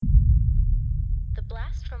The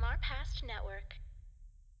Blast from Our Past Network.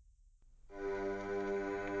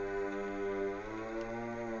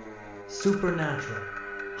 Supernatural,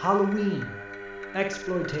 Halloween,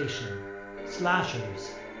 exploitation,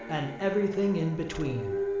 slashers, and everything in between.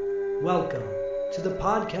 Welcome to the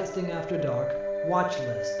Podcasting After Dark Watch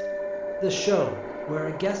List, the show where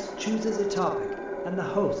a guest chooses a topic and the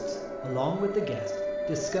hosts, along with the guest,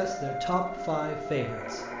 discuss their top 5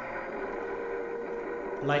 favorites.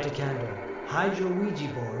 Light a candle, hide your Ouija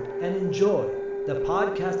board, and enjoy the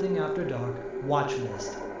Podcasting After Dark Watch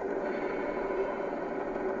List.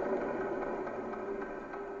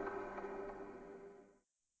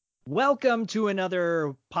 Welcome to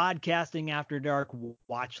another Podcasting After Dark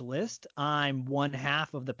Watch List. I'm one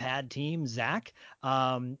half of the pad team, Zach.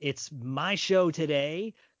 It's my show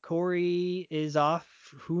today. Corey is off,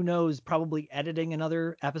 who knows, probably editing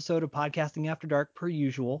another episode of Podcasting After Dark per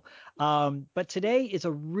usual. But today is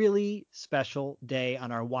a really special day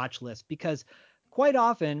on our watch list because quite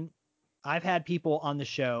often I've had people on the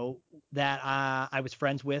show that I was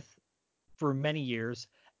friends with for many years,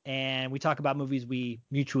 and we talk about movies we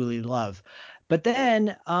mutually love. But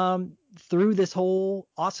then through this whole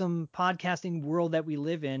awesome podcasting world that we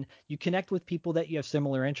live in, you connect with people that you have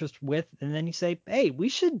similar interests with, and then you say, hey, we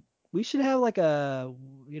should have like a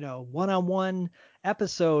one-on-one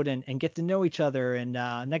episode and get to know each other, and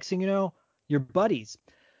next thing you know, you're buddies.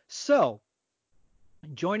 So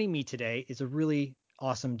joining me today is a really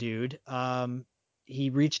awesome dude. He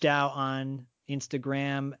reached out on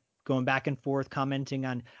Instagram, going back and forth, commenting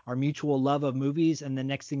on our mutual love of movies. And the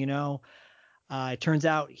next thing you know, it turns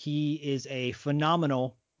out he is a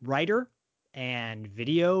phenomenal writer and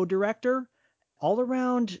video director, all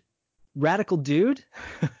around radical dude.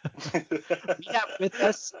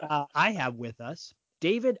 I have with us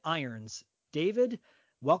David Irons. David,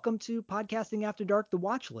 welcome to Podcasting After Dark, the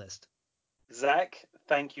watch list. Zach,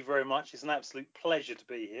 thank you very much. It's an absolute pleasure to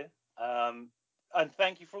be here. And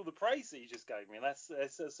thank you for all the praise that you just gave me. That's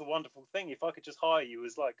a wonderful thing. If I could just hire you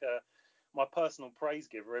as like my personal praise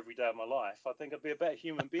giver every day of my life, I think I'd be a better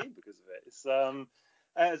human being because of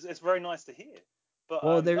it. It's very nice to hear. But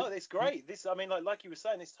no, it's great. Like you were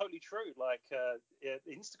saying, it's totally true. Like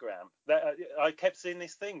Instagram, I kept seeing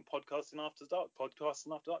this thing, podcasting after dark,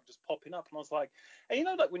 just popping up, and I was like, and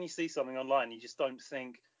like when you see something online, you just don't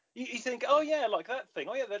think. You think, oh yeah, like that thing.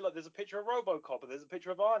 Oh yeah, there's a picture of RoboCop, there's a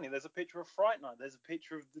picture of Arnie, there's a picture of Fright Night, there's a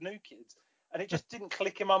picture of the New Kids, and it just didn't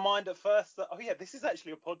click in my mind at first that, oh yeah, this is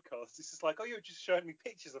actually a podcast. It's just like, oh, you're just showing me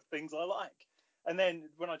pictures of things I like. And then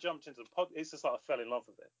when I jumped into the pod, it's just like I fell in love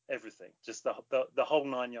with it. Everything, just the whole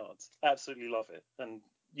 9 yards. Absolutely love it. And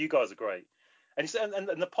you guys are great. And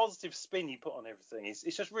the positive spin you put on everything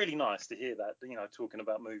it's just really nice to hear that. Talking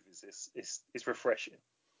about movies, it's refreshing.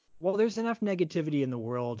 Well, there's enough negativity in the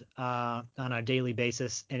world on a daily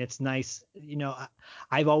basis, and it's nice.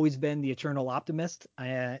 I've always been the eternal optimist,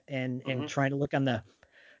 and trying to look on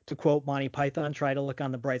to quote Monty Python, try to look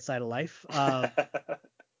on the bright side of life.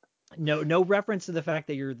 No reference to the fact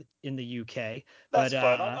that you're in the UK. That's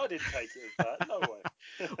fine. I didn't take it as that. No way.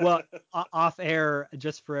 Well, off air,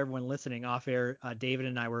 just for everyone listening, off air, David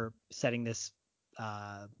and I were setting this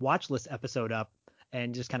watch list episode up,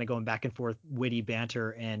 and just kind of going back and forth, witty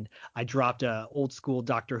banter. And I dropped a old school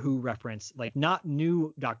Doctor Who reference, like not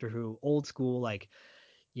new Doctor Who, old school, like,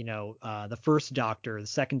 the first Doctor, the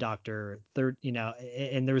second Doctor, third,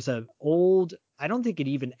 and there's I don't think it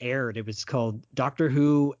even aired. It was called Doctor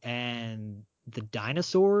Who and the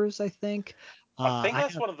Dinosaurs, I think. I think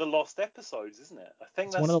that's one of the lost episodes, isn't it? I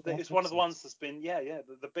think it's one of the ones that's been,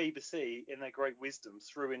 the BBC in their great wisdom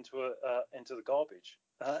threw into the garbage,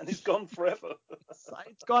 and it's gone forever.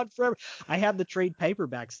 It's gone forever. I have the trade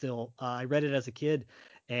paperback still. I read it as a kid,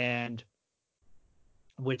 and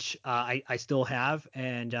which I still have.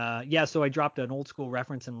 And so I dropped an old school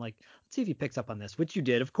reference and like, let's see if he picks up on this, which you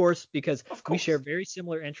did, of course, because we share very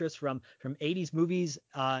similar interests from 80s movies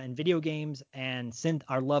and video games and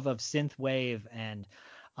our love of synth wave and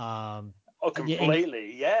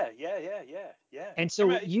completely. Yeah. And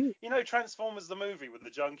so Transformers the movie with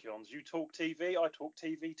the Junkions, you talk TV, I talk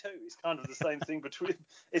TV too. It's kind of the same thing between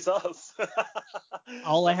it's us.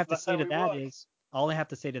 All I have to say to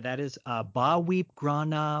that is ba weep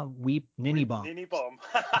grana weep ninny bomb. Ninny bomb.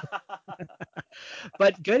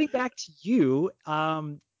 But getting back to you,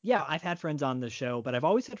 I've had friends on the show, but I've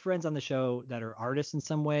always had friends on the show that are artists in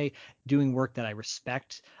some way, doing work that I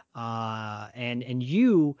respect. And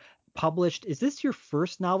you published, is this your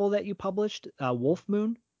first novel that you published, Wolf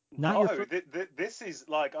Moon? This is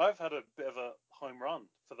like, I've had a bit of a home run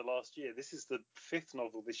for the last year. This is the 5th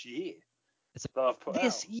novel this year that I've put out.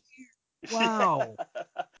 This year? Wow.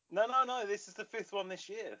 No. no. This is the fifth one this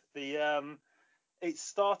year. It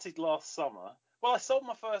started last summer. Well, I sold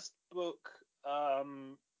my first book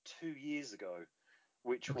 2 years ago,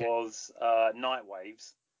 which was Night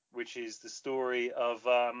Waves, which is the story of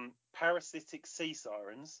parasitic sea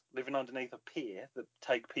sirens living underneath a pier that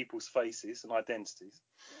take people's faces and identities.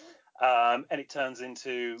 And it turns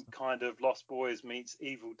into kind of Lost Boys meets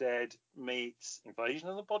Evil Dead meets Invasion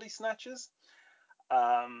of the Body Snatchers.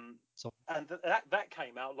 And that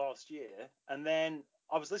came out last year. And then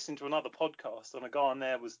I was listening to another podcast, and a guy on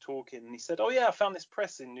there was talking, and he said, "Oh yeah, I found this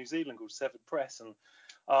press in New Zealand called Severed Press, and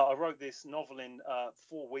I wrote this novel in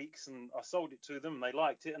 4 weeks, and I sold it to them, and they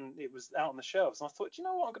liked it, and it was out on the shelves." And I thought, you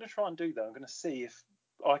know what, I'm going to try and do that. I'm going to see if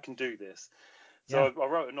I can do this. So I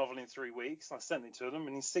wrote a novel in 3 weeks, and I sent it to them,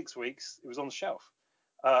 and in 6 weeks, it was on the shelf.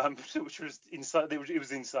 Which was insane. It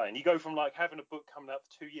was insane. You go from like having a book coming out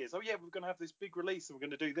for 2 years. Oh yeah, we're going to have this big release and we're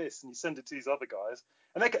going to do this, and you send it to these other guys.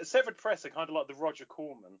 And Severed Press are kind of like the Roger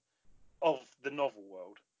Corman of the novel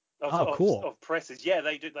world. Cool. Of presses. Yeah,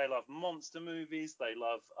 they do. They love monster movies. They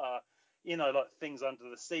love, like things under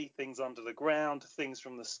the sea, things under the ground, things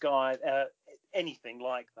from the sky, anything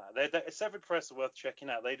like that. Severed Press are worth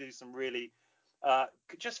checking out. They do some really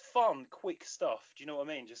just fun, quick stuff. Do you know what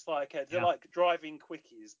I mean? Just like they're like driving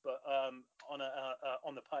quickies, but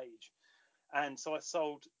on the page. And so I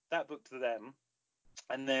sold that book to them,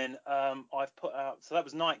 and then I've put out. So that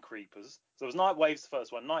was Night Creepers. So it was Night Waves, the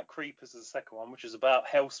first one. Night Creepers is the second one, which is about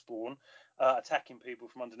Hellspawn attacking people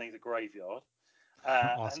from underneath a graveyard.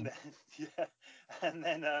 Awesome. And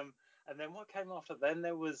then what came after? Then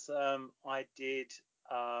there was I did.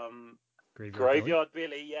 Graveyard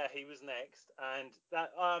Billy, yeah, he was next, and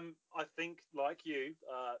that I think like you,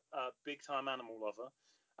 a big time animal lover,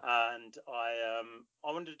 and I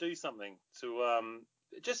wanted to do something to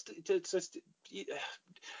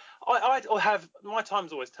I have my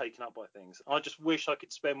time's always taken up by things. I just wish I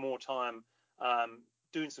could spend more time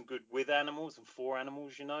doing some good with animals and for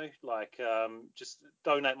animals, like just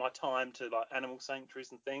donate my time to like animal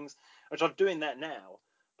sanctuaries and things, which I'm doing that now.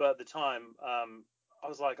 But at the time, I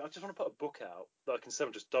was like, I just want to put a book out that I can sell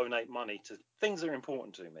and just donate money to things that are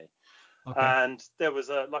important to me. Okay. And there was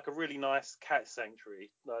a really nice cat sanctuary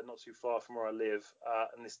not too far from where I live,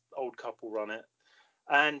 and this old couple run it.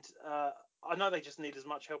 And I know they just need as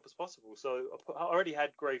much help as possible. So I already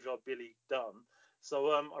had Graveyard Billy done. So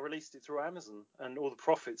I released it through Amazon, and all the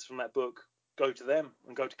profits from that book go to them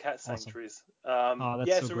and go to cat sanctuaries. That's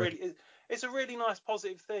it's so great. it's a really nice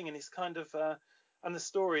positive thing, and it's kind of and the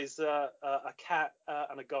story is a cat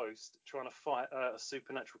and a ghost trying to fight a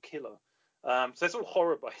supernatural killer. So it's all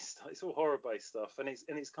horror based. It's all horror based stuff, and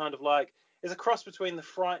it's kind of like it's a cross between The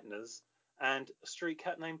Frighteners and a street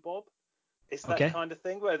cat named Bob. It's that kind of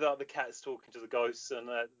thing where the cat's talking to the ghosts, and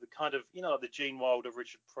the kind of the Gene Wilder,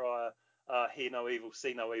 Richard Pryor, hear no evil,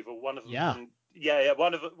 see no evil. One of them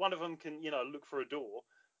one of them can look for a door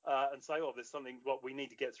and say, oh, there's something what we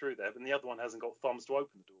need to get through there, and the other one hasn't got thumbs to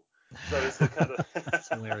open the door. So it's the kind of that's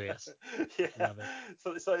hilarious. Yeah. Love it.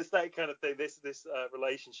 So it's that kind of thing. This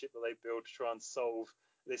relationship that they build to try and solve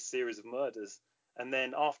this series of murders, and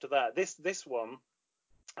then after that, this one,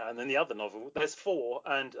 and then the other novel. There's 4,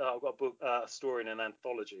 and I've got a book, a story in an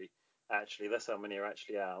anthology. Actually, that's how many are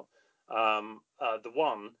actually out. The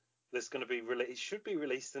one that's going to be released, should be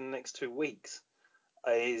released in the next 2 weeks,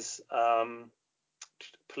 is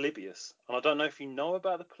Polybius. And I don't know if you know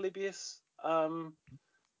about the Polybius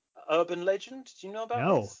urban legend. Do you know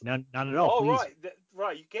about this? No, not at all. Oh, please.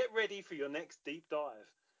 right. You get ready for your next deep dive.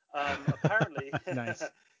 Apparently, Nice.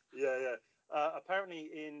 Yeah. Apparently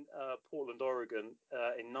in Portland, Oregon,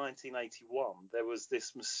 in 1981, there was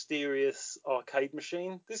this mysterious arcade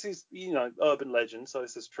machine. This is, urban legend, so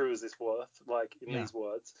it's as true as it's worth, like in these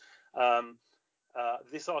words.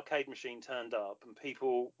 This arcade machine turned up, and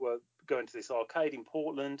people were going to this arcade in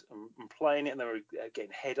Portland and playing it, and they were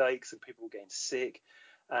getting headaches, and people were getting sick.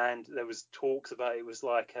 And there was talks about it was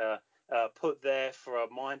like put there for a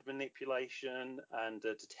mind manipulation and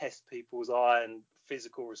to test people's eye and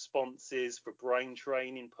physical responses for brain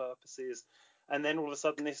training purposes. And then all of a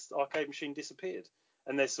sudden this arcade machine disappeared.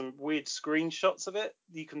 And there's some weird screenshots of it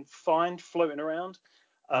you can find floating around.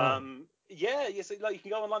 So like you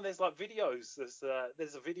can go online. There's like videos. There's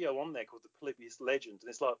a video on there called the Polybius Legend, and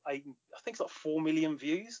it's like I think it's like 4 million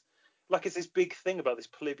views. Like it's this big thing about this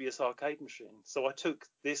Polybius arcade machine. So I took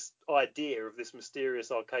this idea of this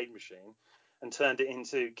mysterious arcade machine and turned it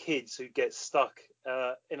into kids who get stuck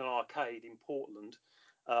in an arcade in Portland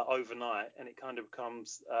overnight, and it kind of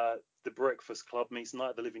becomes The Breakfast Club meets Night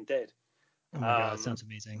of the Living Dead. Oh my God, it sounds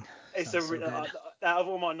amazing. It's out of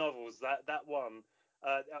all my novels, that one,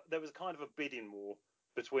 there was kind of a bidding war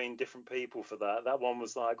between different people for that. That one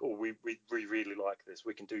was like, oh, we really like this.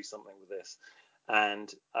 We can do something with this.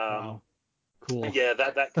 And Wow. Cool. yeah,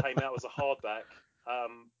 that came out as a hardback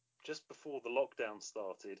just before the lockdown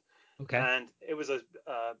started, Okay. and it was a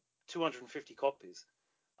 250 copies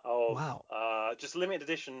of Wow. just limited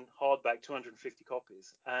edition hardback, 250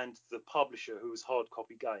 copies. And the publisher, who was Hard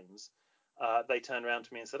Copy Games, they turned around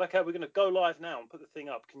to me and said, okay, we're going to go live now and put the thing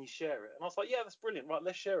up. Can you share it? And I was like, yeah, that's brilliant. Right,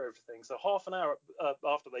 let's share everything. So half an hour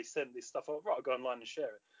after they sent this stuff, right, I'll go online and share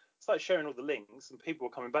it. Started sharing all the links, and people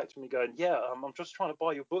were coming back to me going, yeah, I'm just trying to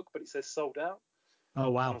buy your book, but it says sold out. Oh, And I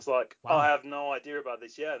wow. was like, I Wow. have no idea about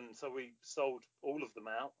this yet. And so we sold all of them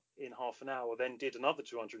out in half an hour, then did another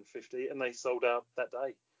 250, and they sold out that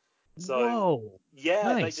day. So Whoa.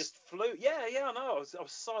 yeah, they Nice. just flew. Yeah, I know. I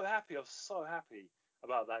was so happy. I was so happy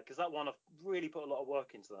about that, because that one, I've really put a lot of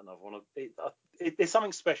work into that novel. It's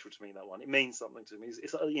something special to me. That one, it means something to me.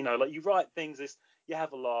 It's like you write things, you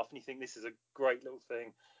have a laugh and you think this is a great little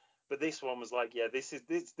thing. But this one was like, yeah, this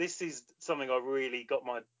is something I really got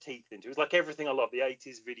my teeth into. It was like everything I love: the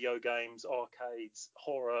 80s video games, arcades,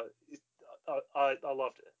 horror. I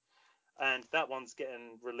loved it. And that one's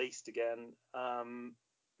getting released again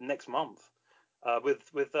next month. I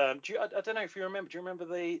don't know if you remember. Do you remember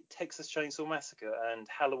the Texas Chainsaw Massacre and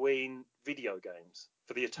Halloween video games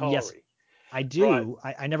for the Yes, Atari? I Right. do.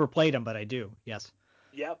 I never played them, but I do. Yes.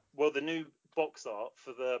 Yeah. Well, the new box art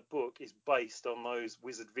for the book is based on those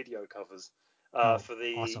Wizard video covers. Oh, For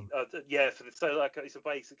the awesome. for the so like it's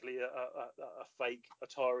basically a fake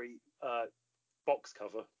Atari box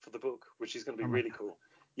cover for the book, which is going to be Oh my really God. cool.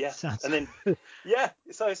 Yeah. Sounds. And then yeah,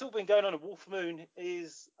 so it's all been going on. And Wolf Moon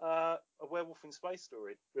is a werewolf in space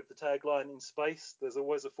story with the tagline, "In space, there's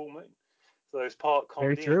always a full moon." So it's part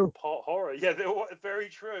Very comedy and true. part horror. Yeah, they're all very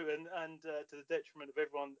true, and to the detriment of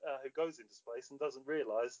everyone who goes into space and doesn't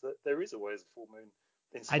realise that there is always a full moon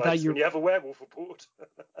in I thought space when you you have a werewolf aboard.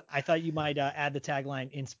 I thought you might add the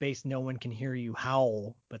tagline, "In space, no one can hear you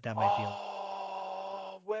howl," but that might be a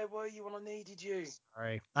Oh, where were you when I needed you?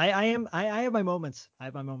 sorry. I have my moments. I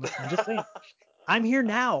have my moments. I'm just saying. I'm here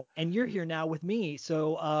now, and you're here now with me.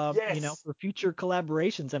 So, Yes. for future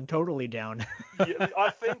collaborations, I'm totally down. Yeah, I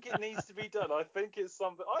think it needs to be done. I think it's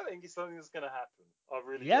something. I think it's something that's going to happen. I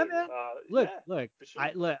really Yeah, do. man. Look, Yeah, look. for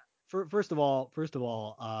I sure. look. First of all,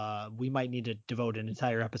 we might need to devote an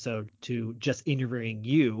entire episode to just interviewing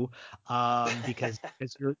you, because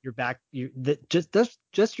you're back.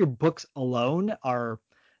 Just your books alone are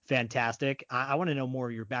fantastic. I want to know more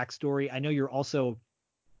of your backstory. I know you're also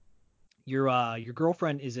your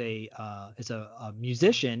girlfriend is a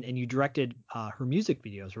musician, and you directed her music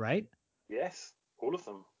videos, right? Yes, all of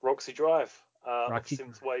them. Roxy Drive, of Roxy.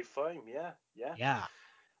 Synthwave fame. Yeah, yeah. Yeah.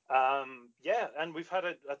 Yeah, and we've had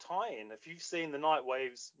a tie-in. If you've seen the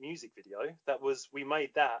Nightwaves music video, we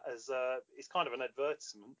made that as it's kind of an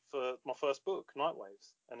advertisement for my first book,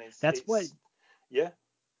 Nightwaves, and it's That's what it's yeah,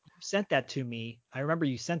 you sent that to me. I remember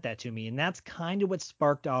you sent that to me, and that's kind of what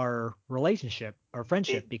sparked our relationship, our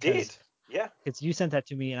friendship, it because did. Yeah, you sent that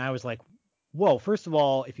to me, and I was like, whoa, first of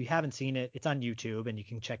all, if you haven't seen it, it's on YouTube and you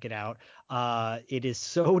can check it out. It is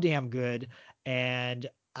so damn good. And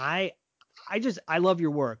I I love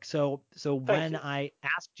your work. So thank when you. I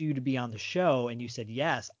asked you to be on the show and you said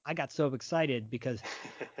yes, I got so excited because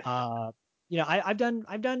uh I've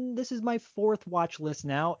done this is my fourth watch list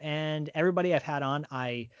now, and everybody I've had on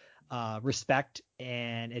I respect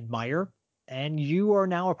and admire, and you are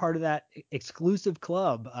now a part of that exclusive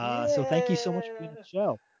club. So thank you so much for being on Yeah, the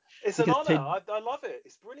show. it's an Because honor. to I love it.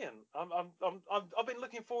 It's brilliant. I've been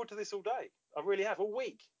looking forward to this all day. I really have, all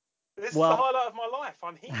week. This is the well, highlight of my life.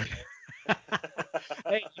 I'm here.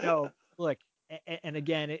 hey, look, and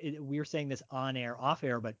again, we were saying this on air, off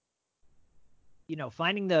air, but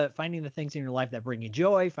finding the things in your life that bring you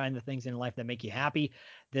joy, find the things in your life that make you happy.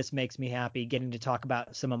 This makes me happy, getting to talk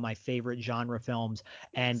about some of my favorite genre films.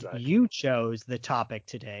 And Exactly. you chose the topic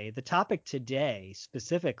today. The topic today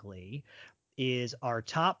specifically is our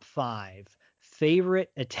top 5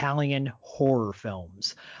 favorite Italian horror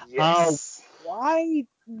films. Uh, Yes. why,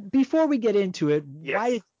 before we get into it, why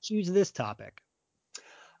Yes. did you choose this topic?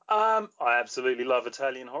 I absolutely love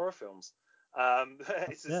Italian horror films.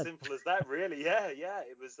 That's It's as good. simple as that, really. Yeah, yeah.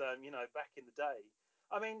 It was, back in the day.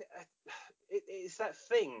 I mean, it's that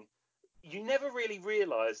thing. You never really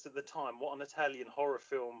realised at the time what an Italian horror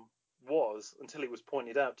film was until it was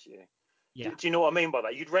pointed out to you. Yeah. Do you know what I mean by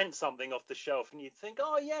that? You'd rent something off the shelf and you'd think,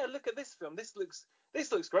 oh yeah, look at this film. This looks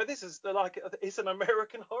great. This is like it's an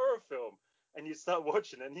American horror film, and you start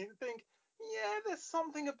watching it and you think, yeah, there's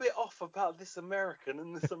something a bit off about this American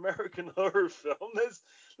and this American horror film. There's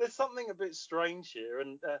something a bit strange here,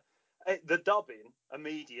 The dubbing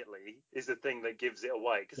immediately is the thing that gives it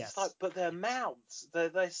away, because it's like, Yes. but their mouths,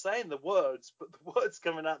 they're saying the words, but the words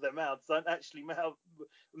coming out their mouths don't actually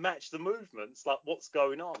match the movements, like what's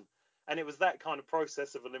going on. And it was that kind of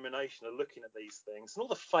process of elimination of looking at these things and all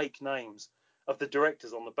the fake names of the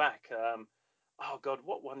directors on the back. Oh God,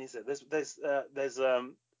 what one is it? There's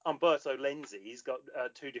Umberto Lenzi. He's got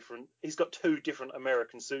two different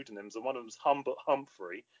American pseudonyms, and one of them's Humbert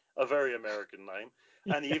Humphrey, a very American name,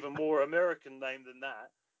 and the even more American name than that,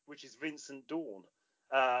 which is Vincent Dawn.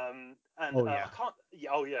 Oh yeah. I can't. Yeah,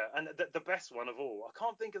 oh yeah, and the best one of all, I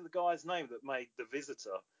can't think of the guy's name that made The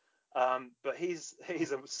Visitor, but he's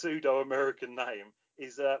a pseudo American name.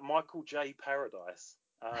 Is Michael J. Paradise,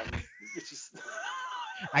 which is.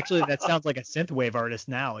 Actually, that sounds like a synthwave artist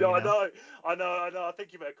now, No, you know. I know. I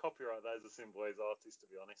think you better copyright that as a Synthwave artist, to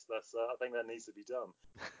be honest. I think that needs to be done.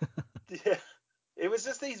 Yeah, it was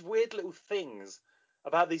just these weird little things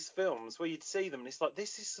about these films where you'd see them and it's like,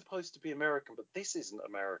 this is supposed to be American, but this isn't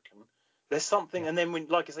American. There's something, Yeah. and then when,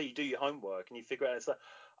 like I say, you do your homework and you figure out, it's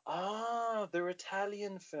like, they're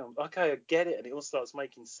Italian films. Okay, I get it, and it all starts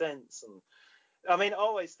making sense. And I mean, I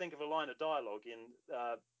always think of a line of dialogue in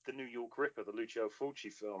the New York Ripper, the Lucio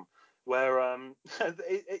Fulci film, where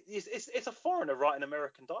it's a foreigner writing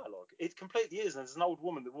American dialogue. It completely is. And there's an old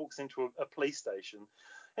woman that walks into a police station,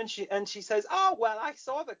 and she says, "Oh well, I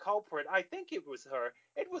saw the culprit. I think it was her.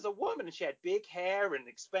 It was a woman, and she had big hair and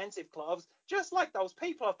expensive clothes, just like those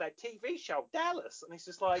people off that TV show Dallas." And it's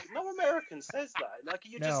just like, no American says that. Like,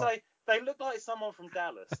 you just No. say, they look like someone from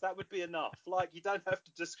Dallas. That would be enough. Like, you don't have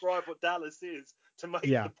to describe what Dallas is to make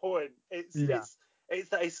Yeah. the point. It's Yeah.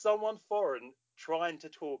 it's someone foreign trying to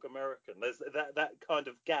talk American. There's that kind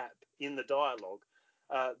of gap in the dialogue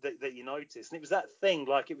that you notice, and it was that thing,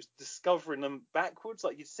 like, it was discovering them backwards.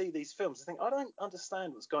 Like, you see these films, I think, I don't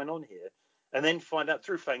understand what's going on here, and then find out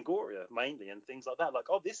through Fangoria mainly and things like that. Like,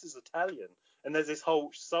 oh, this is Italian, and there's this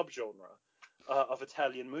whole subgenre of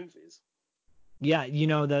Italian movies. Yeah, you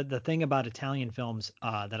know, the thing about Italian films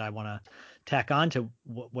that I want to tack on to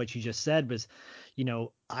what you just said was, you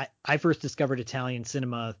know, I first discovered Italian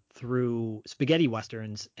cinema through spaghetti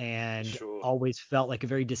westerns and Sure. always felt like a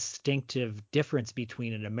very distinctive difference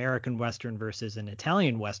between an American western versus an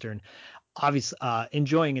Italian western. Obviously,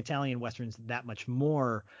 enjoying Italian westerns that much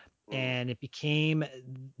more. Mm.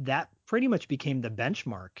 And that pretty much became the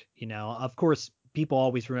benchmark. You know, of course, people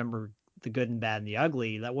always remember the Good and Bad and the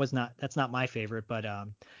Ugly. That's not my favorite, but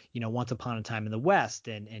you know, Once Upon a Time in the West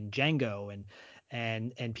and Django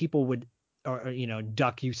and people would, or you know,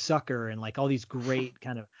 Duck You Sucker and like all these great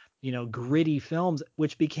kind of, you know, gritty films,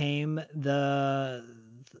 which became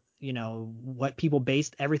you know, what people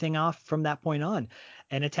based everything off from that point on.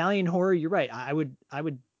 And Italian horror, you're right.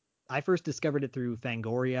 I first discovered it through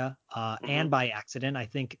Fangoria, Hmm. and by accident. I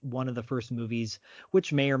think one of the first movies,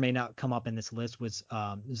 which may or may not come up in this list, was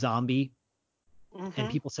Zombie. And Hmm.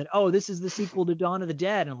 people said, "Oh, this is the sequel to Dawn of the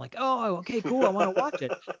Dead." And I'm like, "Oh, okay, cool. I want to watch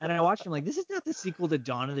it." And I watched it. I'm like, "This is not the sequel to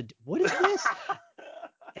Dawn of the Dead. What is this?"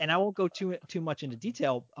 And I won't go too much into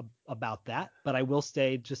detail about that, but I will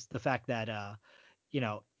say just the fact that you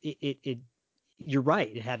know, it you're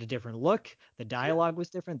right. It had a different look. The Yeah. dialogue was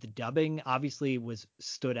different. The dubbing obviously was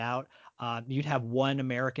stood out. You'd have one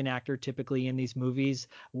American actor typically in these movies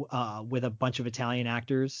with a bunch of Italian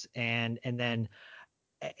actors, and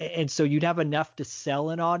so you'd have enough to sell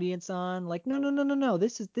an audience on. Like, no, no, no, no, no.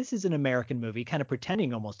 This is an American movie, kind of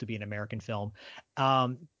pretending almost to be an American film.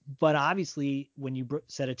 Um, but obviously, when you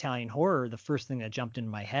said Italian horror, the first thing that jumped into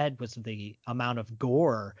my head was the amount of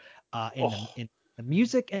gore Oh. in the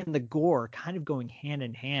music and the gore kind of going hand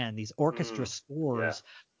in hand. These orchestra Mm. Yeah. scores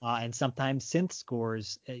and sometimes synth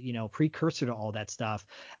scores, you know, precursor to all that stuff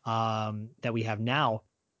that we have now.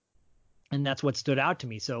 And that's what stood out to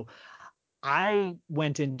me. So I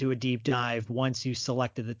went into a deep dive once you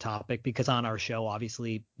selected the topic, because on our show,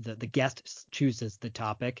 obviously the guest chooses the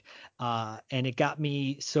topic, and it got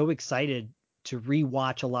me so excited to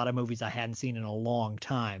rewatch a lot of movies I hadn't seen in a long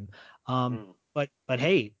time. Mm. But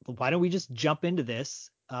hey, why don't we just jump into this?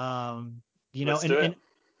 You know, Let's do it.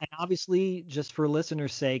 and obviously, just for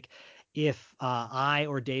listeners' sake, if I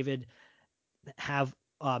or David have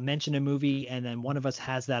mentioned a movie and then one of us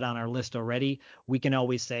has that on our list already, we can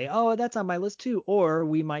always say, "Oh, that's on my list too." Or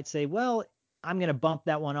we might say, "Well, I'm going to bump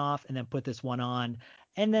that one off and then put this one on."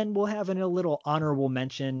 And then we'll have a little honorable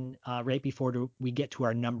mention right before we get to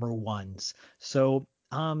our number ones. So,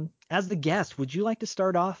 as the guest, would you like to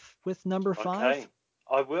start off with number five? Okay.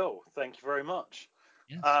 I will. Thank you very much.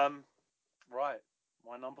 Yes. Um, right.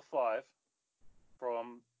 My number five,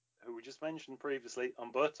 from who we just mentioned previously,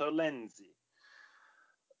 Umberto Lenzi,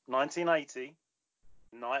 1980.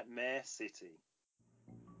 Nightmare City.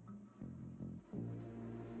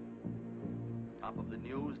 Top of the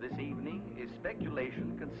news this evening is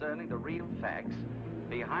speculation concerning the real facts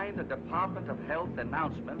behind the Department of Health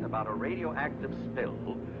announcement about a radioactive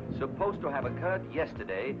spill supposed to have occurred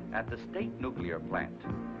yesterday at the state nuclear plant.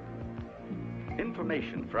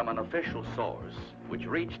 Information from an official source, which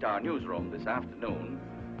reached our newsroom this afternoon,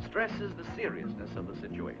 stresses the seriousness of the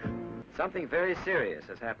situation. Something very serious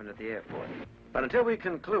has happened at the airport. But until we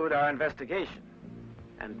conclude our investigation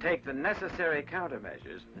and take the necessary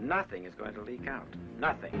countermeasures, nothing is going to leak out.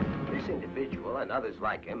 Nothing. This individual and others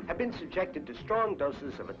like him have been subjected to strong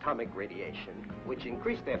doses of atomic radiation, which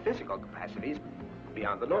increase their physical capacities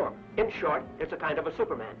beyond the norm. In short, it's a kind of a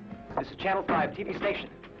Superman. This is Channel 5 TV station.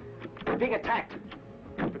 We're being attacked.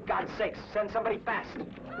 For God's sakes, send somebody fast.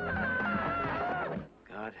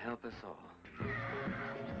 God help us all.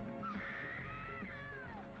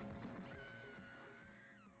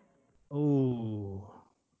 Oh,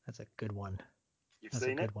 that's a good one. You've That's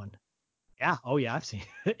seen a it? good one. Yeah. Oh, yeah, I've seen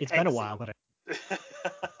it. It's been a while, but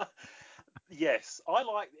Yes, I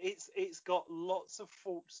like it's got lots of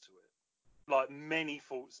faults to it, like many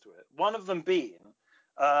faults to it. One of them being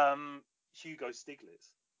Hugo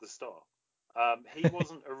Stiglitz, the star. He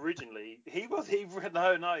wasn't originally. No.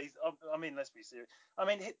 I mean, let's be serious. I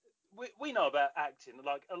mean, we know about acting.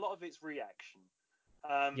 Like a lot of it's reaction.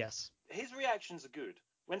 yes. His reactions are good.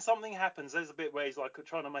 When something happens, there's a bit where he's like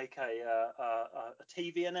trying to make a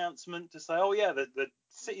TV announcement to say, oh yeah, the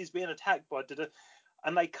city's being attacked by da-da,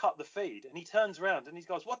 and they cut the feed, and he turns around and he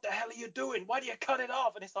goes, what the hell are you doing? Why do you cut it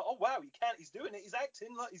off? And it's like, oh wow, you can't. He's doing it. He's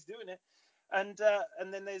acting like he's doing it. And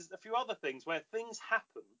then there's a few other things where things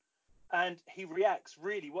happen, and he reacts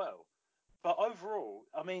really well. But overall,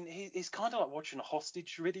 I mean, he's kind of like watching a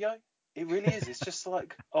hostage video. It really is. It's just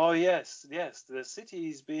like, oh yes, the city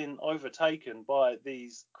is being overtaken by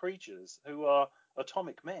these creatures who are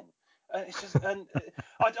atomic men. And it's just, and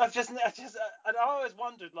I always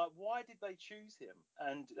wondered, like, why did they choose him?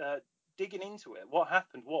 And digging into it, what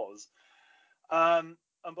happened was,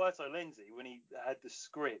 Umberto Lenzi, when he had the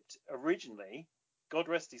script originally, God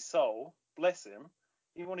rest his soul, bless him,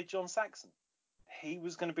 he wanted John Saxon. He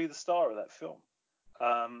was going to be the star of that film.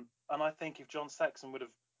 And I think if John Saxon would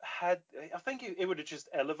have I think it would have just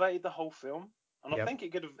elevated the whole film, and I think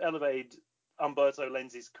it could have elevated Umberto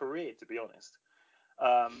Lenzi's career, to be honest.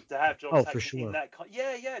 To have John Saxon in that,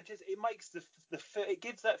 just it makes it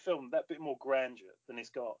gives that film that bit more grandeur than it's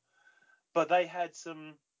got. But they had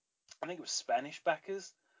some, I think it was Spanish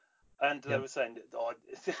backers, and they were saying, oh,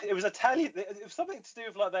 it was Italian. It was something to do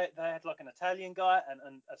with like they had like an Italian guy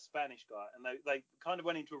and a Spanish guy, and they kind of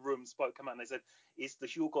went into a room, come out, and they said, it's the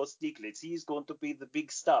Hugo Stiglitz. He's going to be the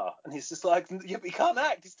big star. And he's just like, he can't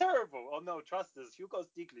act. He's terrible. Oh no, trust us, Hugo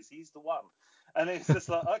Stiglitz. He's the one. And it's just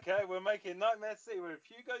like, okay, we're making Nightmare City with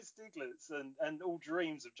Hugo Stiglitz, and all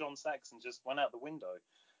dreams of John Saxon just went out the window.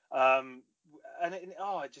 I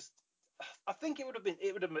think it would have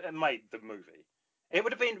made the movie. It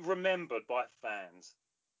would have been remembered by fans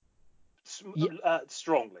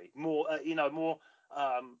strongly, more, more.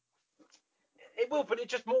 It will, but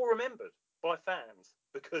it's just more remembered by fans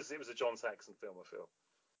because it was a John Saxon film. I feel.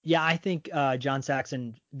 Yeah, I think John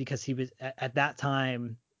Saxon, because he was at that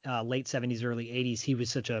time, late 70s, early 80s, he was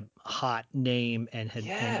such a hot name and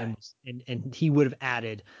and he would have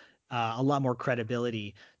added a lot more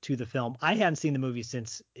credibility to the film. I hadn't seen the movie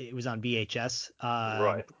since it was on VHS,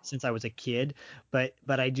 since I was a kid, but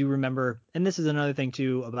I do remember, and this is another thing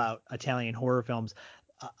too about Italian horror films,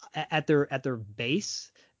 at their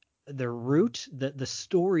base, their root, the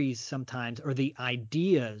stories sometimes, or the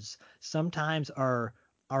ideas sometimes are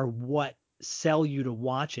what sell you to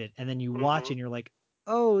watch it, and then you watch it and you're like,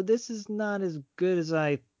 oh, this is not as good as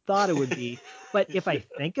I thought it would be. But if I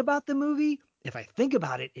think about the movie, if I think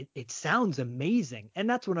about it, it sounds amazing, and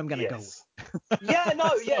that's what I'm gonna go with.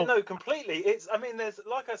 No, completely. It's, I mean, there's,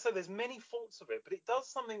 like I said, there's many faults of it, but it does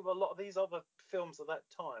something that a lot of these other films at that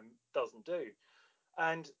time doesn't do.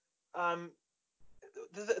 And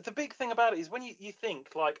the big thing about it is when you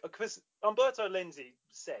think, like, because Umberto Lenzi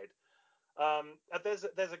said, there's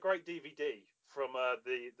a great DVD from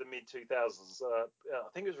the mid 2000s. I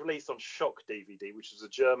think it was released on Shock DVD, which is a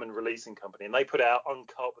German releasing company, and they put out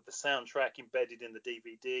uncut with the soundtrack embedded in the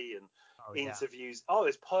DVD and interviews. Oh,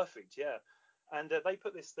 it's perfect, yeah. And they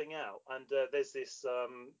put this thing out, and there's this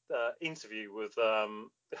interview with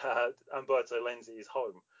Umberto Lenzi's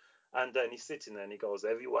home. And then he's sitting there and he goes,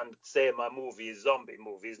 everyone say my movie is zombie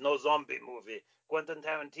movie. It's no zombie movie. Quentin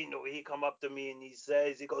Tarantino, he come up to me and he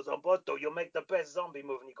goes, Umberto, you make the best zombie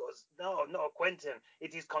movie. And he goes, no, Quentin,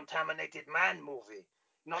 it is contaminated man movie,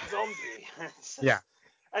 not zombie.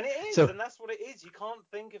 And it is, So and that's what it is. You can't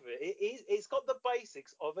think of it. It's got the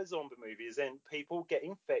basics of a zombie movie, as in people get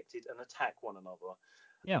infected and attack one another.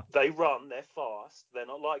 yeah, They run, they're fast, they're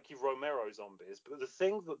not like your Romero zombies. But the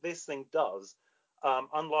thing that this thing does,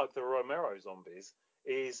 unlike the Romero zombies,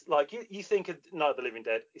 is like you think of Night of the Living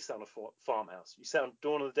Dead is set on a farmhouse. You set on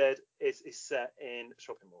Dawn of the Dead is set in a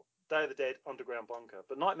shopping mall. Day of the Dead, underground bunker.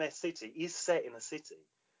 But Nightmare City is set in a city.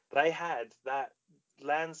 They had that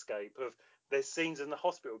landscape of there's scenes in the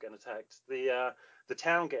hospital getting attacked, the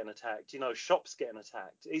town getting attacked, shops getting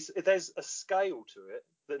attacked. There's a scale to it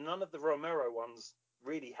that none of the Romero ones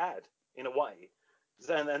really had in a way,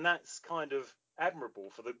 and that's kind of admirable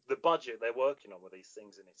for the budget they're working on with these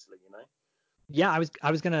things in Italy. yeah,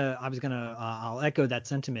 I'll echo that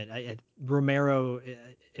sentiment. Romero,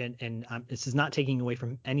 and this is not taking away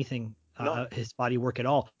from anything No. his body work at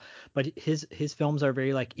all, but his films are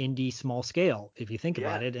very like indie, small scale if you think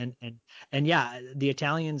about Yeah. it, and yeah, the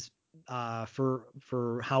Italians,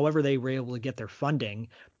 for however they were able to get their funding,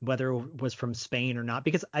 whether it was from Spain or not,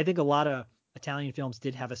 because I think a lot of Italian films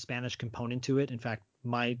did have a Spanish component to it. In fact,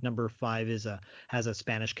 my number 5 has a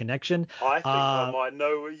Spanish connection. I think I might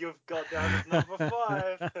know what you've got down as number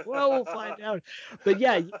 5. Well, we'll find out. But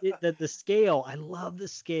yeah, the scale, I love the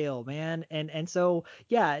scale, man. And so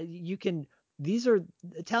yeah, you can. These are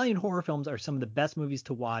Italian horror films are some of the best movies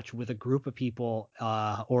to watch with a group of people,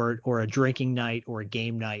 or a drinking night or a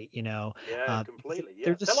game night. Yeah, completely. They're Yeah,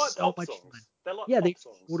 they're just like so pop much songs. fun. They're like Yeah, they pop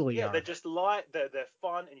songs. totally Yeah, they're are. just light. They're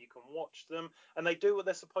fun, and you can watch them, and they do what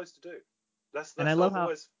they're supposed to do. That's And I I've love how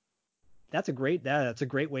always. that's a great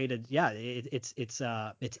way to, yeah, it's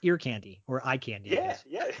ear candy or eye candy, I Yeah, guess.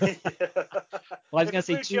 yeah. Well, I was If gonna it's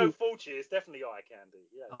say Lucio too. Fulci, it's definitely eye candy.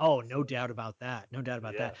 Yeah. Oh, no doubt about that. No doubt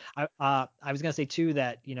about Yeah. that. I was gonna say too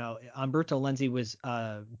that Umberto Lenzi was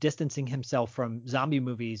distancing himself from zombie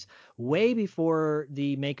movies way before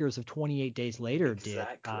the makers of 28 Days Later did.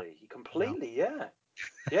 Exactly. You know, Completely. Yeah.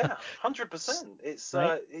 Yeah. 100%. It's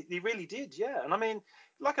right? he really did. Yeah. And I mean,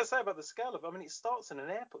 like I say about the scale of, I mean, it starts in an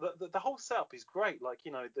airport. The whole setup is great. Like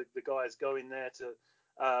the guys go in there to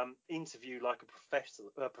interview like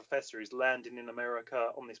a professor who's landing in America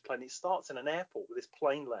on this plane. It starts in an airport with this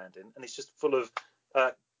plane landing, and it's just full of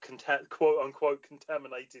quote unquote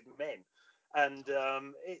contaminated men. And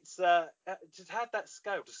it's just had that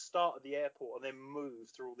scale to start at the airport and then move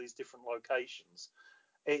through all these different locations.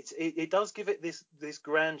 It does give it this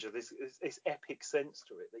grandeur, this epic sense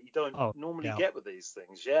to it that you don't Oh, normally yeah. get with these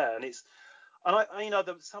things. Yeah, and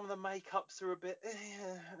some of the makeups are a bit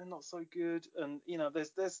not so good, and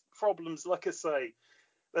there's problems. Like I say,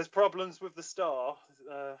 there's problems with the star,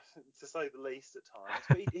 to say the least at times.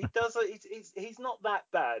 But he does he's not that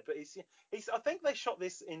bad, but he's I think they shot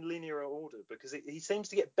this in linear order because he seems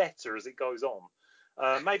to get better as it goes on.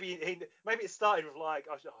 Maybe it started with like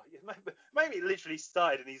maybe it literally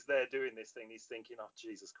started and he's there doing this thing. He's thinking, oh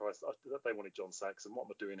Jesus Christ, they wanted John Saxon. What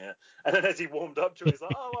am I doing here? And then as he warmed up to it, he's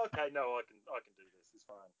like, oh okay, no, I can do this. It's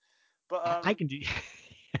fine. But I can do.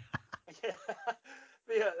 yeah,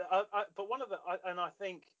 but yeah. But one of the and I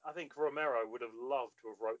think Romero would have loved to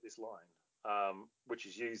have wrote this line, which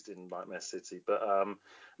is used in Nightmare City. But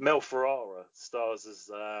Mel Ferrara stars as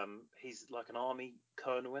he's like an army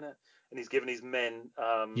colonel in it, and he's giving his men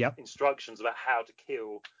Yep. instructions about how to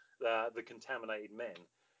kill the contaminated men.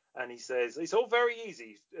 And he says it's all very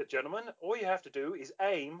easy, gentlemen. All you have to do is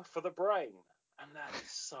aim for the brain. And that is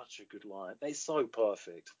such a good line. It's so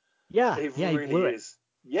perfect. Yeah, It yeah, he blew really it. is.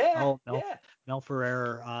 Yeah, Oh, yeah. Mel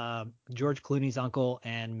Ferrer, George Clooney's uncle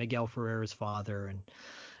and Miguel Ferrer's father, and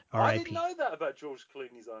I didn't R.I.P. know that about George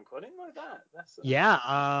Clooney's uncle. I didn't know that. That's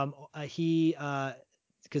Yeah, he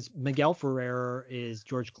because Miguel Ferrer is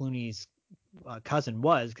George Clooney's cousin,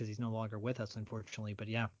 was, because he's no longer with us, unfortunately. But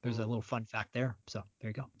yeah, there's a little fun fact there. So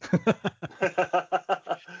there you go.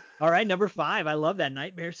 All right, number 5. I love that,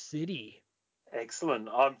 Nightmare City. Excellent.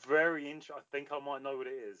 I'm very interested. I think I might know what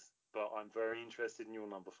it is, but I'm very interested in your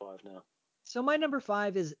number 5 now. So my number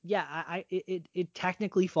 5 is, yeah, it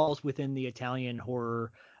technically falls within the Italian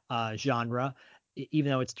horror genre,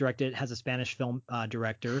 even though it has a Spanish film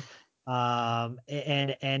director, and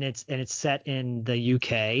it's set in the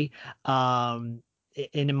UK. And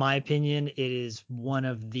in my opinion, it is one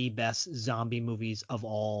of the best zombie movies of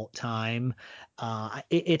all time.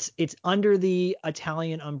 It's under the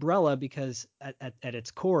Italian umbrella because at its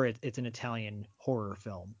core, it's an Italian horror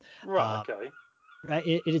film. Right. Okay. Right?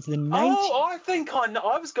 It is the 19. Oh, I think I know.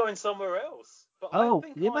 I was going somewhere else, but I Oh,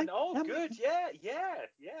 think it I might. know. Oh, That might good. Yeah, yeah,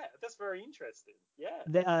 yeah. That's very interesting.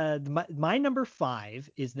 Yeah. my number 5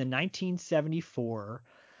 is the 1974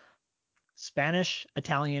 Spanish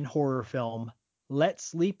Italian horror film Let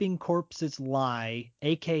Sleeping Corpses Lie,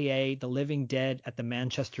 aka The Living Dead at the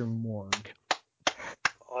Manchester Morgue.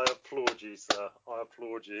 I applaud you, sir. I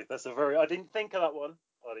applaud you. I didn't think of that one.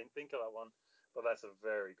 But that's a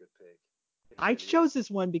very good pick. I chose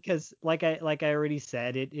this one because, like I already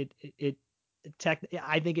said,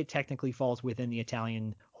 I think it technically falls within the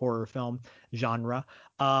Italian horror film genre.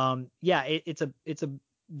 It's a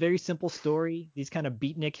very simple story. These kind of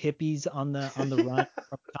beatnik hippies on the run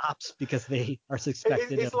from cops because they are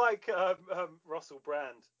suspected It's of like Russell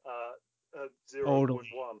Brand, 0.1.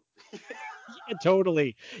 Yeah,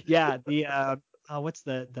 totally. Yeah, the what's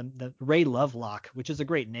the Ray Lovelock, which is a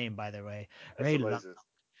great name, by the way. That's Ray Lovelock.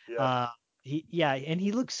 amazing. Yeah. And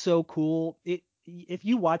he looks so cool. If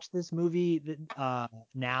you watch this movie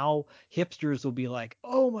now, hipsters will be like,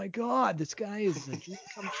 "Oh my God, this guy is a dream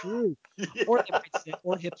come true." Yeah. Or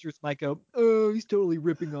hipsters might go, "Oh, he's totally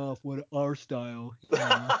ripping off what our style." You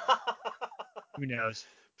know? Who knows?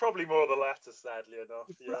 Probably more the latter, sadly enough.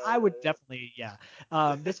 Yeah, I would definitely, yeah.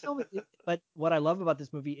 This film, but what I love about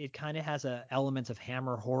this movie, it kind of has elements of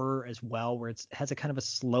Hammer horror as well, where it has a kind of a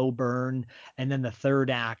slow burn, and then the third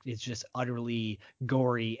act is just utterly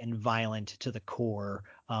gory and violent to the core.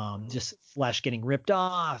 Just flesh getting ripped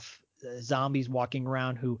off, zombies walking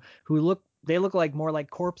around who look like more like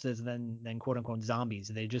corpses than quote unquote zombies.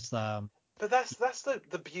 They just But that's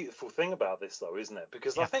the beautiful thing about this, though, isn't it?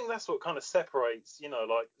 Because I think that's what kind of separates,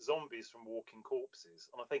 like zombies from walking corpses.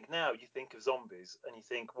 And I think now you think of zombies and you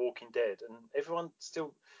think Walking Dead, and everyone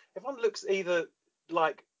looks either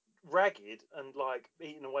like ragged and like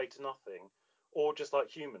eaten away to nothing, or just like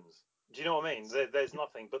humans. Do you know what I mean? There's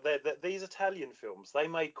nothing. But these Italian films, they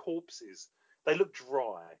made corpses. They look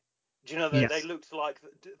dry. Do you know they looked like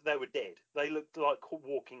they were dead? They looked like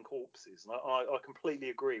walking corpses. And I completely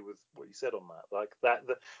agree with what you said on that. Like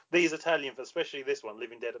these Italian, especially this one,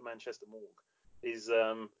 Living Dead at Manchester Morgue, is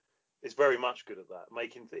very much good at that.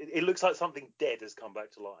 Making it looks like something dead has come back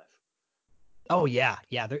to life. Oh yeah.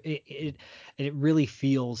 It really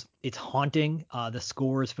feels, it's haunting. The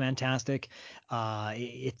score is fantastic.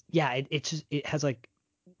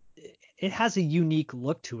 It has a unique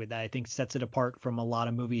look to it that I think sets it apart from a lot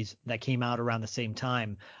of movies that came out around the same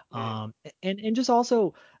time. And just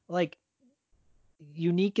also like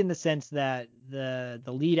unique in the sense that the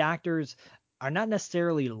lead actors are not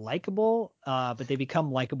necessarily likable, but they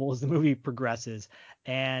become likable as the movie progresses.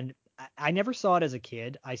 And I never saw it as a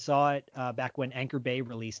kid. I saw it back when Anchor Bay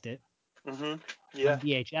released it on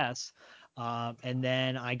VHS. And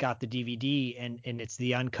then I got the DVD, and it's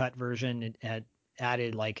the uncut version. It had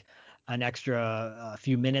added like an extra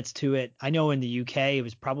few minutes to it. I know in the UK it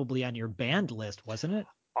was probably on your banned list, wasn't it?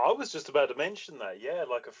 I was just about to mention that. Yeah,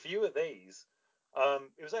 like a few of these,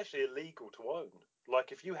 it was actually illegal to own.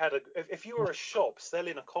 Like if you were a shop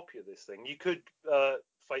selling a copy of this thing, you could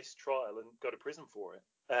face trial and go to prison for it,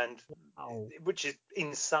 and which is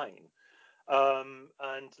insane.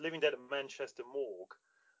 And Living Dead at Manchester Morgue,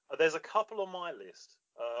 there's a couple on my list.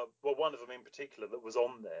 Well, one of them in particular that was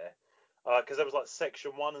on there, because there was like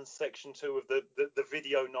section 1 and section 2 of the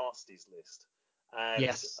video nasties list. And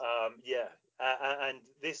yes. And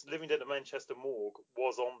this Living Dead at Manchester Morgue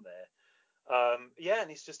was on there.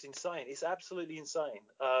 And it's just insane. It's absolutely insane.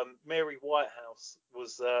 Mary Whitehouse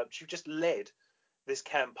she just led this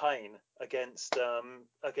campaign against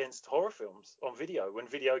horror films on video. When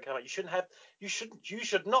video came out, you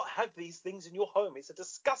should not have these things in your home. It's a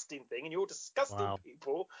disgusting thing, and you're disgusting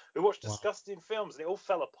people who watch disgusting films. And it all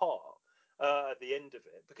fell apart at the end of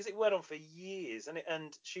it because it went on for years.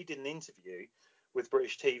 And she did an interview with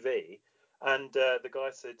British TV, and the guy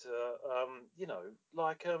said,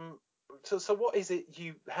 so what is it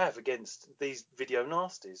you have against these video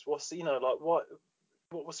nasties? What's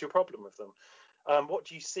your problem with them? What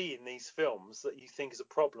do you see in these films that you think is a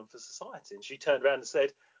problem for society? And she turned around and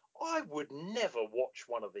said, I would never watch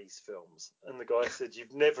one of these films. And the guy said,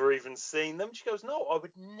 you've never even seen them? She goes, no, I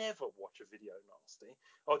would never watch a video nasty.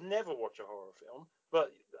 I'd never watch a horror film,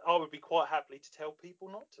 but I would be quite happy to tell people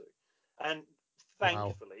not to. And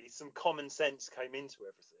thankfully, some common sense came into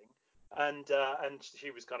everything. And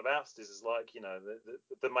she was kind of ousted as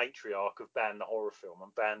the matriarch of ban the horror film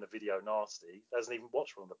and ban the video nasty. Doesn't even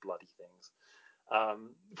watch one of the bloody things,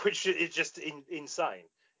 which is just insane.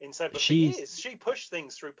 But for years, she pushed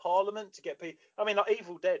things through Parliament to get people. I mean, like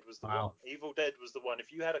Evil Dead was the one. Evil Dead was the one.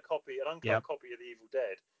 If you had an uncut copy of the Evil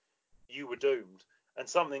Dead, you were doomed. And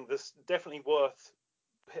something that's definitely worth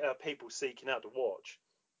people seeking out to watch.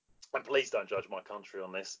 And please don't judge my country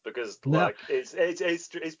on this because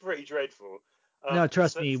it's pretty dreadful. No,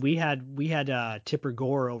 trust So me, we had Tipper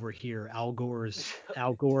Gore over here, Al Gore,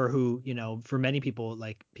 who, for many people,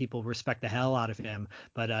 like, people respect the hell out of him,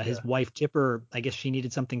 but his wife Tipper, I guess she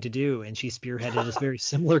needed something to do, and she spearheaded this very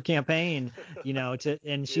similar campaign,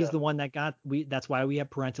 and she's yeah. the one that's why we have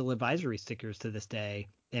parental advisory stickers to this day,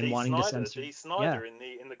 and wanting to censor. D. Yeah, Snyder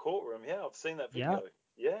in the courtroom. Yeah, I've seen that yeah,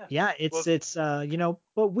 video. Yeah. yeah. Well,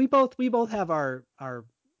 But we both have our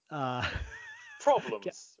uh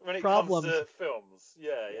problems when it comes problems. to films.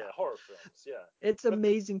 Yeah, Yeah, horror films. Yeah. it's But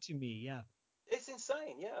amazing to me. Yeah. it's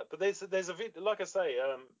insane, yeah. But there's a video, like I say,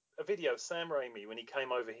 a video of Sam Raimi when he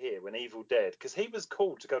came over here when Evil Dead, because he was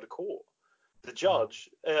called to go to court. The Wow. judge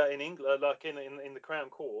in England, like in the Crown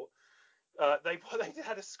Court, they they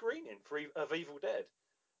had a screening of Evil Dead,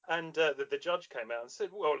 and the judge came out and said,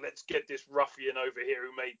 well, let's get this ruffian over here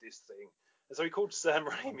who made this thing. And so he called Sam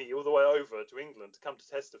Raimi all the way over to England to come to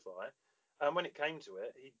testify. And when it came to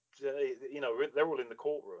it, they're all in the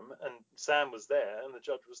courtroom, and Sam was there, and the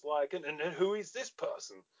judge was like, and who is this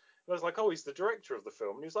person? And I was like, oh, he's the director of the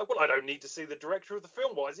film. And he was like, well, I don't need to see the director of the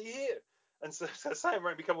film. Why is he here? And so Sam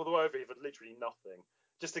Raimi come all the way over here for literally nothing,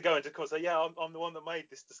 just to go into court and say, yeah, I'm the one that made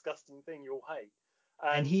this disgusting thing you'll hate.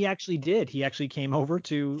 And And he actually did. He actually came over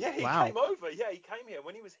to. yeah, he Wow. came over. Yeah, he came here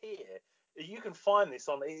when he was here. You can find this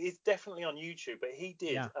on. It's definitely on YouTube. But he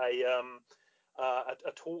did Yeah.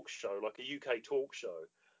 a talk show, like a UK talk show,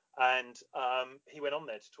 and he went on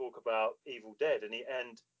there to talk about Evil Dead,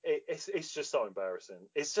 and it's just so embarrassing.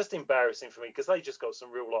 It's just embarrassing for me because they just got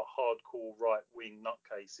some real like hardcore right wing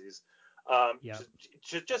nutcases. Yeah.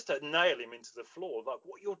 Just to nail him into the floor, like,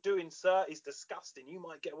 what you're doing, sir, is disgusting. You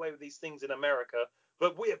might get away with these things in America,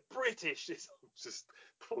 but we're British. It's just,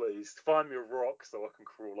 please find me a rock so I can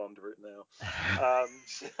crawl under it now.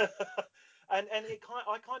 And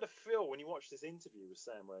I kind of feel when you watch this interview with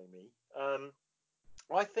Sam Raimi,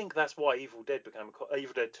 I think that's why Evil Dead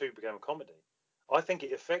 2 became a comedy. I think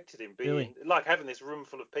it affected him being Really? like having this room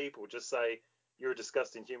full of people just say, you're a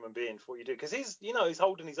disgusting human being for what you do, because he's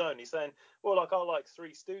holding his own. He's saying, well, like, I like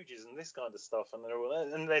Three Stooges and this kind of stuff, and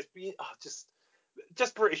there's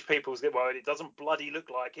just British people get worried. It doesn't bloody look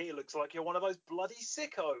like it. It looks like you're one of those bloody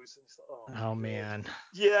sickos. And it's like, oh Oh man.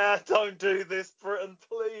 yeah, don't do this, Britain,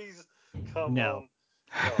 please. Come No.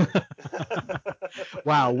 on. No.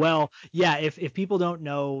 Wow. Well, yeah. If people don't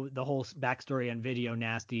know the whole backstory on Video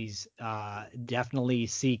Nasties, definitely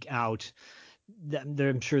seek out.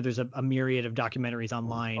 I'm sure there's a myriad of documentaries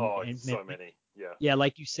online. Oh, And so many. Yeah. yeah,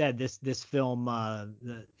 like you said, this film,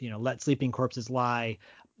 Let Sleeping Corpses Lie,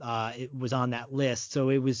 it was on that list. So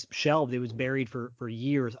it was shelved. It was buried for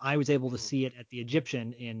years. I was able to see it at the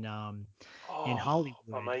Egyptian in Oh, Hollywood,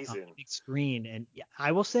 amazing. big screen. And yeah,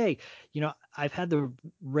 I will say, I've had the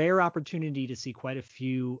rare opportunity to see quite a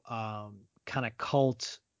few kind of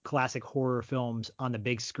cult classic horror films on the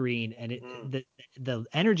big screen, and the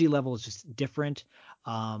energy level is just different.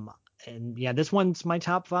 And yeah, this one's my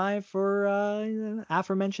top 5 for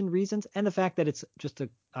aforementioned reasons, and the fact that it's just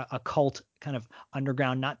a cult kind of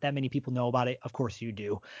underground. Not that many people know about it. Of course you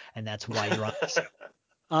do, and that's why you're on this.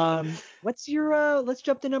 What's your let's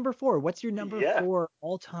jump to number 4. What's your number 4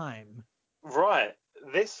 all time? Right.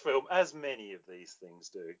 This film, as many of these things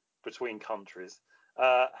do between countries,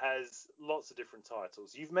 has lots of different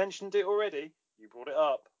titles. You've mentioned it already. You brought it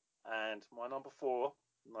up. And my number 4,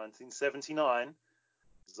 1979,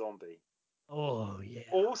 Zombie. Oh, yeah.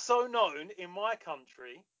 Also known in my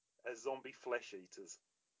country as zombie flesh eaters.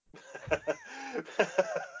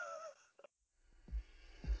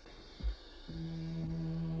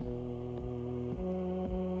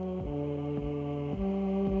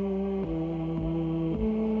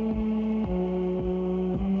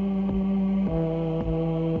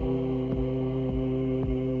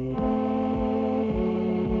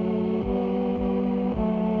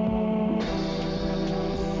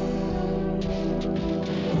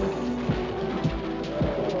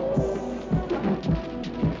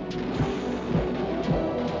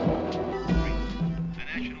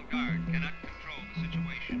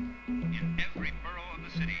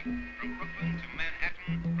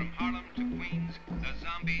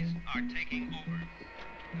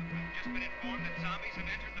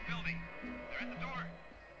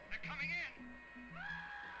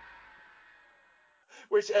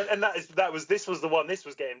 This was the one. This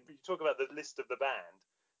was getting. You talk about the list of the band.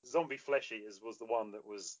 Zombie Flesh Eaters was the one that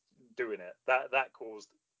was doing it. That caused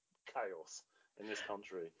chaos in this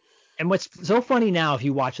country. And what's so funny now, if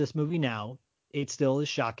you watch this movie now, it still is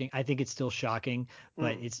shocking. I think it's still shocking,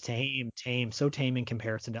 but Mm. it's so tame in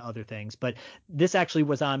comparison to other things. But this actually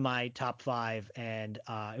was on my top 5, and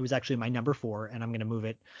it was actually my number 4, and I'm gonna move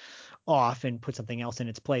it off and put something else in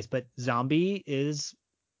its place. But Zombie is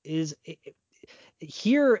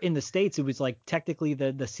here in the States, it was like technically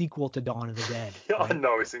the sequel to Dawn of the Dead, Yeah, I right?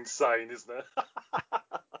 know, it's insane, isn't it?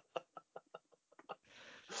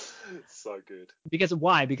 So good. Because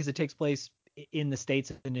why? Because it takes place in the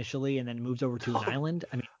States initially and then moves over to an island.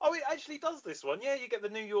 I mean, Oh, it actually does this one. Yeah, you get the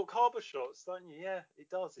New York harbor shots, don't you? Yeah, it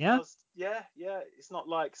does. It yeah. does. Yeah, yeah. It's not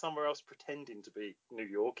like somewhere else pretending to be New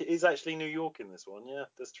York. It is actually New York in this one. Yeah,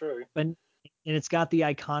 that's true. And it's got the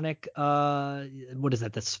iconic what is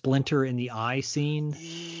that? The splinter in the eye scene.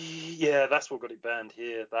 Yeah, that's what got it banned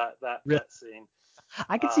here. Really, That scene.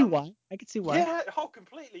 I could see Um, why. I could see why. Yeah, oh,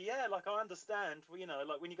 completely. Yeah, like I understand. Well, you know,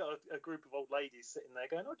 like when you got a group of old ladies sitting there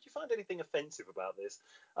going, "Oh, do you find anything offensive about this?"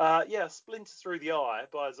 Yeah, splinter through the eye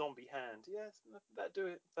by a zombie hand. Yes, that do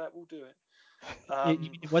it. That will do it.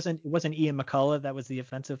 It wasn't Ian McCullough that was the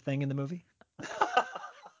offensive thing in the movie.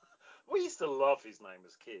 We used to love his name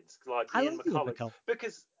as kids, like I Ian like Ian McCulloch, McCullough.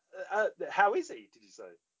 because how is he? Did you say?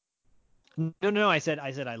 No, I said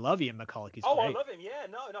I love Ian McCullough. He's Oh, I great. love him. Yeah,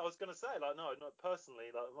 no, I was gonna say like no, not personally.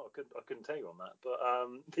 Like well, I couldn't tell you on that, but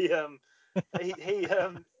the he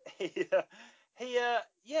he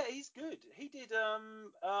yeah, he's good. He did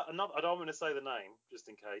another. I don't want to say the name just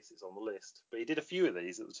in case it's on the list, but he did a few of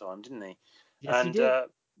these at the time, didn't he? Yes, he And did.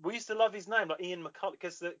 we used to love his name, like Ian McCulloch,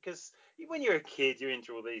 because when you're a kid, you're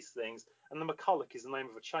into all these things, and the McCulloch is the name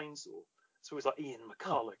of a chainsaw. So it's like Ian Oh,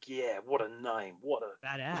 McCulloch, yeah, what a name, what a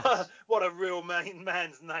badass. what a real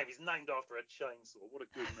man's name. He's named after a chainsaw. What a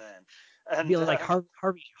good man. It'd be And like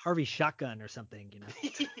Harvey Shotgun or something,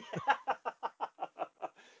 yeah.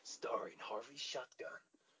 Starring Harvey Shotgun.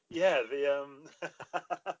 Yeah, the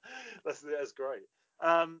that's great.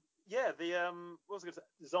 Yeah, the what was I going to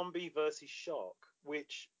say? Zombie versus Shark,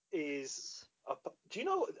 which is do you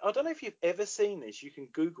know? I don't know if you've ever seen this. You can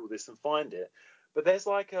Google this and find it. But there's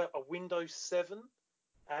like a Windows 7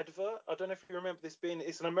 advert. I don't know if you remember this being.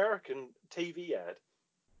 It's an American TV ad,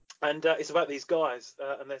 and it's about these guys,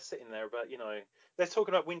 and they're sitting there about, they're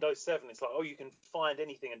talking about Windows 7. It's like, oh, you can find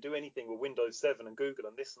anything and do anything with Windows 7 and Google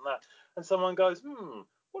and this and that. And someone goes,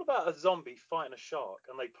 what about a zombie fighting a shark?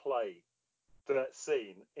 And they play that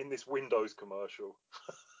scene in this Windows commercial.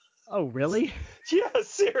 Oh, really? Yeah,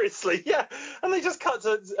 seriously, yeah. And they just cut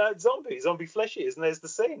to zombie flesh eaters, and there's the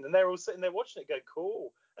scene, and they're all sitting there watching it, going,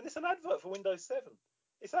 cool. And it's an advert for Windows 7.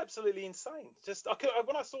 It's absolutely insane. Just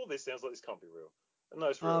when I saw this, I was like, this can't be real. No,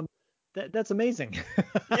 it's real. Um, that's amazing.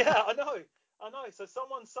 Yeah, I know. So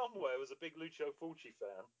someone somewhere was a big Lucio Fulci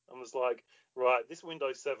fan and was like, right, this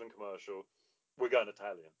Windows 7 commercial, we're going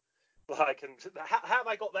Italian. Like, and how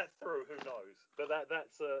they got that through, who knows? But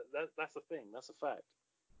that's a thing. That's a fact.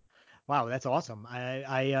 Wow, that's awesome.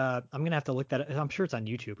 I'm gonna have to look that up. I'm sure it's on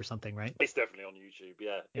YouTube or something, right? It's definitely on YouTube.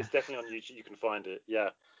 Yeah, Yeah. it's definitely on YouTube. You can find it. Yeah.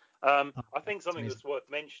 Oh, I think that's something amazing. that's worth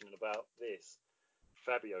mentioning about this,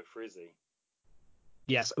 Fabio Frizzi.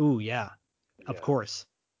 Yes. Ooh, yeah. Of Yeah. course.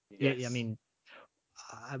 Yeah. I Yes. mean,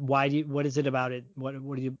 what is it about it? What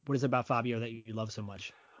is it about Fabio that you love so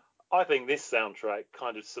much? I think this soundtrack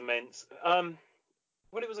kind of cements.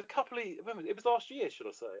 Well, it was it was last year, should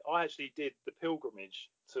I say? I actually did the pilgrimage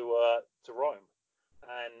to Rome,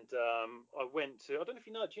 and I went to. I don't know if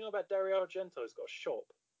you know. Do you know about Dario Argento's got a shop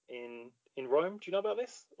in Rome? Do you know about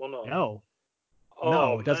this or not? No, Oh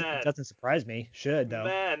no, it man, doesn't surprise me. Should though.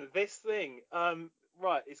 man, this thing.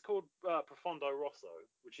 Right, it's called Profondo Rosso,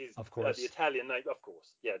 which is Of the course. Italian name, of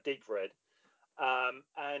course. Yeah, deep red.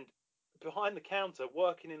 And behind the counter,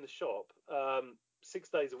 working in the shop, 6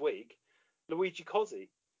 days a week, Luigi Cozzi,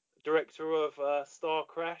 director of Star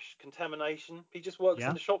Crash, Contamination. He just works in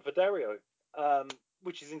Yeah. the shop for Dario,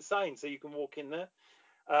 which is insane. So you can walk in there,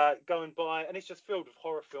 go and buy, and it's just filled with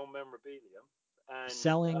horror film memorabilia. And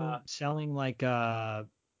Selling like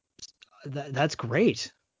that's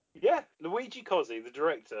great. yeah, Luigi Cozzi, the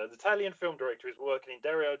director, the Italian film director, is working in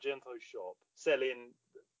Dario Argento's shop, selling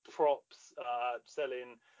props,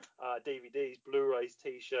 selling DVDs, Blu-rays,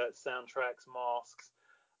 T-shirts, soundtracks, masks,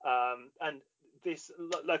 and this,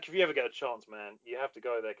 like, if you ever get a chance, man, you have to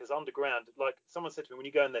go there because underground, like, someone said to me, when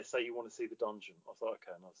you go in there, say you want to see the dungeon. I was like,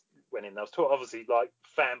 okay, and went in. I was obviously like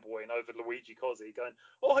fanboying over Luigi Cozzi, going,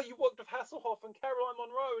 oh, you worked with Hasselhoff and Caroline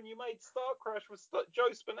Monroe, and you made Star Crash with Joe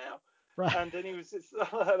Spinell. Right. And then he was just,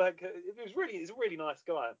 like, he's a really nice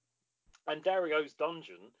guy. And Dario's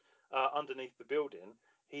dungeon, underneath the building,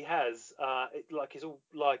 he has it's all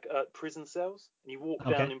like prison cells, and you walk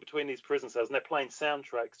down Okay. in between these prison cells, and they're playing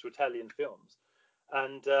soundtracks to Italian films.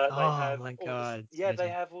 and they Oh have my all God, it's they amazing.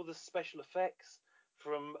 have all the special effects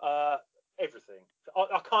from everything.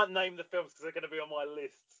 I can't name the films because they're going to be on my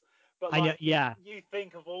lists, but I know, like yeah. you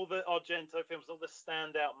think of all the Argento films, all the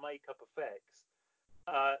standout makeup effects.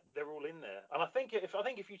 They're all in there, and I think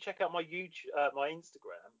if you check out my my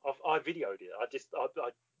Instagram, I videoed it. I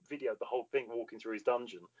videoed the whole thing walking through his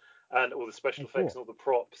dungeon, and all the special Oh, effects cool. and all the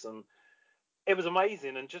props, and it was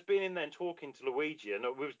amazing. And just being in there and talking to Luigi, and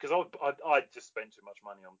it was because I just spent too much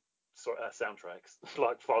money on soundtracks,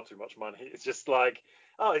 like far too much money. It's just like,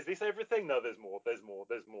 oh, is this everything? No, there's more.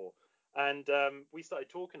 And we started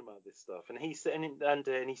talking about this stuff, and he said,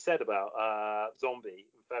 and he said about Zombie,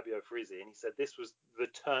 Fabio Frizzi, and he said this was the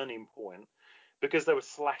turning point because they were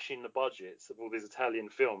slashing the budgets of all these Italian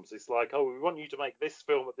films. It's like, oh, we want you to make this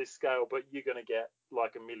film at this scale, but you're going to get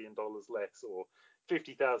like $1 million less or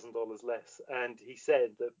 $50,000 less. And he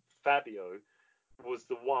said that Fabio was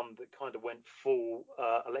the one that kind of went full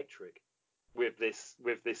electric with this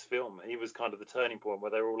film. He was kind of the turning point where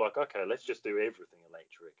they were all like, okay, let's just do everything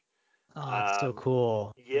electric. Oh, that's so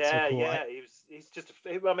cool. That's so cool. Yeah. He's just.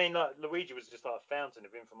 I mean, like Luigi was just like a fountain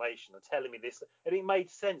of information and telling me this, and it made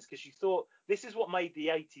sense because you thought this is what made the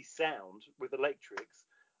 '80s sound with electrics.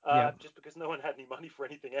 Yeah. Just because no one had any money for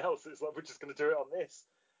anything else, it's like we're just going to do it on this.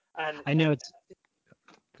 And I know it's.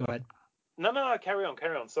 Go ahead. No, carry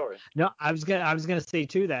on. Sorry. No, I was gonna say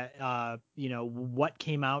too that what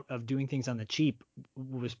came out of doing things on the cheap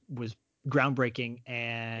was groundbreaking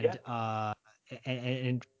and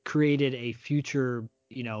created a future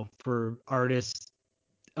for artists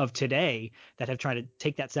of today that have tried to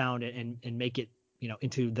take that sound and make it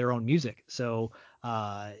into their own music. So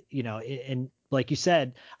and like you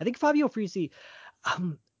said, I think Fabio Frizzi.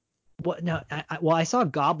 I saw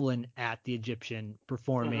Goblin at the Egyptian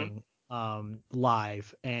performing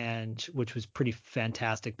live, and which was pretty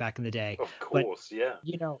fantastic back in the day. Of course, but,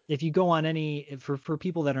 yeah. If you go on for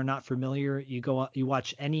people that are not familiar, you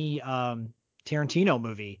watch any Tarantino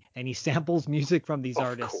movie, and he samples music from these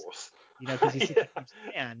artists. Of course. Because he's such a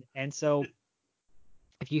huge fan, and so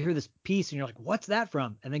if you hear this piece and you're like, "What's that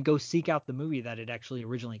from?" and then go seek out the movie that it actually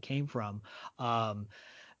originally came from,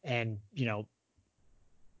 and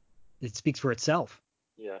it speaks for itself.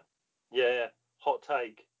 Yeah. Hot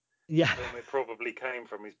take. Yeah. The film it probably came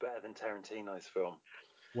from is better than Tarantino's film.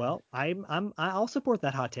 Well, I'll support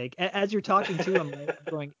that hot take. As you're talking to him, I'm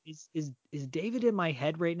going, is David in my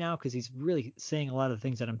head right now? Because he's really saying a lot of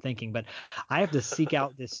things that I'm thinking. But I have to seek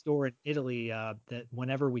out this store in Italy that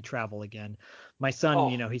whenever we travel again. My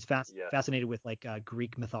son, he's fascinated with like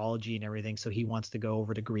Greek mythology and everything, so he wants to go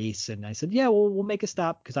over to Greece. And I said, yeah, we'll make a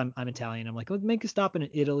stop because I'm Italian. I'm like, let's make a stop in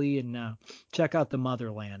Italy and check out the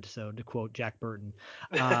motherland. So to quote Jack Burton.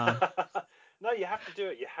 No, you have to do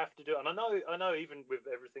it. And I know even with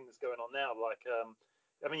everything that's going on now, like,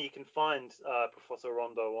 I mean, you can find Professor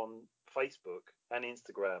Rondo on Facebook and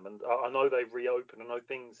Instagram, and I know they've reopened. I know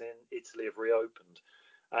things in Italy have reopened,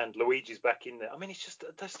 and Luigi's back in there. I mean, it's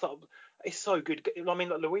so good. I mean,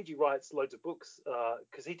 like, Luigi writes loads of books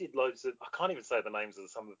because he did loads of. I can't even say the names of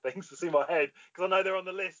some of the things that's in my head because I know they're on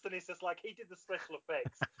the list, and it's just like he did the special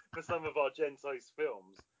effects for some of Argento's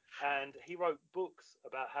films. And he wrote books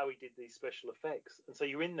about how he did these special effects. And so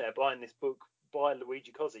you're in there buying this book by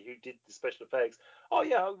Luigi Cozzi, who did the special effects. Oh,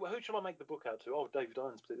 yeah, who should I make the book out to? Oh, David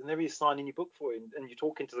Irons. And there he is signing your book for you. And you're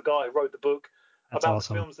talking to the guy who wrote the book about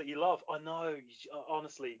awesome. the films that you love. I know.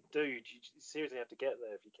 Honestly, dude, you seriously have to get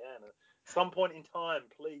there if you can. At some point in time,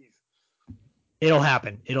 please. It'll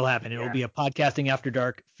happen. It'll be a podcasting after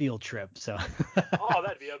dark field trip. So. Oh,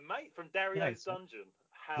 that'd be a mate from Dario's Dungeon.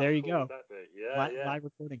 How there you cool go. Would that be? Yeah. Live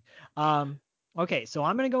recording. Okay, so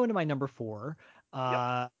I'm gonna go into my number 4,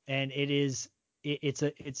 and it's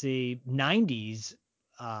a 90s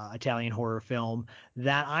Italian horror film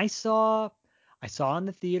that I saw in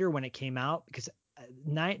the theater when it came out because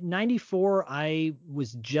 94 I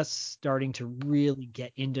was just starting to really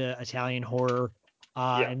get into Italian horror,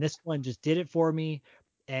 and this one just did it for me.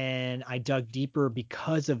 And I dug deeper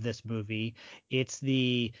because of this movie. It's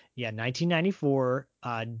the 1994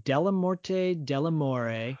 Della Morte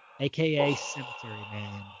Dell'Amore, aka Cemetery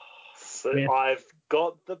Man. So I've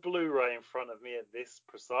got the Blu-ray in front of me at this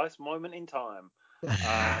precise moment in time.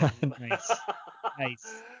 Nice.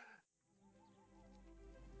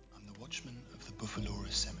 I'm the watchman of the Buffalora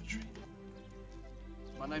Cemetery.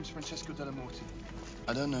 My name's Francesco Della Morte.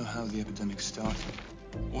 I don't know how the epidemic started.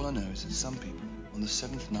 All I know is that some people, on the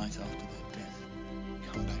 7th night after their death,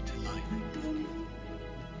 come back to life.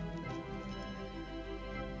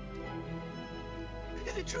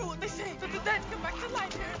 Is it true what they say, that the dead come back to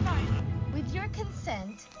life here at night? With your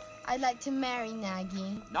consent, I'd like to marry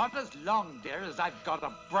Nagy. Not as long, dear, as I've got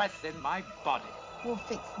a breath in my body. We'll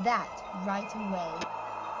fix that right away.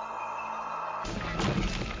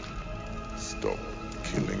 Stop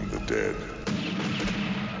killing the dead.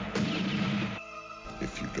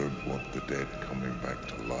 If you don't want the dead coming back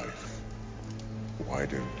to life, why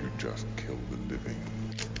don't you just kill the living?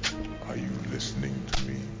 Are you listening to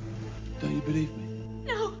me? Don't you believe me?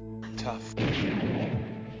 No. Tough.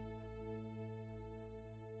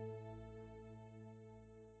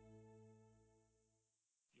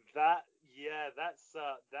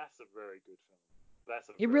 That's a very good film. That's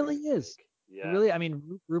a It very really good is. pick. Yeah. It really, I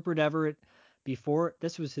mean, Rupert Everett, before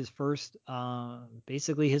this was his first,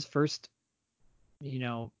 basically his first,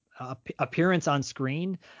 appearance on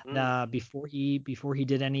screen, before he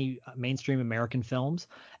did any mainstream American films.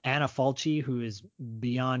 Anna Falchi, who is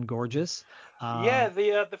beyond gorgeous.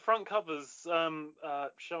 The front covers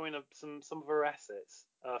showing some of her assets.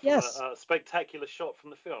 From a spectacular shot from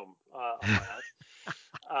the film. I might add.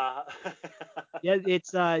 Yeah,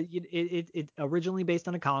 it's it originally based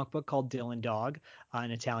on a comic book called Dylan Dog,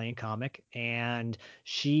 an Italian comic, and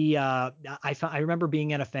she I remember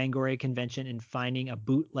being at a Fangoria convention and finding a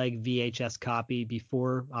bootleg VHS copy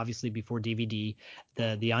before DVD,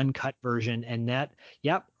 the uncut version, and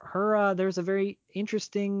there's a very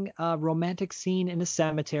interesting romantic scene in a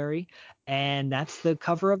cemetery, and that's the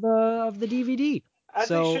cover of the DVD. As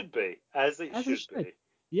it should be.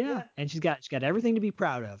 Yeah, and she's got everything to be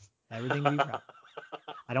proud of. Everything to be proud of.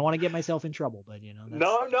 I don't want to get myself in trouble, but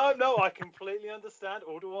No, I completely understand.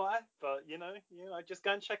 Or do I? But just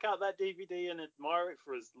go and check out that DVD and admire it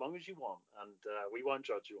for as long as you want, and we won't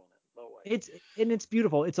judge you on it. No way. It's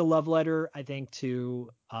beautiful. It's a love letter, I think, to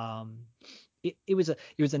it was a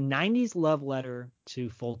 90s love letter to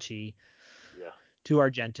Fulci. Yeah. To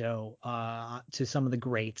Argento, to some of the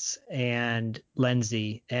greats, and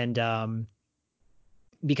Lenzi, and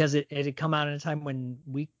because it had come out at a time when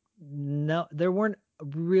there weren't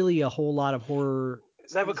really a whole lot of horror.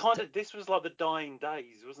 They were this was like the dying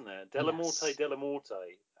days, wasn't it? Della Morte,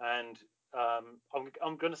 and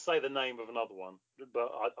I'm going to say the name of another one,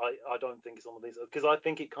 but I don't think it's on the list because I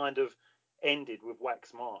think it kind of ended with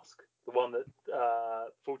Wax Mask, the one that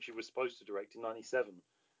Fulci was supposed to direct in '97,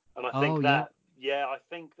 and I think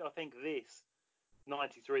I think this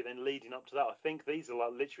 93, then leading up to that, I think these are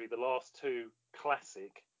like literally the last two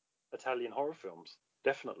classic Italian horror films.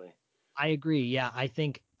 Definitely. I agree. Yeah, I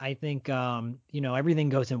think everything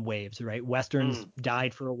goes in waves, right? Westerns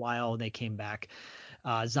died for a while, they came back.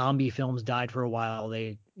 Zombie films died for a while,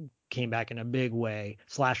 they came back in a big way.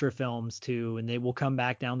 Slasher films too, and they will come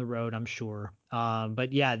back down the road, I'm sure.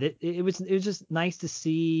 But yeah, it was just nice to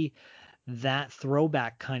see that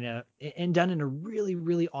throwback kind of, and done in a really,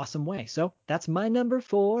 really awesome way. So that's my number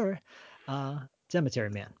 4,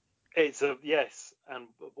 Cemetery Man. It's yes, and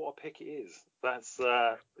what a pick it is. That's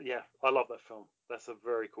I love that film. That's a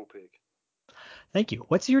very cool pick. Thank you.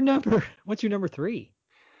 What's your number 3?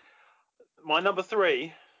 My number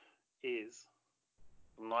 3 is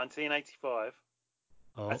from 1985.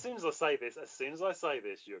 Oh. As soon as I say this,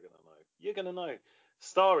 you're gonna know.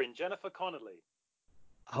 Starring Jennifer Connelly.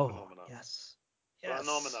 Oh, Phenomena. Yes.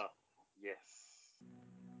 Phenomena. Yes.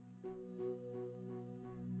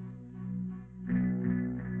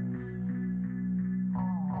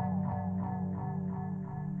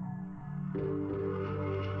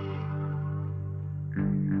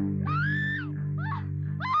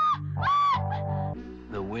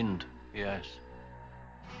 The wind, yes.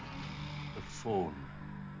 The phone.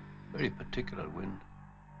 Very particular wind.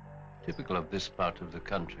 Typical of this part of the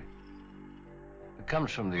country. It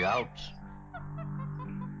comes from the Alps.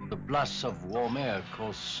 The blasts of warm air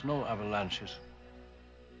cause snow avalanches.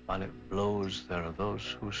 While it blows, there are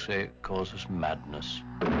those who say it causes madness.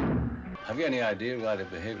 Have you any idea why they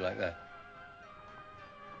behave like that?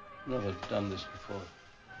 Never done this before.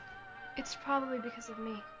 It's probably because of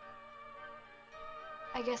me.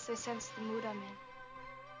 I guess they sense the mood I'm in.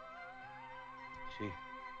 See,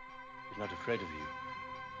 he's not afraid of you.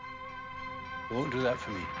 He won't do that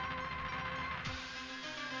for me.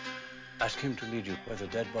 Ask him to lead you where the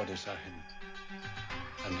dead bodies are hidden,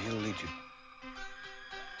 and he'll lead you.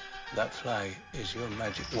 That flag is your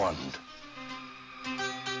magic wand.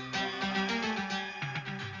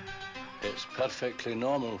 It's perfectly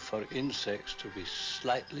normal for insects to be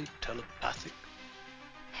slightly telepathic.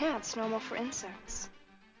 Yeah, it's normal for insects.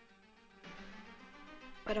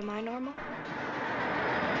 But am I normal?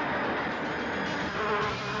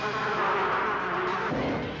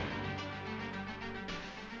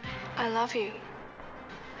 I love you.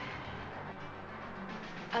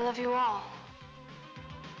 I love you all.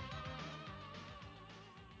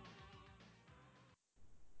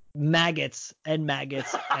 maggots and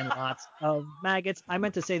maggots and lots of maggots. I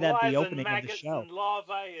meant to say that at the opening of the show. And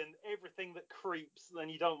larvae and everything that creeps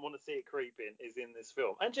and you don't want to see it creeping is in this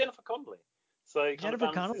film. And Jennifer Connelly. So it kind of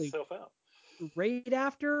balances itself out. Right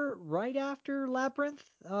after Labyrinth,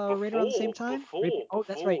 right around the same time.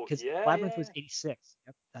 That's right, because Labyrinth was 86.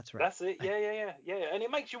 Yep, that's right. That's it. Yeah. And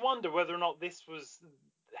it makes you wonder whether or not this was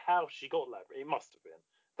how she got Labyrinth. It must have been.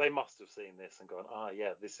 They must have seen this and gone,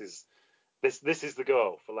 this is the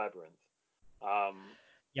girl for Labyrinth.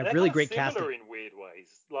 Yeah, really great casting. Similar in weird ways.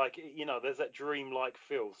 Like, there's that dreamlike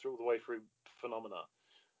feel all the way through Phenomena.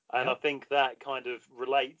 And I think that kind of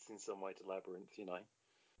relates in some way to Labyrinth,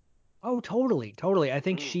 Oh, totally. I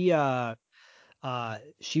think she was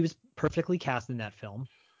perfectly cast in that film.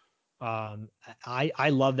 I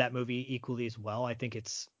love that movie equally as well. I think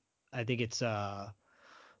it's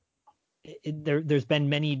there's been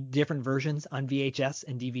many different versions on VHS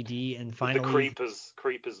and DVD, and finally the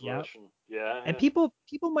Creepers version. Yeah. And people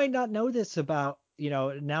might not know this about,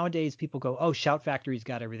 nowadays people go, oh, Shout Factory's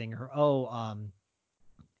got everything, or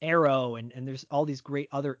Arrow, and there's all these great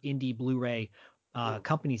other indie Blu-ray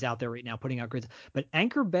companies out there right now putting out grids. But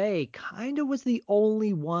Anchor Bay kind of was the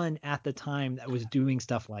only one at the time that was doing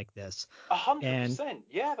stuff like this. 100%.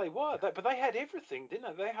 Yeah, they were. But they had everything,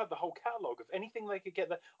 didn't they? They had the whole catalogue of anything they could get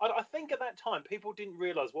there. I think at that time people didn't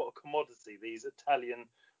realise what a commodity these Italian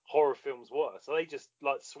horror films were. So they just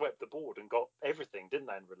swept the board and got everything, didn't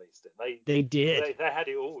they, and released it. They did. They had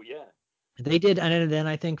it all, yeah. They did, and then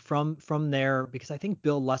I think from there, because I think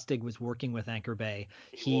Bill Lustig was working with Anchor Bay.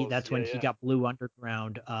 That's when he got Blue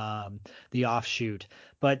Underground, the offshoot.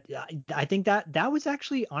 But I think that was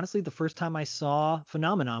actually honestly the first time I saw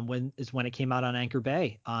Phenomenon when it came out on Anchor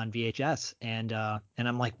Bay on VHS, and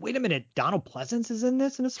I'm like, wait a minute, Donald Pleasence is in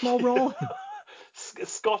this in a small role.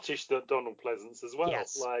 Scottish Donald Pleasence as well.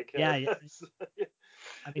 Yes. Yeah.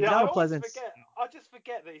 I mean, Donald Pleasence. I just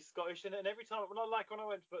forget that he's Scottish, and every time when I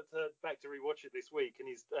went back to rewatch it this week, and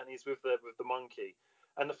he's with the monkey,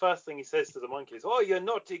 and the first thing he says to the monkey is, "Oh, you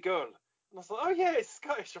naughty girl," and I was like, "Oh yeah, it's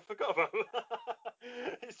Scottish. I forgot about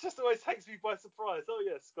that." It just always takes me by surprise. Oh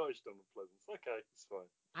yeah, Scottish Donald Pleasence. Okay, it's fine.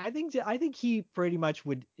 I think he pretty much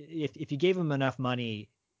would, if you gave him enough money.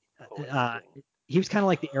 He was kind of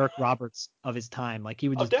like the Eric Roberts of his time. Like he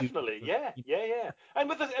would just definitely, yeah.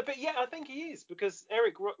 And I think he is, because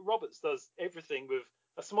Eric Roberts does everything with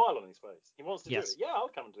a smile on his face. He wants to do it. Yeah, I'll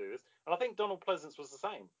come and do this. And I think Donald Pleasence was the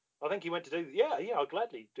same. I think he went to do. Yeah, I'll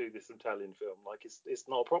gladly do this Italian film. Like it's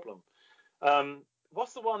not a problem.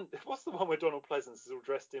 What's the one where Donald Pleasence is all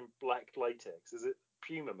dressed in black latex? Is it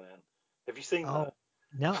Puma Man? Have you seen that?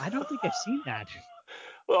 No, I don't think I've seen that.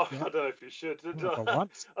 Well, I don't know if you should. I don't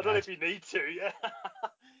know if you need to. Yeah.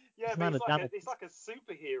 Yeah, but it's like a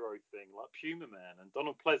superhero thing, like Puma Man, and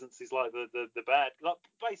Donald Pleasence is like the bad, like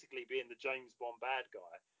basically being the James Bond bad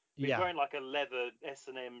guy. He's wearing like a leather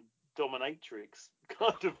S&M dominatrix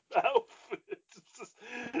kind of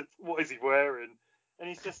outfit. What is he wearing? And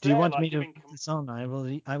he's just. Do you want me to put this on? I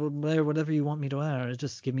will wear whatever you want me to wear.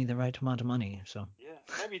 Just give me the right amount of money. So. Yeah,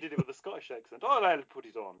 maybe you did it with a Scottish accent. Oh, I'll put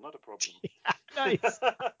it on. Not a problem. Nice.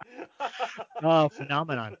 Oh,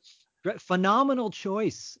 Phenomenon. Phenomenal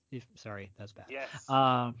choice. Sorry, that's bad. Yes.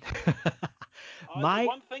 One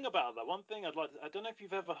thing about that. One thing I'd like. I don't know if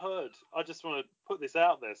you've ever heard. I just want to put this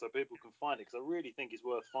out there so people can find it, because I really think it's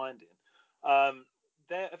worth finding. Have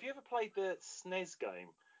you ever played the SNES game?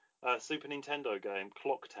 Super Nintendo game,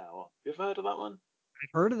 Clock Tower. You ever heard of that one?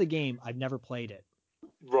 I've heard of the game. I've never played it.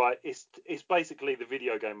 Right. It's basically the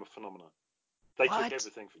video game of Phenomena. They took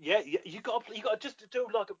everything. Yeah. You got just to do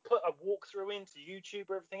put a walkthrough into YouTube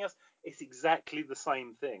or everything else. It's exactly the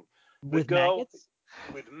same thing. With maggots?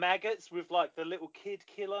 With maggots, with like the little kid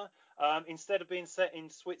killer. Instead of being set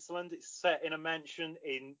in Switzerland, it's set in a mansion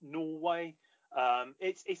in Norway.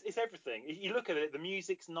 It's everything. You look at it, the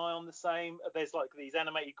music's nigh on the same. There's like these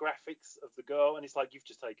animated graphics of the girl, and it's like you've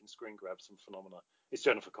just taken screen grabs from Phenomena. It's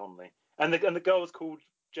Jennifer Connelly, and the girl is called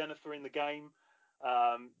Jennifer in the game.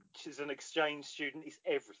 She's an exchange student. It's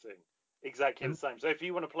everything exactly the same. So if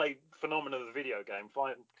you want to play Phenomena the video game,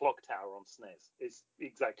 find Clock Tower on SNES. It's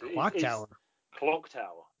exactly Clock Tower. Clock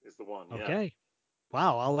Tower is the one. Okay. Yeah.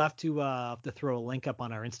 Wow, I'll have to throw a link up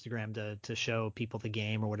on our Instagram to show people the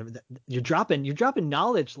game or whatever. You're dropping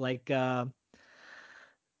knowledge like I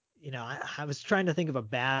was trying to think of a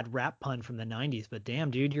bad rap pun from the 90s, but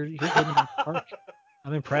damn, dude, you're hitting the park.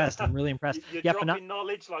 I'm impressed. I'm really impressed. You're dropping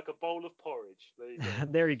knowledge like a bowl of porridge. There you go.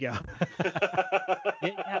 There you go.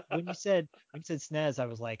 When you said SNES, I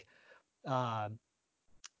was like,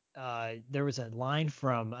 there was a line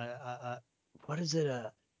from what is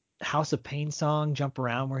it? House of Pain song, Jump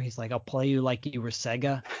Around, where he's like, I'll play you like you were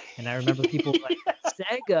Sega. And I remember people like,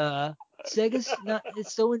 Sega's not,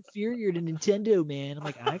 it's so inferior to Nintendo, man. I'm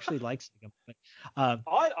like, I actually like Sega. But, I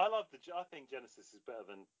think Genesis is better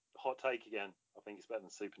than Hot Take again. I think it's better than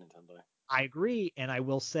Super Nintendo. I agree, and I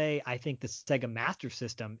will say I think the Sega Master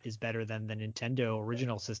System is better than the Nintendo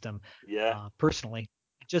original system. Yeah. Personally,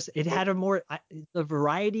 it had a more the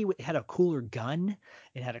variety. It had a cooler gun.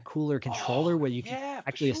 It had a cooler controller where you could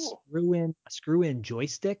actually screw in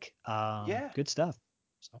joystick. Good stuff.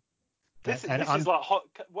 So this is like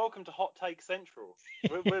welcome to Hot Take Central.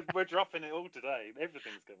 We're dropping it all today.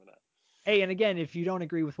 Everything's coming up. Hey, and again, if you don't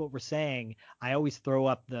agree with what we're saying, I always throw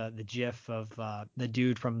up the gif of the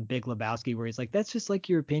dude from Big Lebowski where he's like, "That's just like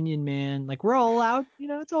your opinion, man. Like we're all allowed,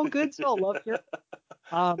 it's all good, it's all love here."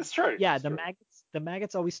 It's true. Yeah, it's true. the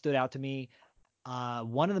maggots always stood out to me.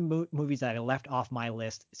 One of the movies that I left off my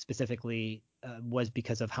list specifically was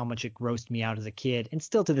because of how much it grossed me out as a kid, and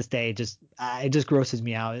still to this day, it just grosses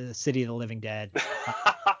me out. City of the Living Dead.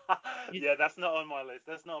 Yeah, that's not on my list.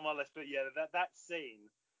 But yeah, that scene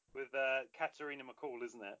with Katarina McCall,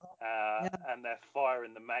 isn't it? And they're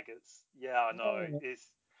firing the maggots. Yeah, I know.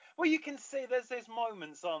 Well, you can see there's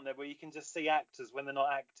moments, aren't there, where you can just see actors when they're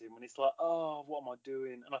not acting, when it's like, oh, what am I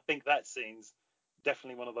doing? And I think that scene's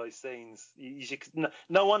definitely one of those scenes.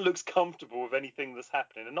 No one looks comfortable with anything that's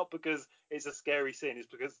happening, and not because it's a scary scene, it's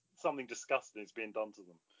because something disgusting is being done to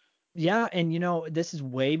them. Yeah, and this is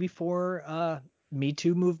way before Me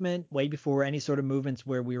Too movement, way before any sort of movements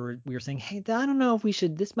where we were saying, hey, I don't know if we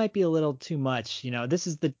should. This might be a little too much. This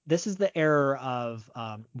is the era of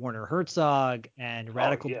Werner Herzog and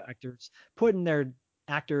radical directors putting their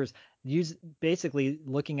actors basically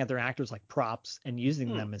looking at their actors like props and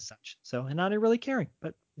using them as such. So and not really caring.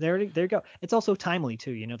 But there you go. It's also timely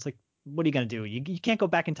too. It's like, what are you going to do? You can't go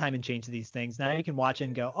back in time and change these things. Now you can watch it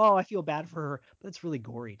and go, oh, I feel bad for her, but it's really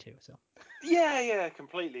gory too. So. Yeah,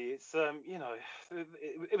 completely. It's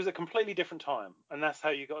it was a completely different time, and that's how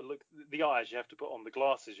you got to look. The eyes you have to put on, the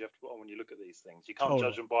glasses you have to put on when you look at these things. You can't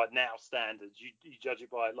judge them by now standards. You judge it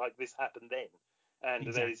by like this happened then,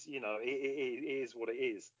 and there's it is what it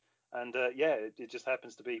is. And it just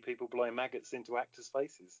happens to be people blowing maggots into actors'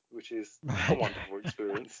 faces, which is a wonderful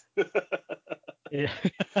experience. Yeah.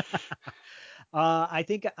 I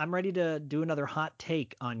think I'm ready to do another hot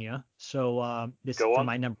take on you. So this is for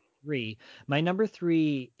my number 3. My number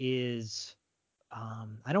 3 is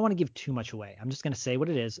I don't want to give too much away. I'm just going to say what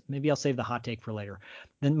it is. Maybe I'll save the hot take for later.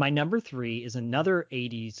 Then my number 3 is another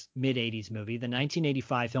mid 80s movie, the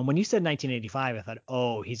 1985 film. When you said 1985, I thought,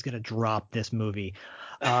 oh, he's going to drop this movie.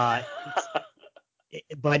 But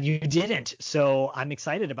you didn't. So I'm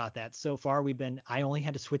excited about that. So far I only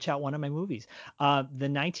had to switch out one of my movies. The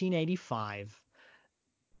 1985,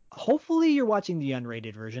 hopefully you're watching the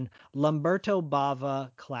unrated version, Lamberto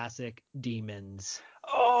Bava classic Demons.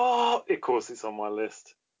 Oh, of course it's on my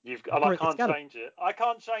list. I can't change it. I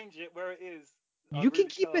can't change it where it is. You can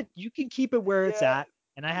keep it where it's at.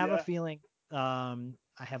 And I have a feeling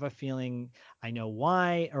I know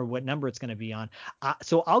why or what number it's going to be on.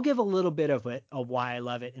 So I'll give a little bit of why I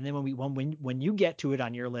love it, and then when you get to it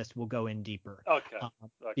on your list, we'll go in deeper. Okay.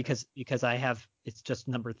 Because it's just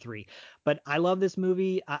number 3. But I love this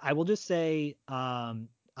movie. I will just say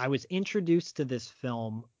I was introduced to this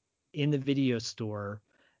film in the video store,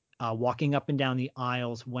 walking up and down the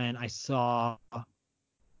aisles when I saw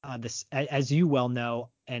this. As you well know,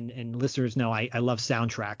 and listeners know, I love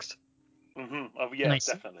soundtracks. Mm-hmm. Oh yeah,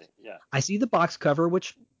 definitely. Yeah. I see the box cover,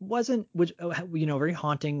 which very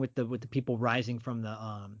haunting with the people rising from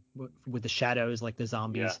the with the shadows like the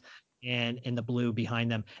zombies, and the blue behind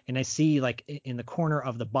them. And I see like in the corner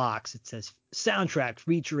of the box it says soundtrack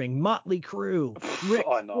featuring Motley Crue, Rick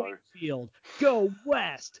Springfield, Go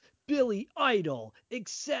West, Billy Idol,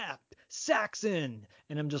 Accept, Saxon,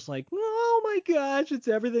 and I'm just like, oh my gosh, it's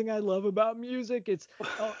everything I love about music. It's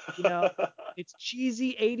it's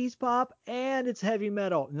cheesy 80s pop and it's heavy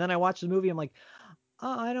metal. And then I watch the movie, I'm like,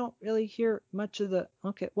 oh, I don't really hear much of the.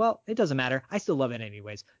 Okay, well, it doesn't matter. I still love it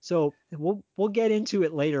anyways. So we'll get into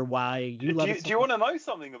it later. Why you love it? Do you want to know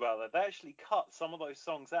something about that? They actually cut some of those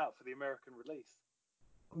songs out for the American release.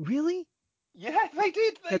 Really? Yeah, they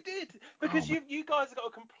did. Because you guys have got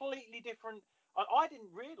a completely different. I didn't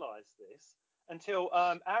realize this until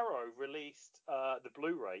Arrow released the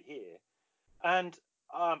Blu-ray here, and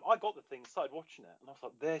I got the thing, started watching it, and I was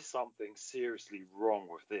like, there's something seriously wrong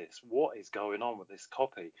with this. What is going on with this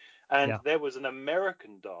copy? And there was an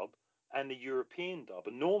American dub and the European dub.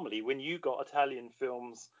 And normally when you got Italian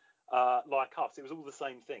films like us, it was all the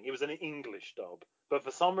same thing. It was an English dub. But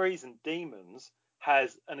for some reason, Demons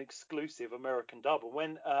has an exclusive American dub. And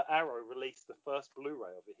when Arrow released the first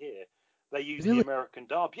Blu-ray over here, they used the American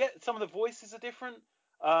dub. Yeah, some of the voices are different.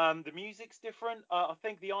 The music's different. I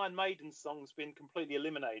think the Iron Maiden song's been completely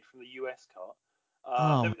eliminated from the US cut.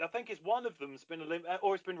 I think it's one of them's been eliminated,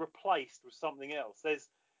 or it's been replaced with something else.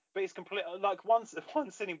 But it's complete. Like one scene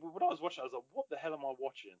when I was watching, I was like, "What the hell am I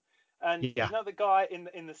watching?" And you know the guy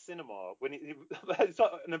in the cinema when it's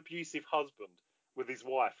like an abusive husband with his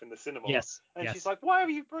wife in the cinema. Yes. And she's like, "Why are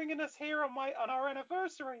you bringing us here on our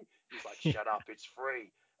anniversary?" He's like, "Shut up, it's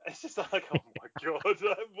free." It's just like, oh my god,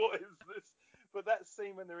 what is this? But that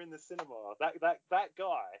scene when they're in the cinema, that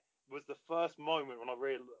guy was the first moment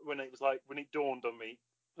when it dawned on me,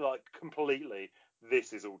 like, completely,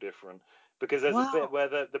 this is all different, because there's a bit where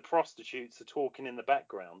the prostitutes are talking in the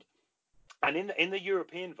background, and in the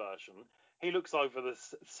European version, he looks over the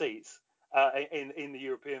seats in the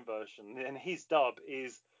European version, and his dub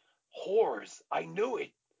is "Whores, I knew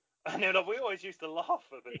it." And we always used to laugh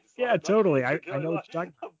at this. Yeah, totally. I know what you're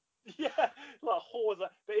talking about. Yeah, like whores.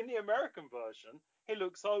 But in the American version, he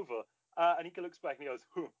looks over and he looks back and he goes,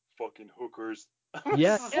 "Huh, fucking hookers."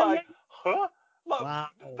 Yeah. It's like, huh? Like, wow.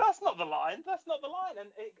 That's not the line. That's not the line.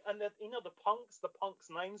 And the punks'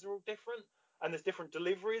 names are all different, and there's different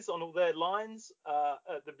deliveries on all their lines.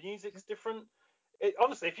 The music's different.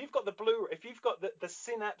 Honestly, if you've got the Blu-ray, if you've got the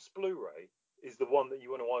Synapse Blu-ray, is the one that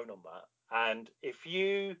you want to own on that. And if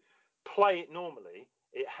you play it normally,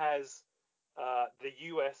 it has the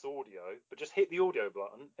US audio, but just hit the audio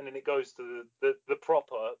button and then it goes to the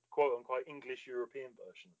proper quote unquote English European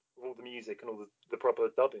version with all the music and all the proper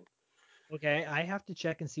dubbing. Okay, I have to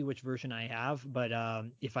check and see which version I have, but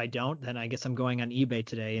if I don't, then I guess I'm going on eBay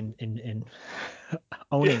today and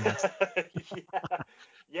owning this.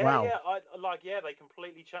 Yeah. They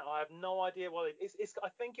completely changed. I have no idea why. It's. I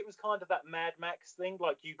think it was kind of that Mad Max thing.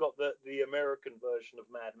 Like you got the American version of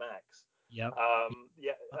Mad Max. Yep.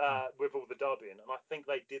 With all the dubbing, and I think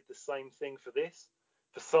they did the same thing for this.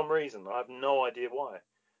 For some reason, I have no idea why.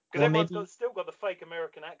 Because everyone's still got the fake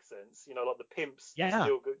American accents, like the pimps. Yeah.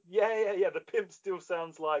 Still good. Yeah. The pimp still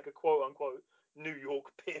sounds like a quote unquote New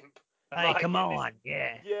York pimp. Hey, come on.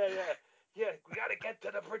 Yeah. Yeah, we gotta get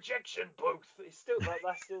to the projection booth. It's still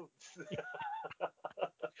that's still.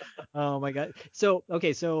 Oh my god. So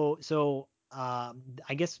okay, so I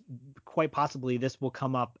guess quite possibly this will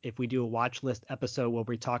come up if we do a watch list episode where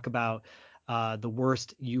we talk about the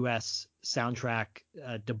worst U.S. soundtrack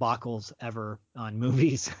debacles ever on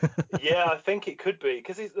movies. Yeah, I think it could be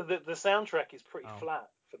because the soundtrack is pretty flat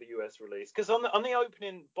for the US release. Because on the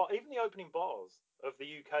opening, even the opening bars of the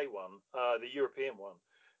UK one, the European one,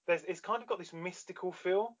 it's kind of got this mystical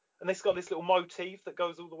feel, and it's got this little motif that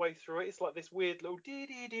goes all the way through it. It's like this weird little dee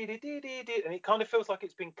dee dee dee dee dee dee, and it kind of feels like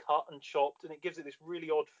it's been cut and chopped, and it gives it this really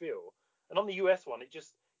odd feel. And on the US one, you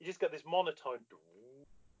just get this monotone,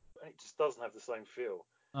 and it just doesn't have the same feel.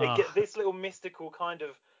 It get this little mystical kind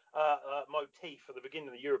of motif at the beginning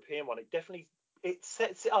of the European one. It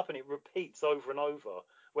sets it up and it repeats over and over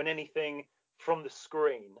when anything from the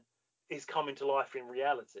screen is coming to life in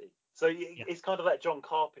reality. So it's kind of that John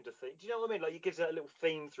Carpenter thing. Do you know what I mean? Like it gives it a little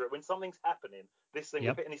theme through it. When something's happening, this thing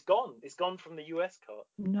and it's gone. It's gone from the US cut.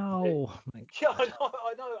 No. Yeah, I know.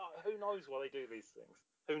 Who knows why they do these things?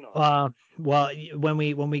 Who knows? Well, when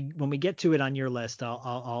we get to it on your list,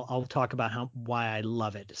 I'll talk about why I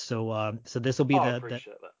love it. So this will be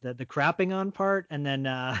the crapping on part, and then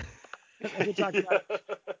we'll talk about it.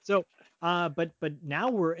 So but now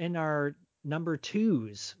we're in our number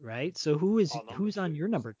twos, right? So who's on your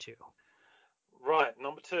number two? Right,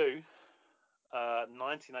 number two,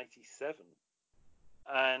 1987,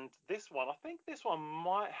 and this one, I think this one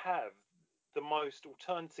might have the most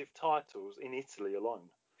alternative titles in Italy alone.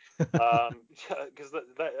 Because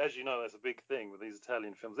as you know, that's a big thing with these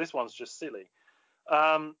Italian films. This one's just silly.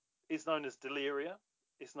 It's known as Deliria.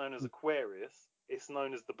 It's known as Aquarius. It's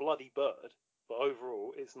known as The Bloody Bird. But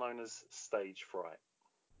overall, it's known as Stage Fright.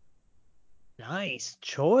 Nice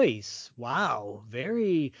choice. Wow,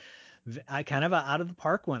 very kind of a out of the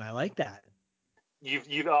park one. I like that. You've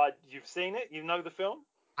seen it? You know the film?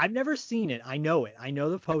 I've never seen it. I know it. I know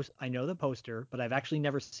the poster, but I've actually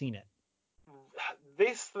never seen it.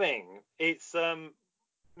 This thing, it's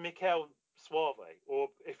Michele Soavi, or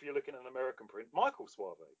if you're looking at an American print, Michael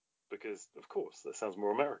Soavi, because of course that sounds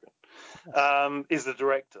more American. Is the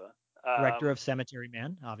director. Director of Cemetery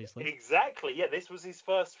Man, obviously. Exactly. Yeah, this was his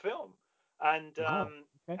first film, and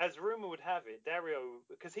okay. as rumor would have it, Dario,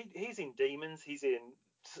 because he's in Demons, he's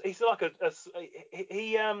like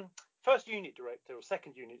he first unit director or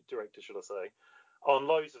second unit director, should I say, on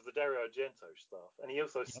loads of the Dario Argento stuff, and he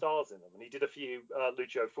also stars in them, and he did a few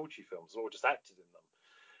Lucio Fulci films, or just acted in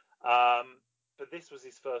them. But this was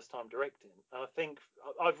his first time directing, and I think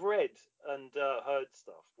I've read and heard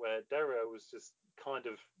stuff where Dario was just kind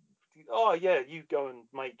of, oh yeah, you go and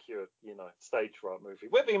make your, stage fright movie.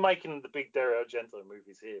 We've been making the big Dario Argento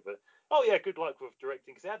movies here, but oh yeah, good luck with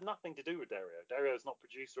directing, because it had nothing to do with Dario. Dario's not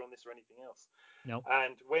producer on this or anything else. Nope.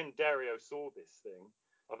 And when Dario saw this thing,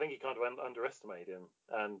 I think he kind of underestimated him,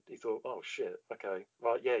 and he thought, oh shit, okay,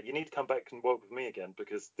 right, yeah, you need to come back and work with me again,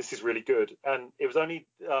 because this is really good. And it was only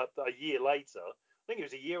a year later, I think it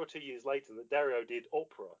was a year or 2 years later, that Dario did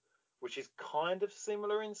Opera, which is kind of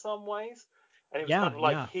similar in some ways, and it was kind of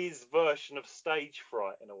like his version of stage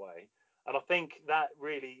fright in a way. And I think that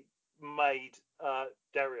really made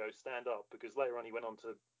Dario stand up, because later on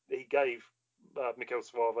he gave Michele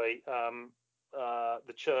Soavi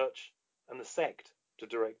The Church and The Sect to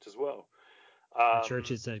direct as well. The Church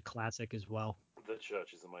is a classic as well. The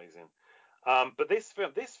Church is amazing. But this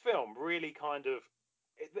film really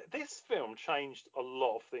this film changed a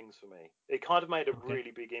lot of things for me. It kind of made a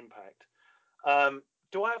really big impact.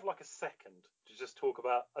 Do I have like a second to just talk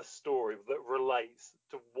about a story that relates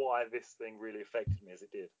to why this thing really affected me as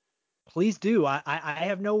it did? Please do. I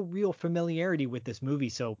have no real familiarity with this movie,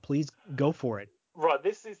 so please go for it. Right,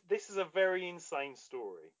 this is a very insane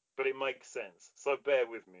story, but it makes sense. So bear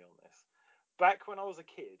with me on this. Back when I was a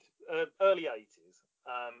kid, early 80s,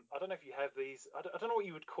 I don't know if you have these. I don't know what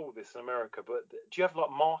you would call this in America, but do you have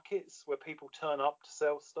like markets where people turn up to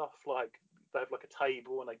sell stuff? Like they have like a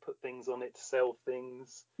table and they put things on it to sell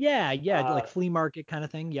things. Yeah, like flea market kind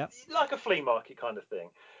of thing. Yep. Like a flea market kind of thing.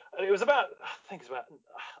 And it was about, I think it's about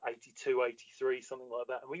 82, 83, something like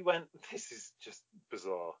that. And we went, this is just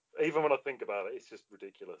bizarre. Even when I think about it, it's just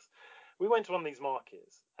ridiculous. We went to one of these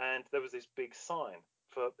markets, and there was this big sign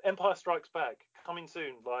for Empire Strikes Back coming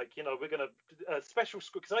soon. Like, we're going to special,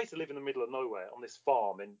 because I used to live in the middle of nowhere on this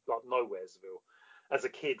farm in like Nowheresville as a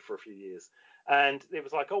kid for a few years. And it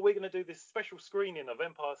was like, oh, we're going to do this special screening of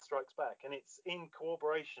Empire Strikes Back. And it's in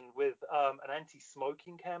cooperation with an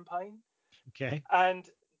anti-smoking campaign. Okay. And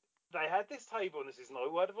they had this table, and this is no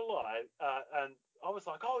word of a lie, and I was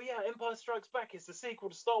like, oh yeah, Empire Strikes Back is the sequel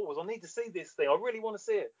to Star Wars. I need to see this thing. I really want to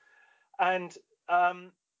see it. And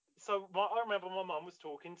so I remember my mum was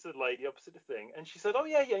talking to the lady opposite the thing, and she said, oh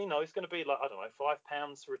yeah, it's going to be like, I don't know,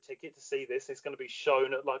 £5 for a ticket to see this. It's going to be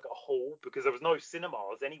shown at like a hall, because there was no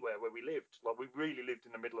cinemas anywhere where we lived. Like, we really lived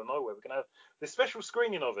in the middle of nowhere. We're going to have this special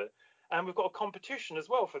screening of it. And we've got a competition as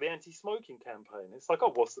well for the anti-smoking campaign. It's like,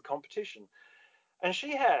 oh, what's the competition? And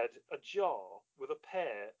she had a jar with a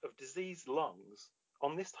pair of diseased lungs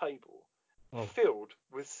on this table, filled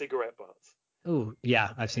with cigarette butts. Oh,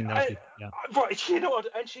 yeah, I've seen those. Yeah. Right, you know what?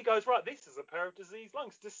 And she goes, right, this is a pair of diseased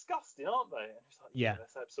lungs. Disgusting, aren't they? And it's like, yeah,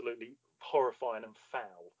 that's absolutely horrifying and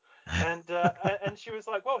foul. And and she was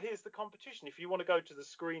like, well, here's the competition. If you want to go to the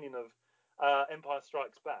screening of Empire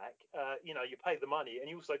Strikes Back, you pay the money, and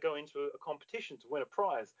you also go into a competition to win a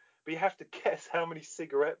prize. But you have to guess how many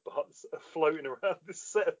cigarette butts are floating around this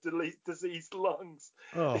set of diseased lungs.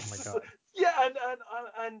 Oh my God. Yeah,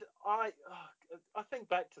 and I think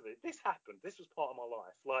back to this. This happened. This was part of my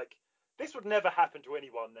life. Like, this would never happen to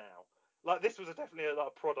anyone now. Like, this was definitely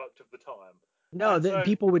a product of the time. No,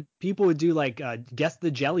 people would do like guess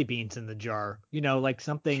the jelly beans in the jar, like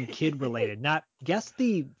something kid related. Not guess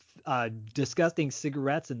the disgusting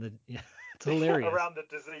cigarettes in the. It's hilarious. Around the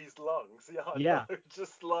diseased lungs. Yeah. Know.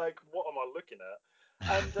 Just like, what am I looking at?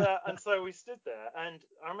 And so we stood there, and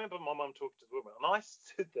I remember my mum talking to the woman, and I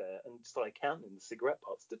stood there and started counting the cigarette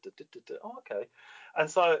butts. Oh, okay. And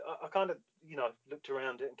so I kind of, looked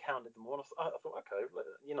around it and counted them all. I thought, okay,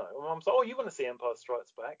 and Mum's like, oh, you want to see Empire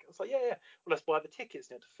Strikes Back? I was like, yeah. Well, let's buy the tickets.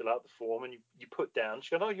 You have to fill out the form, and you put down. She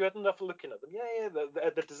goes, oh, you had enough of looking at them? Yeah,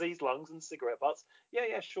 the diseased lungs and cigarette butts.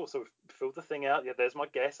 Yeah, sure. So we filled the thing out. Yeah, there's my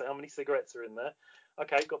guess. How many cigarettes are in there?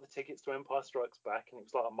 Okay, got the tickets to Empire Strikes Back, and it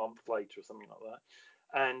was like a month later or something like that.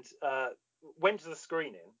 And went to the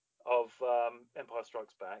screening of Empire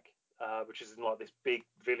Strikes Back, which is in like this big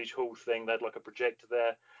village hall thing. They had like a projector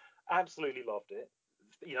there. Absolutely loved it.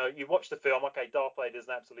 You watch the film. Okay, Darth Vader's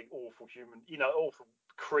an absolutely awful human, awful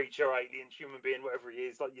creature, alien, human being, whatever he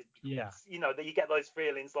is. Like, that you get those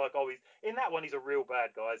feelings like, oh, in that one, he's a real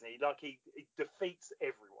bad guy, isn't he? Like, he defeats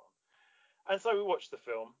everyone. And so we watched the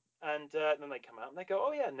film. And then they come out and they go,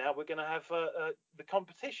 oh, yeah, now we're going to have the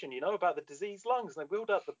competition, about the diseased lungs. And they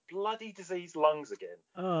wheeled out the bloody diseased lungs again.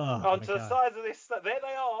 Onto the sides of this. There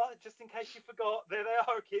they are, just in case you forgot. There they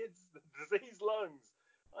are, kids, the diseased lungs.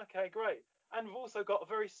 Okay, great. And we've also got a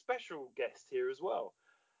very special guest here as well.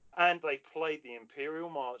 And they played the Imperial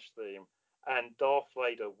March theme. and Darth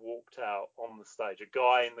Vader walked out on the stage. A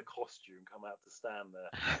guy in the costume come out to stand there,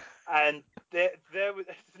 and there was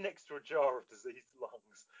next to a jar of diseased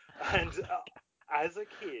lungs. And as a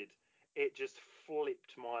kid, it just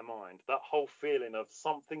flipped my mind. That whole feeling of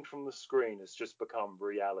something from the screen has just become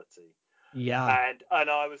reality. Yeah. And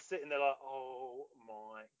I was sitting there like, oh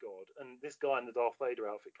my God. And this guy in the Darth Vader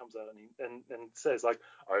outfit comes out and says, like,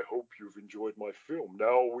 I hope you've enjoyed my film.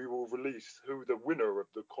 Now we will release who the winner of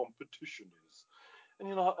the competition is. And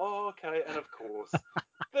you're like, oh, okay. And of course,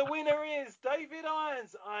 the winner is David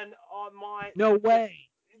Irons. And No way.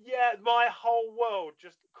 my whole world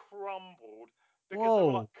just crumbled. Because they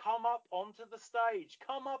were like, come up onto the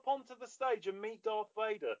stage and meet Darth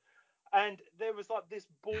Vader. And there was like this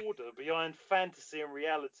border behind fantasy and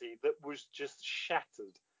reality that was just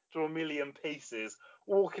shattered to a million pieces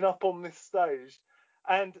walking up on this stage.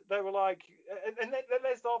 And they were like, and then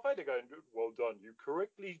there's Darth Vader going, well done, you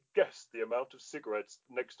correctly guessed the amount of cigarettes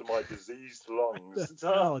next to my diseased lungs. It's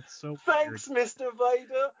so thanks, weird. Mr.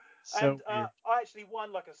 Vader. So and I actually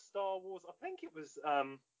won like a Star Wars, I think it was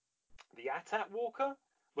the AT-AT Walker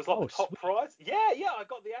was like the top prize. Yeah, I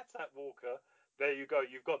got the AT-AT Walker. There you go.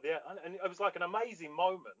 You've got and it was like an amazing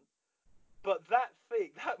moment. But that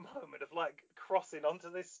moment of like crossing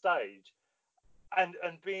onto this stage and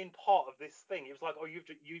being part of this thing, it was like, oh,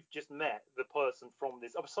 you've just met the person from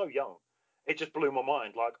this. I was so young. It just blew my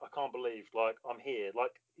mind. Like, I can't believe, like, I'm here.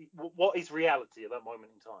 Like, what is reality at that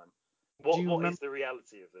moment in time? What is the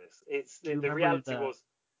reality of this? It's the reality was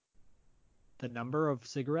the number of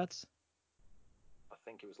cigarettes. I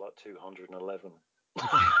think it was like 211.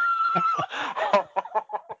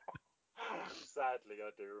 Sadly, I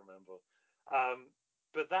do remember.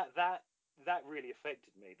 But that really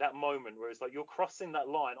affected me. That moment where it's like you're crossing that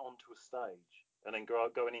line onto a stage and then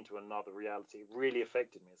going into another reality really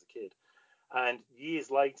affected me as a kid. And years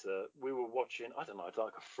later, we were watching, I don't know,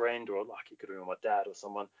 like a friend or like it could have been my dad or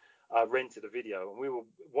someone rented a video, and we were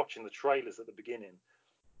watching the trailers at the beginning,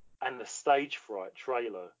 and the Stage Fright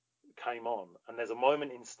trailer came on, and there's a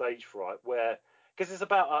moment in Stage Fright where, because it's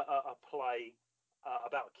about a play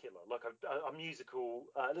about a killer, like a musical,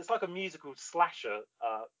 it's like a musical slasher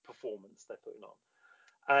performance they're putting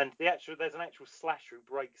on, and there's an actual slasher who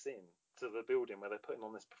breaks in to the building where they're putting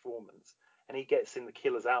on this performance, and he gets in the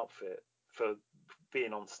killer's outfit for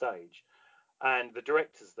being on stage, and the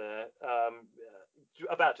director's there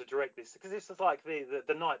about to direct this, because this is like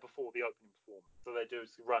the night before the opening performance, so they do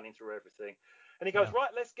running through everything. And he goes, right,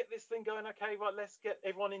 let's get this thing going. Okay, right, let's get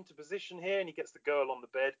everyone into position here. And he gets the girl on the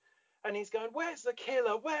bed. And he's going, where's the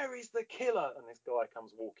killer? Where is the killer? And this guy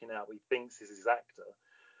comes walking out. He thinks is his actor.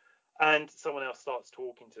 And someone else starts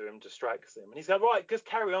talking to him, distracts him. And he's going, right, just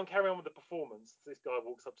carry on with the performance. This guy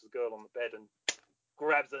walks up to the girl on the bed and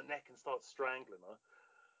grabs her neck and starts strangling her.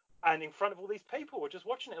 And in front of all these people, we're just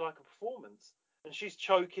watching it like a performance. And she's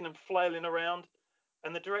choking and flailing around.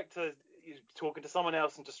 And the director is talking to someone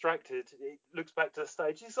else and distracted. He looks back to the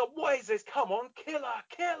stage. He's like, what is this? Come on, killer.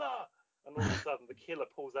 And all of a sudden, the killer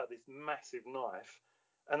pulls out this massive knife.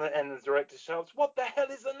 And the director shouts, what the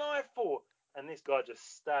hell is the knife for? And this guy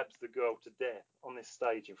just stabs the girl to death on this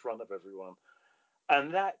stage in front of everyone.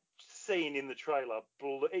 And that scene in the trailer,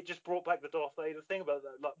 it just brought back the Darth Vader thing about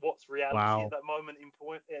that, like what's reality at that moment in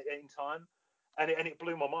time. And it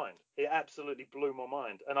blew my mind. It absolutely blew my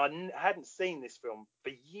mind. And I hadn't seen this film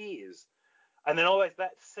for years. And then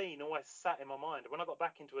that scene always sat in my mind. When I got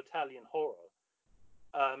back into Italian horror,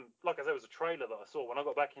 like I said, it was a trailer that I saw when I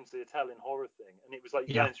got back into the Italian horror thing. And it was like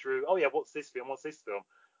going through, oh yeah, what's this film?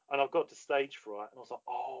 And I got to Stage Fright, and I was like,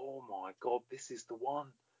 oh my God, this is the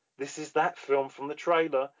one. This is that film from the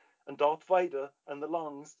trailer. And Darth Vader and the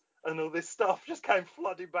lungs and all this stuff just came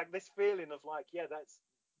flooding back. This feeling of like, yeah, that's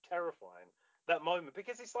terrifying. That moment,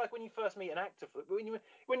 because it's like when you first meet an actor,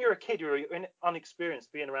 when you're a kid, you're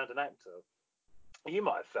unexperienced being around an actor. You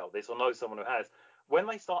might have felt this or know someone who has. When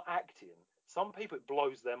they start acting, some people, it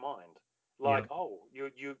blows their mind. Like, oh,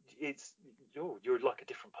 you're like a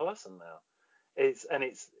different person now.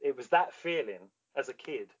 It was that feeling as a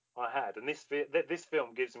kid I had, and this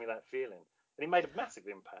film gives me that feeling, and it made a massive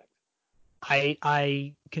impact.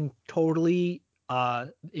 I can totally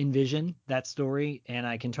envision that story, and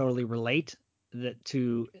I can totally relate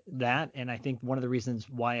to that. And I think one of the reasons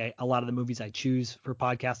why a lot of the movies I choose for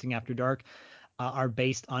Podcasting After Dark are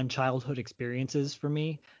based on childhood experiences for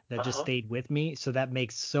me that just stayed with me. So that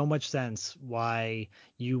makes so much sense why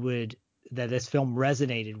that this film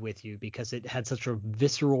resonated with you, because it had such a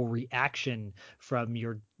visceral reaction from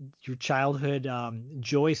your childhood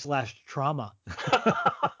joy/trauma.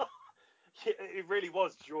 It really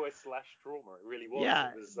was joy/trauma. It really was.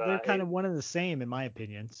 Yeah, they're kind of one and the same in my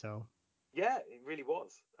opinion. So Yeah, it really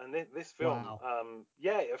was. And this film, Wow.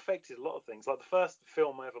 it affected a lot of things. Like the first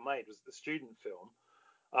film I ever made was the student film.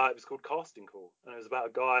 It was called Casting Call, and it was about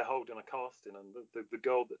a guy holding a casting, and the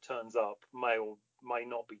girl that turns up may or may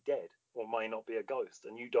not be dead, or may not be a ghost,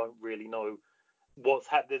 and you don't really know what's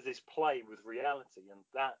happened. There's this play with reality, and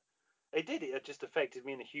that it just affected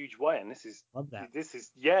me in a huge way. And Love that. this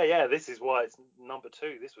is why it's number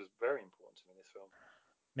 2. This was very important to me, this film.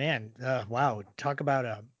 Man, wow. Talk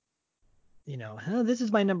about this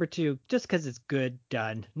is my number 2 just because it's good.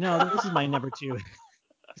 Done. No, this is my number 2.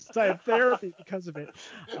 So I have therapy because of it.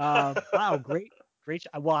 Wow, great.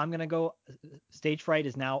 Well, I'm gonna go. Stage Fright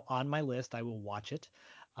is now on my list. I will watch it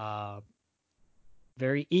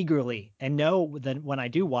very eagerly, and know that when I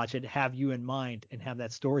do watch it, have you in mind and have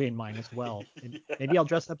that story in mind as well. And maybe I'll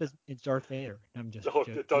dress up as Darth Vader. I'm just. Don't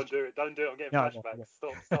do it. Don't do it. I'm getting flashbacks.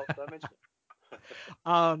 Stop. Don't mention it.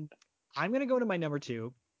 I'm gonna go to my number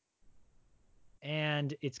 2,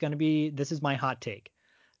 and it's gonna be. This is my hot take.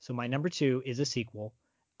 So my number 2 is a sequel.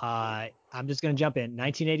 I'm just going to jump in.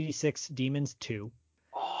 1986 Demons 2.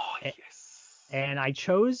 Oh, yes. And I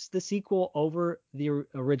chose the sequel over the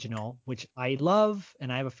original, which I love.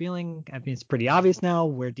 And I have a feeling, I mean, it's pretty obvious now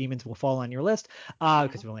where Demons will fall on your list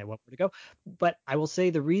because we only have one more to go. But I will say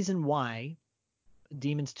the reason why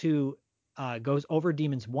Demons 2 goes over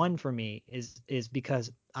Demons 1 for me is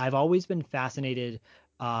because I've always been fascinated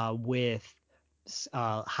with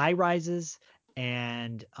high rises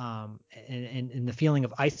and the feeling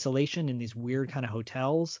of isolation in these weird kind of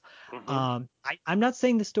hotels. I'm not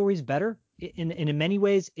saying the story's better. In many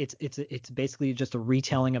ways, it's basically just a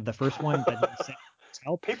retelling of the first one, but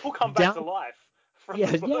people come back to life from the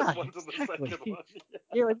first one to the exactly. second one.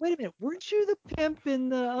 You're like, wait a minute, weren't you the pimp in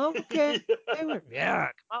the okay? Yeah,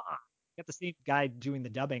 come on. Got the same guy doing the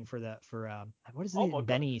dubbing for what is it?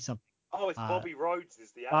 Benny something. Oh, it's Bobby Rhodes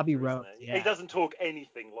is the actor, Bobby Rhodes, isn't it? yeah. He doesn't talk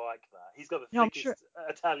anything like that. He's got the No, thickest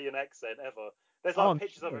Italian accent ever. There's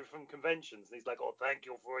pictures of him from conventions, and he's like, "Oh, thank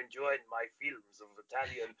you for enjoying my films of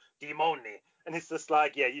Italian demoni." And it's just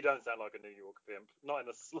like, yeah, you don't sound like a New York pimp. Not in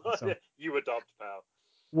the slightest. You were dubbed, pal.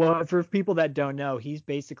 Well, for people that don't know, he's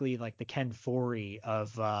basically like the Ken Foree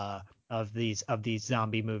of these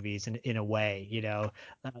zombie movies in a way,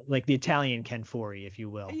 like the Italian Ken Foree, if you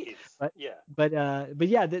will. He is. But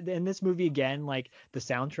yeah, in this movie again, like the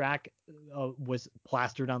soundtrack was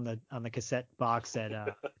plastered on the cassette box at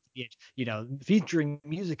featuring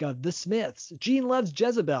music of The Smiths, Gene Loves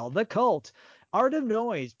Jezebel, The Cult, Art of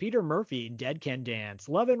Noise, Peter Murphy, Dead Can Dance,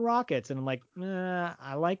 Love and Rockets, and I'm like,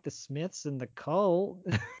 I like the Smiths and the Cult.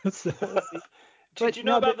 Did you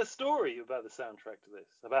know about the story about the soundtrack to this?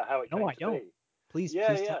 About how it came to be? Please,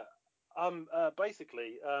 please tell.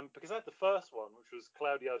 Basically, because I had the first one, which was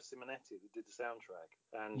Claudio Simonetti, that did the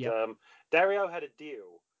soundtrack, and Dario had a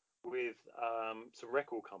deal with some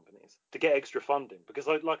record companies to get extra funding because,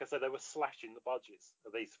 like I said, they were slashing the budgets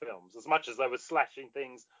of these films as much as they were slashing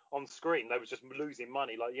things on screen. They were just losing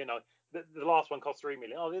money. Like, the last one cost $3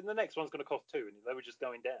 million. Oh, the next one's going to cost $2 million, and they were just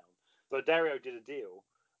going down. So Dario did a deal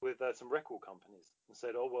with some record companies and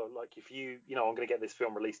said, "Oh well, like if I'm going to get this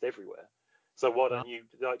film released everywhere. So why don't you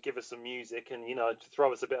give us some music and to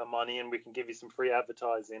throw us a bit of money and we can give you some free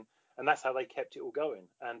advertising." And that's how they kept it all going.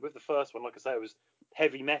 And with the first one, like I say, it was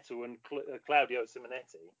heavy metal and Claudio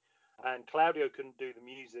Simonetti. And Claudio couldn't do the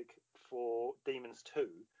music for Demons 2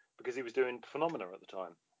 because he was doing Phenomena at the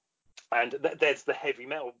time. And there's the heavy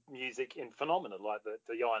metal music in Phenomena, like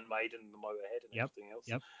the Iron Maiden and the Motorhead and everything else.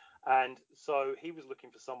 Yep. And so he was looking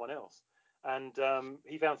for someone else. And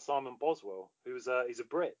he found Simon Boswell, he's a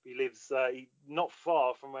Brit. He lives not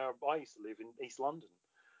far from where I used to live in East London.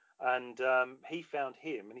 And he found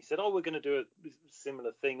him, and he said, "Oh, we're going to do a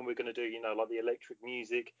similar thing, and we're going to do, like the electric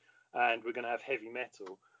music, and we're going to have heavy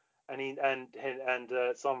metal." And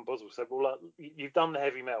Simon Boswell said, "Well, look, you've done the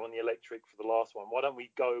heavy metal and the electric for the last one. Why don't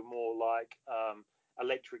we go more like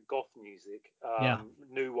electric goth music,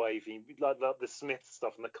 new wavy, like the Smith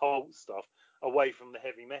stuff and the Cult stuff, away from the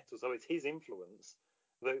heavy metal?" So it's his influence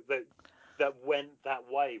that went that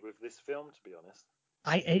way with this film, to be honest.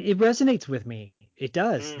 It resonates with me. It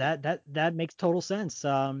does. That makes total sense.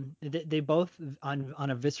 They both on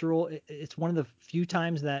a visceral. It's one of the few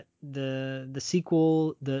times that the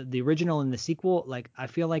sequel, the original and the sequel, like I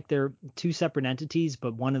feel like they're two separate entities,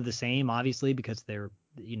 but one of the same, obviously, because they're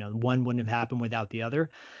one wouldn't have happened without the other.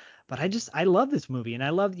 But I love this movie, and I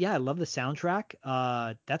love the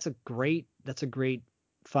soundtrack. That's a great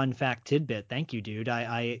fun fact tidbit. Thank you, dude.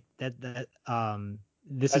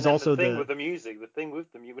 This is also the thing with the music. The thing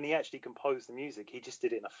with them, when he actually composed the music, he just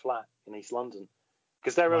did it in a flat in East London,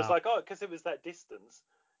 because was like, because it was that distance.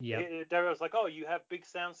 Yeah. Dario's like, oh, you have big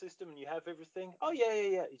sound system and you have everything. Oh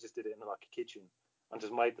yeah. He just did it in like a kitchen and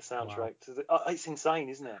just made the soundtrack. Wow. It's insane,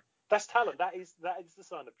 isn't it? That's talent. That is the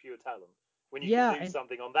sign of pure talent. When you Yeah, can do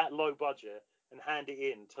something on that low budget and hand it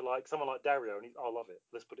in to like someone like Dario, and I love it.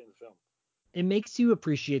 Let's put it in the film. it makes you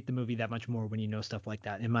appreciate the movie that much more when you know stuff like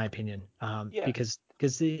that, in my opinion. Yeah. Because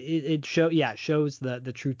it shows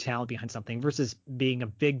the true talent behind something versus being a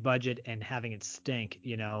big budget and having it stink.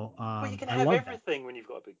 Well, you can I have love everything when you've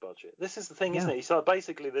got a big budget. This is the thing, that. isn't Yeah. it? It's like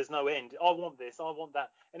basically there's no end. I want this, I want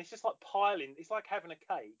that, and it's just like piling. It's like having a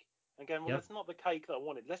cake and going, well, Yep. that's not the cake that I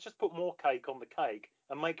wanted. Let's just put more cake on the cake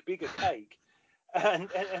and make bigger cake, and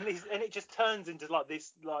it just turns into like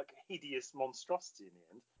this like hideous monstrosity in the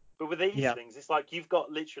end. But with these Yeah. things, it's like you've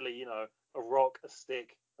got literally, a rock, a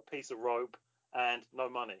stick, a piece of rope, and no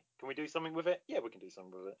money. Can we do something with it? Yeah, we can do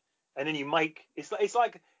something with it. And then you make it's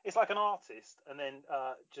like an artist, and then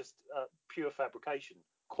just pure fabrication,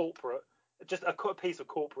 corporate, just a piece of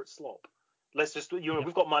corporate slop. Let's just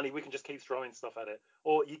we've got money, we can just keep throwing stuff at it.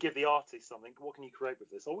 Or you give the artist something. What can you create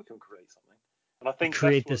with this? Oh, we can create something. And I think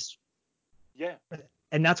Create that's this. Yeah.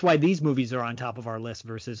 And that's why these movies are on top of our list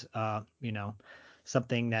versus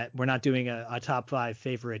something that we're not doing a top 5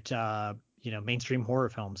 favorite mainstream horror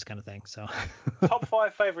films kind of thing. So Top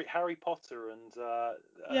 5 favorite Harry Potter and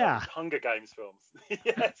Hunger Games films. Yeah,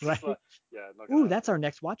 it's right. just like, yeah, not Ooh, that's our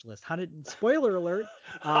next watch list. Spoiler alert.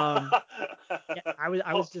 I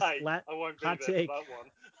was just take. I won't be hot there take. for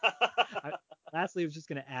that one. Lastly, I was just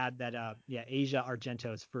going to add that Asia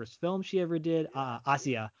Argento's first film she ever did,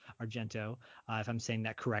 Asia Argento, if I'm saying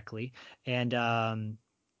that correctly, and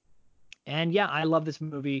yeah, I love this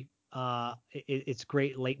movie. It's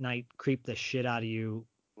great late night, creep the shit out of you,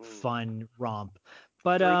 fun romp.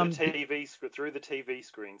 But through the TV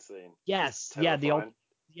screen scene. Yes,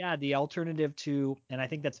 the alternative to, and I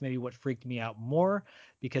think that's maybe what freaked me out more,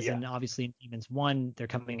 because in obviously in Demons 1 they're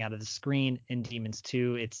coming out of the screen, in Demons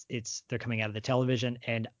 2 they're coming out of the television,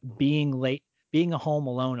 and being home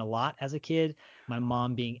alone a lot as a kid, my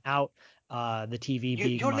mom being out, the TV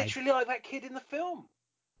being you're literally like that kid in the film.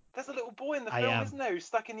 There's a little boy in the film, isn't there, who's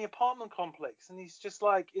stuck in the apartment complex, and he's just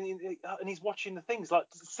like, and he's watching the things, like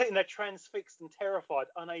sitting there transfixed and terrified,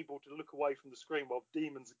 unable to look away from the screen while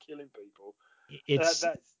demons are killing people. Yep.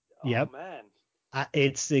 Oh man.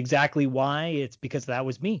 It's exactly why. It's because that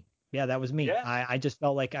was me. Yeah, that was me. Yeah. I just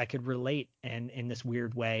felt like I could relate, and in this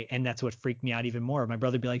weird way, and that's what freaked me out even more. My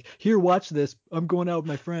brother'd be like, "Here, watch this. I'm going out with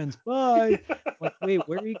my friends. Bye." Like, wait,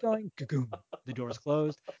 where are you going? The door's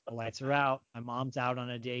closed. The lights are out. My mom's out on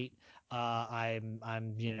a date. I'm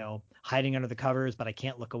hiding under the covers, but I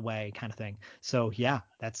can't look away, kind of thing. So yeah,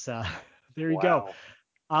 that's there you go.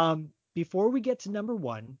 Before we get to number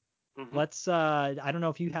 1. Let's I don't know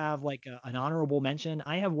if you have like an honorable mention.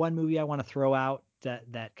 I have one movie I want to throw out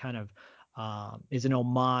that kind of is an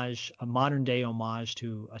homage, a modern day homage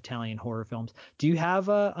to Italian horror films. Do you have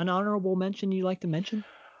an honorable mention you'd like to mention?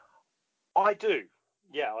 I do.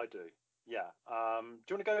 Yeah, I do. Yeah. Do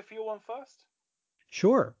you want to go for your one first?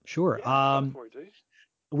 Sure. Yeah, go for it, dude.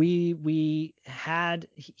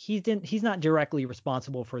 He's not directly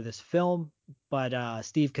responsible for this film, but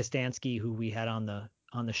Steve Kostanski, who we had on the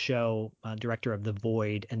show, director of The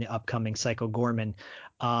Void and the upcoming Psycho Gorman,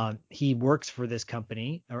 he works for this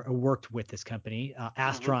company, or worked with this company,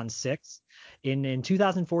 Astron 6. In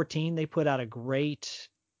 2014, they put out a great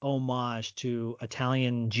homage to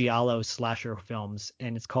Italian giallo slasher films,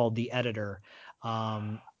 and it's called The Editor.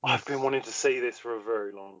 I've been wanting to see this for a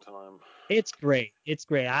very long time. It's great.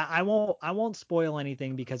 I won't spoil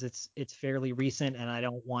anything because it's fairly recent, and I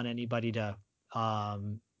don't want anybody to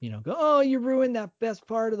go, oh, you ruined that best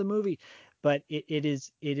part of the movie. But it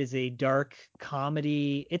is a dark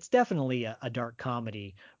comedy. It's definitely a dark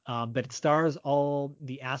comedy, but it stars all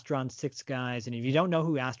the Astron 6 guys. And if you don't know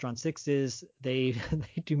who Astron 6 is, they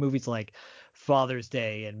do movies like Father's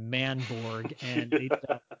Day and Manborg, and they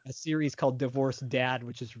did a series called Divorced Dad,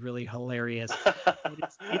 which is really hilarious.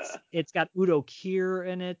 It's got Udo Kier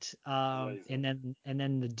in it, and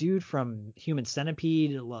then the dude from Human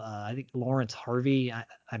Centipede, I think Lawrence Harvey.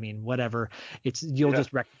 I mean, whatever. You'll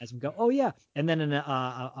just recognize him. Go, oh yeah. And then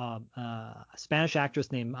a Spanish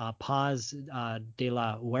actress named Paz de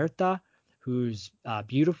la Huerta, who's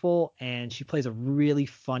beautiful, and she plays a really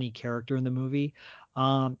funny character in the movie.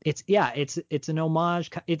 It's an homage.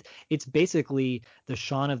 It's basically the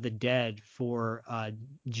Shaun of the Dead for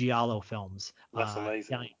giallo films. That's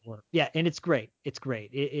amazing. Yeah, and it's great.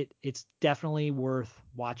 It's definitely worth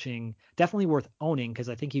watching. Definitely worth owning, because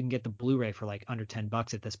I think you can get the Blu-ray for like under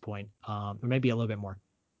 $10 at this point, or maybe a little bit more.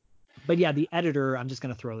 But yeah, The Editor, I'm just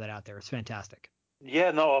gonna throw that out there. It's fantastic.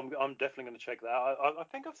 Yeah, no, I'm definitely going to check that out. I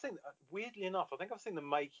think I've seen, weirdly enough, I think I've seen the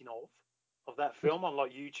making of that film on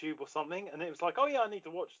like YouTube or something, and it was like, oh yeah, I need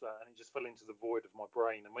to watch that, and it just fell into the void of my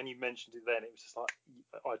brain. And when you mentioned it, then it was just like,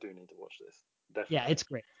 I do need to watch this, definitely. Yeah, it's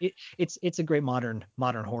great. It's a great modern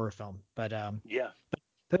horror film. But yeah.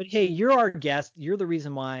 But hey, you're our guest. You're the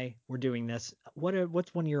reason why we're doing this.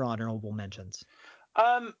 What's one of your honorable mentions?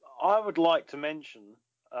 I would like to mention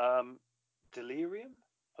Delirium.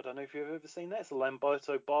 I don't know if you've ever seen that. It's a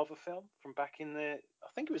Lamberto Bava film from back in the, I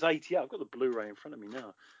think it was 88. I've got the Blu-ray in front of me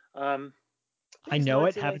now. I know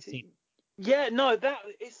it. Haven't seen it. Yeah, no, that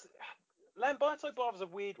is Lamberto Bava's a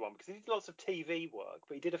weird one because he did lots of TV work,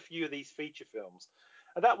 but he did a few of these feature films.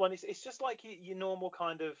 And that one it's just like your normal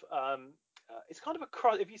kind of it's kind of a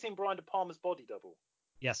cross. Have you seen Brian De Palma's Body Double?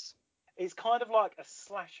 Yes. It's kind of like a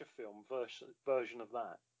slasher film version of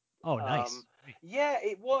that. Oh, nice. Yeah,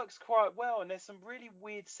 it works quite well, and there's some really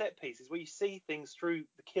weird set pieces where you see things through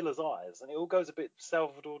the killer's eyes, and it all goes a bit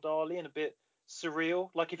Salvador Dali and a bit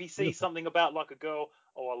surreal. Like if he sees something about like a girl,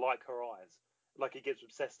 oh, I like her eyes, like he gets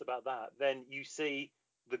obsessed about that. Then you see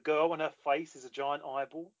the girl and her face is a giant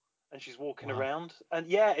eyeball, and she's walking around, and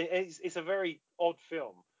yeah, it's a very odd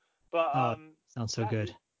film, but sounds so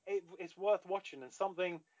good. It's worth watching, and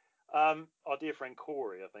something. Our dear friend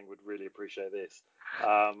Corey, I think, would really appreciate this.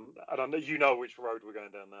 I don't know, you know which road we're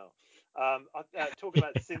going down now. Talking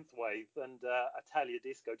about synthwave and Italia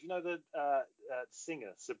Disco. Do you know the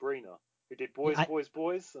singer Sabrina who did Boys,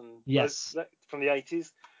 Boys, and yes, from the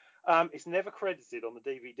 80s? It's never credited on the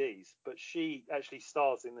DVDs, but she actually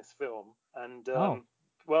stars in this film. And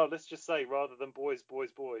well, let's just say, rather than Boys,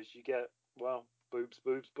 Boys, Boys, you get boobs,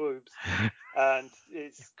 boobs, boobs, and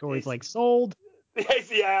Corey's like sold.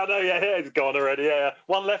 Yes, yeah, I know, yeah, it's gone already. Yeah,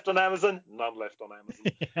 one left on Amazon, none left on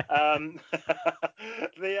Amazon.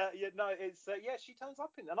 She turns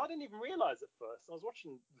up in, and I didn't even realize at first. I was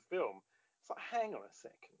watching the film. It's like, hang on a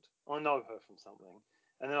second, I know her from something,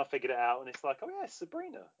 and then I figured it out, and it's like, oh yeah,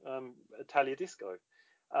 Sabrina, Italia Disco.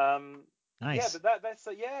 Nice. Yeah, but that's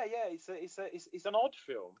it's an odd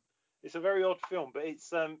film. It's a very odd film, but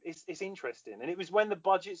it's interesting. And it was when the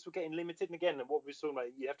budgets were getting limited, and again, what we were talking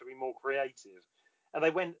about, you have to be more creative. And they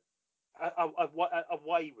went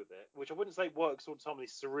away with it, which I wouldn't say works all the time,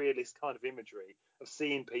 this surrealist kind of imagery of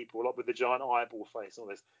seeing people like with the giant eyeball face and all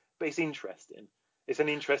this. But it's interesting. It's an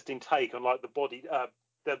interesting take on like the body,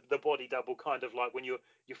 the body double, kind of like when you're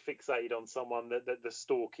fixated on someone, the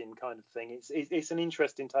stalking kind of thing. It's an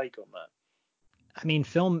interesting take on that. I mean,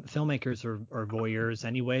 filmmakers are voyeurs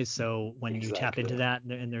anyway, so when you tap into that,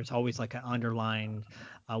 and there's always like an underlying,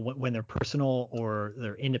 when they're personal or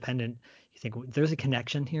they're independent, you think there's a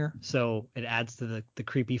connection here, so it adds to the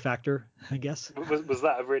creepy factor, I guess. Was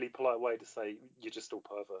that a really polite way to say you're just all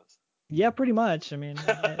perverts? Yeah, pretty much. I mean,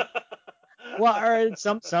 well,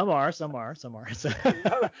 some are. So.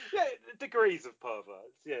 Yeah, degrees of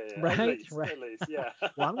perverts. Yeah. Right. At least, yeah.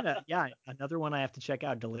 Well, another one I have to check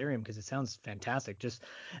out, Delirium, because it sounds fantastic. Just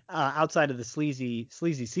outside of the sleazy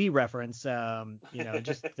C reference,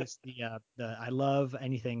 just the I love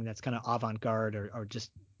anything that's kind of avant-garde or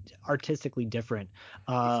just artistically different.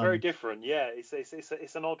 It's very different. Yeah,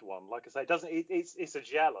 it's an odd one. Like I say, it's a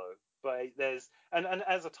giallo, but there's and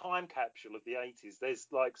as a time capsule of the 80s, there's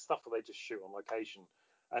like stuff that they just shoot on location.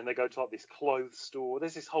 And they go to like this clothes store.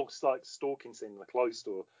 There's this whole like stalking scene in the clothes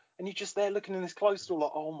store, and you're just there looking in this clothes store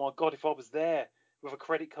like, oh my god, if I was there with a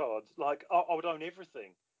credit card, like I would own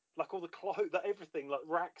everything, like all the clothes, everything, like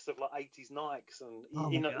racks of like 80s Nikes,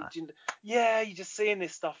 and you're just seeing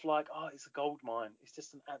this stuff like, oh, it's a gold mine. It's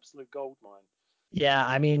just an absolute gold mine. Yeah,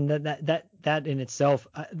 I mean that in itself,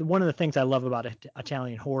 one of the things I love about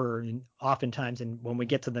Italian horror, and oftentimes, and when we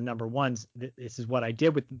get to the number ones, this is what I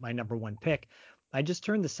did with my number one pick. I just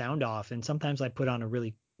turn the sound off, and sometimes I put on a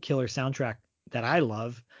really killer soundtrack that I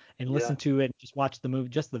love and listen to it and just watch the movie,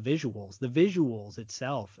 just the visuals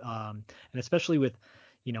itself, and especially with,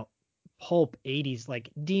 pulp 80s, like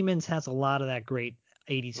Demons has a lot of that great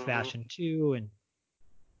 80s fashion too, and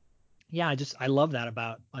yeah, I love that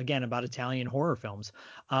about Italian horror films.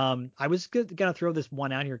 I was gonna throw this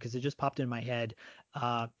one out here because it just popped in my head,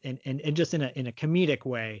 and just in a comedic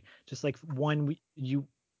way, just like one you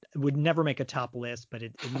would never make a top list, but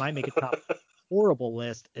it might make a top horrible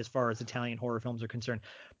list as far as Italian horror films are concerned,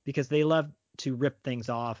 because they love to rip things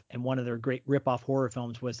off. And one of their great rip-off horror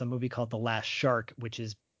films was a movie called The Last Shark, which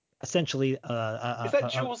is essentially is that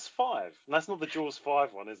Jaws 5? That's not the Jaws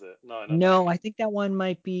 5 one, is it? No, I think that one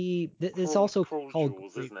might be. It's also called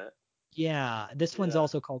Jaws, isn't it? Yeah, this one's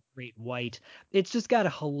also called Great White. It's just got a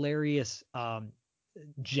hilarious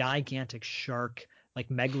gigantic shark like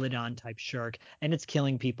megalodon type shark, and it's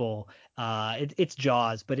killing people. It's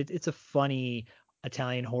Jaws, but it's a funny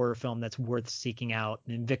Italian horror film that's worth seeking out.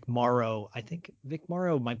 And Vic Morrow, I think Vic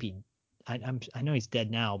Morrow might be, I know he's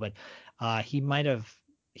dead now, but he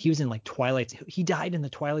was in like Twilight. He died in the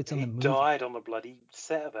Twilight Zone the movie. He died on the bloody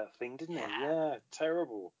set of that thing, didn't he? Yeah,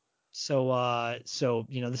 terrible. So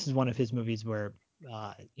this is one of his movies where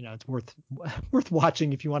it's worth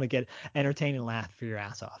watching if you want to get entertained and laugh for your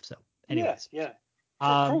ass off. So anyways. Yeah.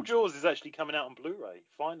 Cruel Jaws is actually coming out on Blu-ray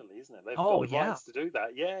finally, isn't it? They've got the rights to do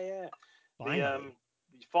that. Yeah.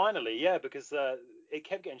 Finally, because it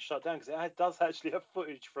kept getting shut down because it does actually have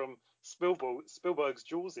footage from Spielberg's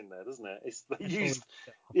Jaws in there, doesn't it?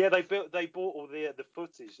 They bought all the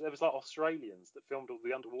footage. There was like Australians that filmed all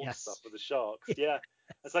the underwater stuff with the sharks. Yeah.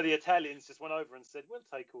 And so the Italians just went over and said, "We'll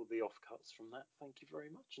take all the offcuts from that. Thank you very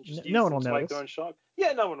much." And just no one will to make notice. Their own shark.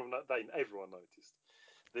 Yeah, no one will know. Everyone noticed.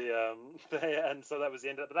 And so that was the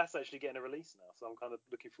end of it. But that's actually getting a release now, so I'm kind of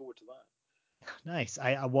looking forward to that. Nice.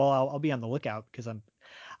 I'll be on the lookout because I'm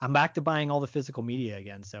back to buying all the physical media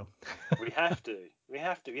again. So we have to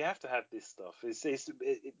have this stuff.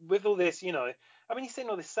 With all this, you've seen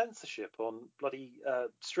all this censorship on bloody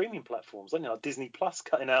streaming platforms, haven't you? Like Disney Plus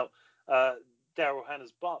cutting out Daryl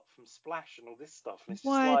Hannah's butt from Splash and all this stuff. And it's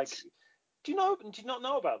just like, do you not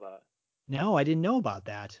know about that? No, I didn't know about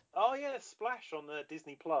that. Oh yeah, Splash on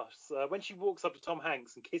Disney Plus. When she walks up to Tom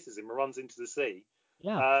Hanks and kisses him and runs into the sea.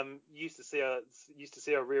 Yeah. You used to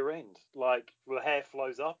see her rear end, like the hair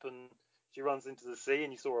flows up and she runs into the sea,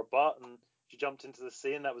 and you saw her butt and she jumped into the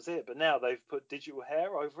sea, and that was it. But now they've put digital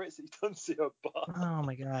hair over it, so you don't see her butt. Oh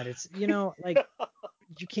my God, it's like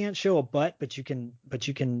you can't show a butt, but you can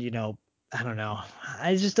I don't know.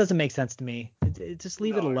 It just doesn't make sense to me. Just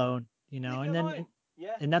leave it alone, and then.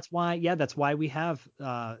 Yeah. And that's why we have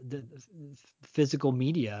the physical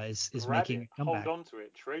media is making a comeback. Hold on to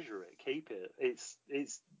it, treasure it, keep it. It's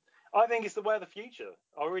I think it's the way of the future.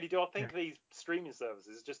 I really do. I think these streaming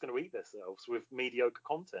services are just going to eat themselves with mediocre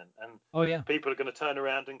content, and people are going to turn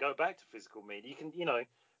around and go back to physical media. You can,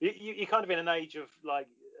 you're kind of in an age of like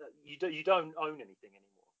you don't own anything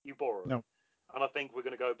anymore. You borrow. No. And I think we're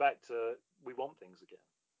going to go back to we want things again,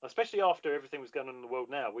 especially after everything was going on in the world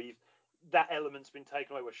now. That element's been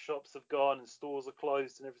taken away, where shops have gone and stores are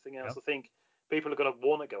closed and everything else. I think people are going to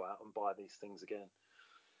want to go out and buy these things again.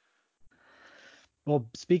 Well,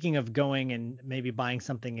 speaking of going and maybe buying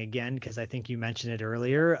something again, because I think you mentioned it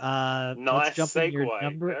earlier. Nice let's jump segue. In your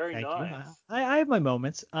number. Very Thank nice. You. I have my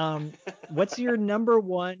moments. What's your number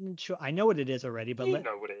one? I know what it is already, but you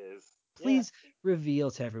know what it is. Please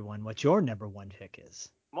reveal to everyone what your number one pick is.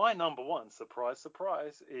 My number one, surprise,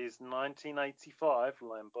 surprise, is 1985,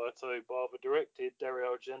 Lamberto Bava directed,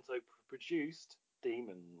 Dario Argento produced,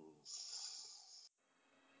 Demons.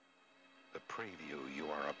 The preview you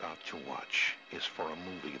are about to watch is for a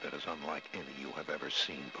movie that is unlike any you have ever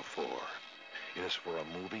seen before. It is for a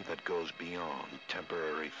movie that goes beyond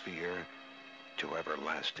temporary fear to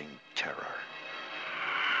everlasting terror.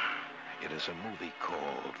 It is a movie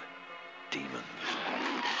called Demons.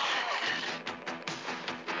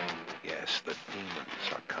 Yes, the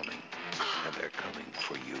demons are coming, and they're coming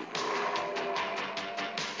for you.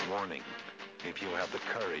 Warning, if you have the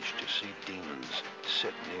courage to see demons,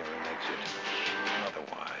 sit near an exit.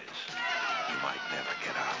 Otherwise, you might never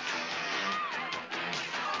get out.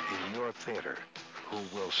 In your theater, who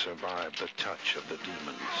will survive the touch of the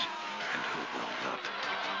demons, and who will not?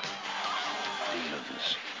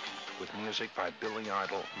 Demons. With music by Billy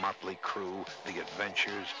Idol, Motley Crue, The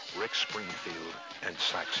Adventures, Rick Springfield, and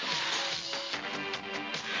Saxon.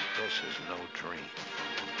 This is no dream.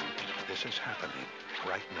 This is happening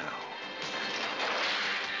right now.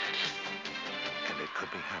 And it could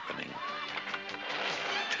be happening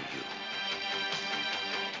to you.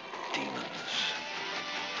 Demons.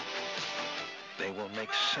 They will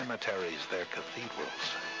make cemeteries their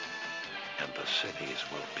cathedrals, and the cities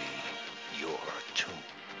will be your tombs.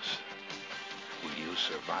 Will you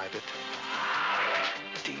survive it?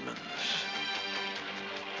 Demons.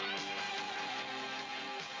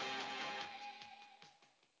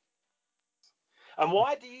 And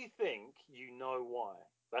why do you think you know why?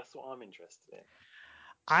 That's what I'm interested in.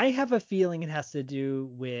 I have a feeling it has to do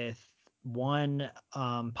with one,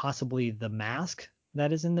 possibly the mask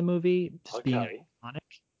that is in the movie just being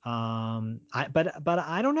iconic. But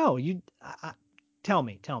I don't know. Tell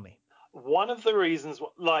me. One of the reasons,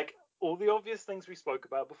 like all the obvious things we spoke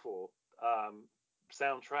about before,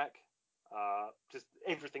 soundtrack, just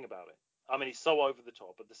everything about it. I mean, it's so over the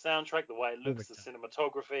top, but the soundtrack, the way it looks, the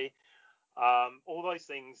cinematography, all those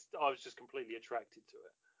things, I was just completely attracted to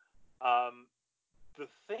it. The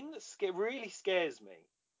thing that really scares me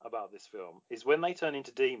about this film is when they turn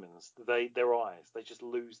into demons, their eyes, they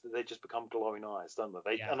just become glowing eyes, don't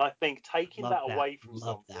they? And I think taking that away from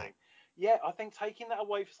something, I think taking that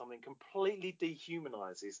away from something completely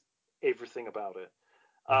dehumanizes everything about it.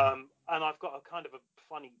 And I've got a kind of a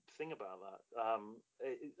funny thing about that.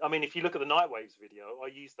 I mean, if you look at the Nightwaves video, I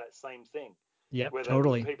use that same thing. Yeah, where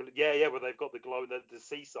totally. People, where they've got the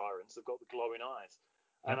sea sirens have got the glowing eyes.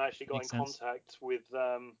 And I actually got in contact with,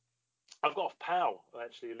 I've got a pal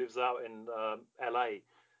actually who lives out in LA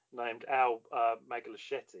named Al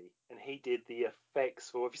Magalachetti, and he did the effects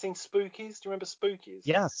for, have you seen Spookies? Do you remember Spookies?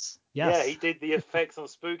 Yes. Yeah, he did the effects on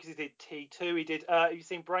Spookies. He did T2. He did, have you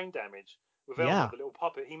seen Brain Damage with Elmer, the little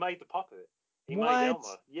puppet? He made the puppet. He made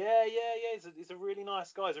Elmer. Yeah. He's a really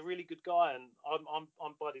nice guy. He's a really good guy, and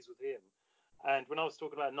I'm buddies with him. And when I was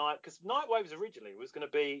talking about because Nightwaves originally was going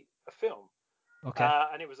to be a film. Okay.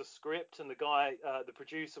 And it was a script, and the guy, the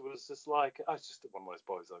producer, was just like, I was just one of those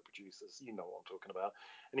bozo producers, you know what I'm talking about.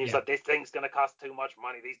 And he was like, this thing's going to cost too much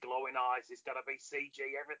money, these glowing eyes, it's going to be CG,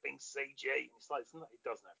 everything's CG. And it's like, it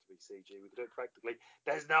doesn't have to be CG, we can do it practically.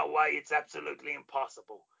 There's no way, it's absolutely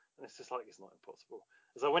impossible. And it's just like, it's not impossible.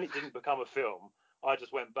 So when it didn't become a film, I just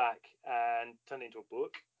went back and turned it into a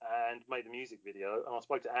book and made the music video. And I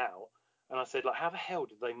spoke to Al, and I said, like, how the hell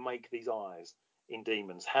did they make these eyes in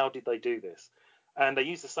Demons? How did they do this? And they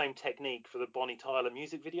use the same technique for the Bonnie Tyler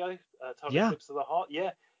music video, Total Eclipse of the Heart.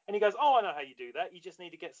 Yeah. And he goes, oh, I know how you do that. You just need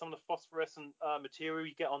to get some of the phosphorescent material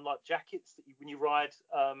you get on like jackets that when you ride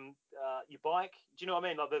your bike. Do you know what I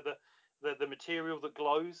mean? Like the material that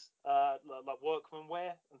glows, like workman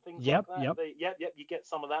wear and things like that. You get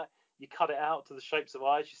some of that. You cut it out to the shapes of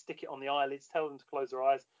eyes. You stick it on the eyelids. Tell them to close their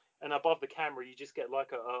eyes. And above the camera, you just get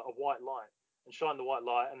like a white light and shine the white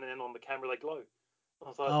light, and then on the camera they glow. I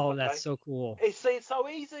was like, okay. That's so cool. It's so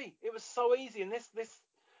easy. It was so easy, and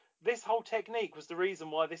this whole technique was the reason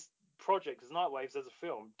why this project, as Nightwaves as a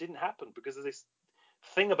film, didn't happen, because of this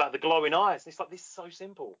thing about the glowing eyes. And it's like, this is so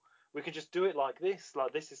simple. We can just do it like this.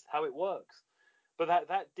 Like, this is how it works. But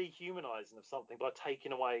that dehumanizing of something by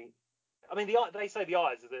taking away, I mean, they say the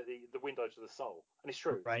eyes are the window to the soul, and it's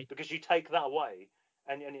true, right? Because you take that away,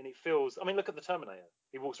 and it feels. I mean, look at the Terminator.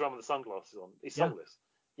 He walks around with the sunglasses on. He's soulless.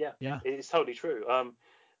 Yeah, it's totally true. I've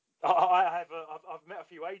met a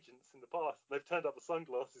few agents in the past. They've turned up the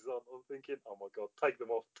sunglasses on. I'm thinking, oh my god, take them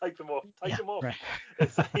off. Right.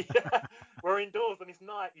 We're indoors and it's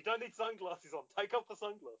night. You don't need sunglasses on. Take off the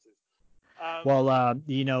sunglasses.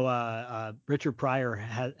 Richard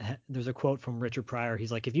Pryor there's a quote from Richard Pryor.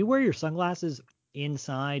 He's like, if you wear your sunglasses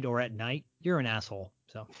inside or at night, you're an asshole.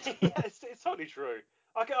 So it's totally true.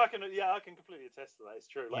 I can completely attest to that. It's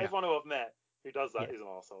true. Like everyone who I've met who does that is an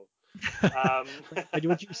asshole. But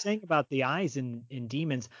what you're saying about the eyes in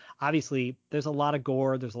Demons, obviously there's a lot of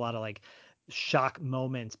gore, there's a lot of like shock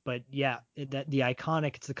moments, but the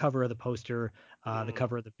iconic, it's the cover of the poster, the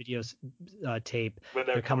cover of the video tape when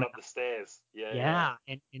they're coming up the stairs.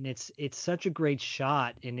 And it's such a great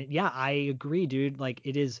shot, and I agree, dude. Like,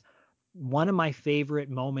 it is one of my favorite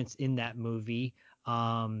moments in that movie.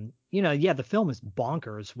 The film is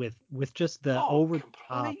bonkers with just the over the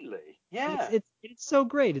top. Completely. Yeah. It's so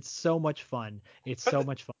great. It's so much fun. It's so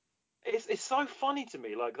much fun. It's so funny to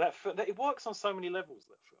me, like that it works on so many levels,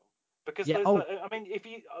 that film. Because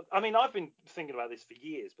I've been thinking about this for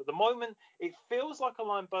years, but the moment it feels like a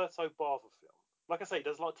Lamberto Bava film. Like I say,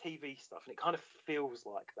 there's a lot of TV stuff, and it kind of feels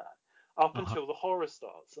like that up until the horror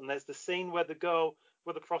starts. And there's the scene where the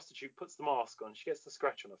prostitute puts the mask on, she gets the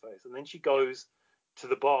scratch on her face, and then she goes to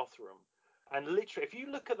the bathroom. And literally, if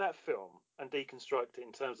you look at that film and deconstruct it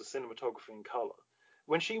in terms of cinematography and color,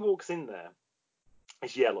 when she walks in there,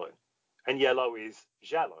 it's yellow, and yellow is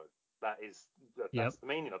giallo. That's the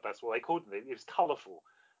meaning of. That's what they called it. It was colorful,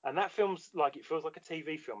 and that film's like, it feels like a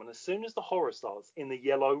TV film. And as soon as the horror starts in the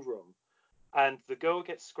yellow room, and the girl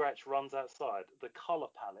gets scratched, runs outside, the color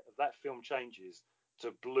palette of that film changes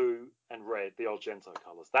to blue and red, the Argento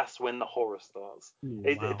colors. That's when the horror starts.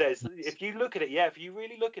 If you look at it, if you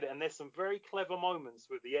really look at it, and there's some very clever moments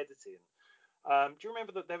with the editing. Do you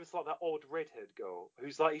remember that there was like that odd redhead girl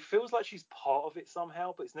who's like, it feels like she's part of it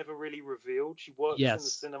somehow, but it's never really revealed. She works in the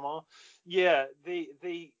cinema. Yeah,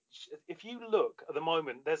 if you look at the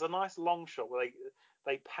moment, there's a nice long shot where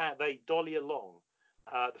they dolly along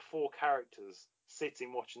the four characters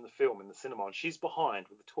sitting watching the film in the cinema, and she's behind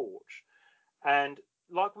with a torch. And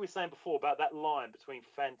like we were saying before about that line between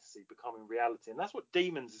fantasy becoming reality, and that's what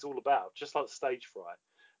Demons is all about, just like Stage Fright.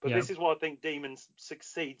 But this is why I think Demons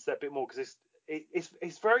succeeds that bit more, because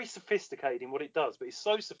it's very sophisticated in what it does, but it's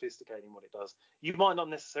so sophisticated in what it does, you might not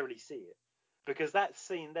necessarily see it. because that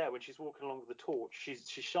scene there when she's walking along with the torch, she's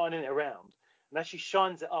shining it around, and as she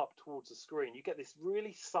shines it up towards the screen, you get this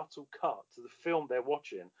really subtle cut to the film they're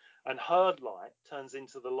watching, and her light turns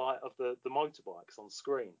into the light of the motorbikes on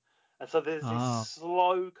screen, and so there's this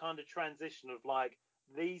slow kind of transition of like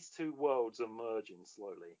these two worlds are merging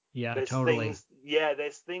slowly. Yeah, there's totally.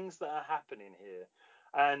 There's things that are happening here,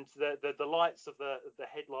 and the lights of the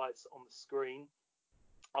headlights on the screen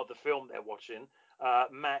of the film they're watching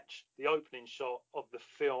match the opening shot of the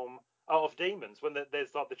film of Demons when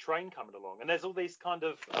there's like the train coming along, and there's all these kind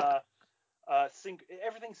of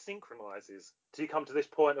everything synchronizes to come to this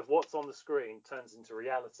point of what's on the screen turns into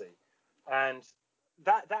reality, and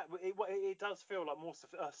it does feel like more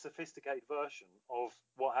a sophisticated version of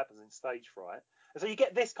what happens in Stage Fright, and so you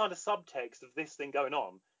get this kind of subtext of this thing going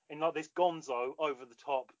on in like this gonzo over the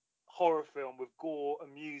top horror film with gore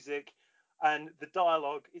and music. And the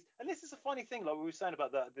dialogue is, and this is a funny thing, like we were saying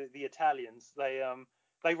about the Italians,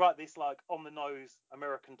 they write this like on the nose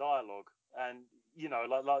American dialogue, and you know,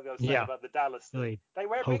 like I was saying about the Dallas thing, really they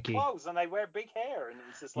wear hokey. big clothes and they wear big hair, and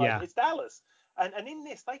it's just like it's Dallas. And in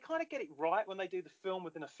this, they kind of get it right when they do the film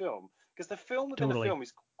within a film, because the film within a film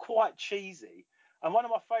is quite cheesy. And one of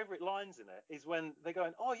my favorite lines in it is when they're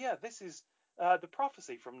going, "Oh yeah, this is the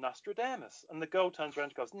prophecy from Nostradamus," and the girl turns around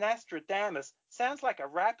and goes, "Nostradamus sounds like a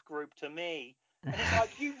rap group to me." And it's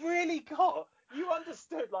like, you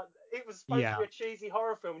understood, like it was supposed to be a cheesy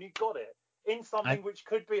horror film, and you got it in something which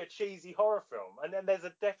could be a cheesy horror film, and then there's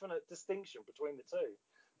a definite distinction between the two.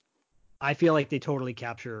 I feel like they totally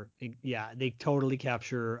capture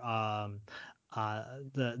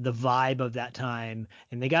the vibe of that time,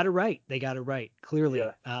 and they got it right. Clearly.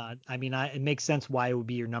 I mean, it makes sense why it would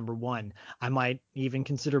be your number one. I might even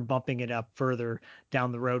consider bumping it up further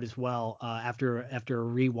down the road as well after a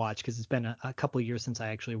rewatch, because it's been a couple of years since I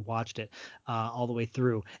actually watched it all the way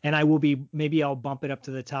through. And maybe I'll bump it up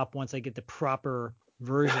to the top once I get the proper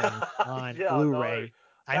version on Blu-ray. No,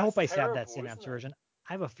 I hope I terrible, have that Synapse version.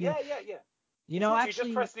 I have a few. Yeah. You know, actually,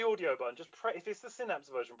 you just press the audio button. If it's the Synapse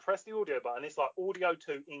version, press the audio button. It's like audio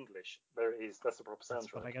to English. There it is. That's the proper soundtrack.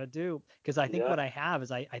 That's what I gotta do, because I think what I have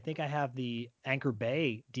is I think I have the Anchor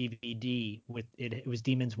Bay DVD with it. It was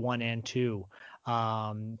Demons 1 and 2. You've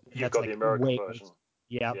got the American version.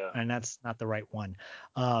 Yeah, and that's not the right one.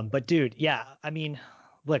 But dude, I mean,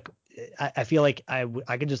 look, I feel like I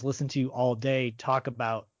could just listen to you all day talk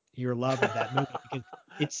about your love of that movie, because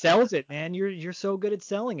it sells it, man. You're so good at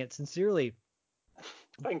selling it, sincerely.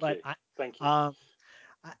 Thank you.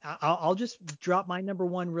 I'll just drop my number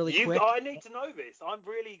one really quick. I need to know this. I'm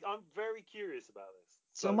very curious about this.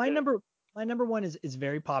 So my number one is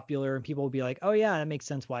very popular, and people will be like, "Oh yeah, that makes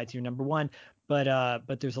sense why it's your number one."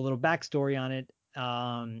 But there's a little backstory on it.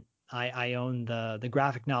 I own the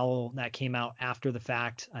graphic novel that came out after the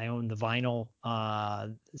fact. I own the vinyl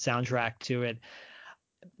soundtrack to it.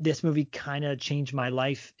 This movie kind of changed my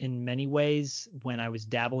life in many ways when I was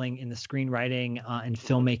dabbling in the screenwriting and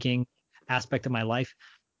filmmaking aspect of my life,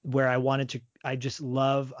 where I just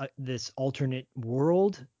love this alternate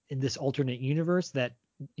world, in this alternate universe that,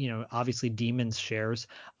 you know, obviously Demons shares.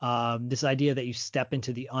 This idea that you step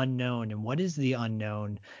into the unknown, and what is the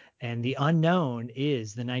unknown? And the unknown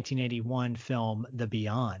is the 1981 film The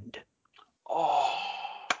Beyond. Oh,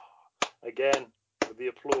 again, with the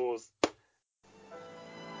applause.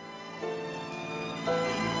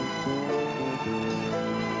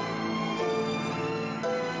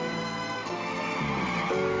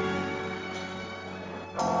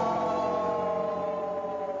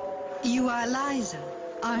 You are Liza,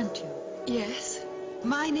 aren't you? Yes.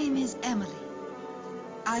 My name is Emily.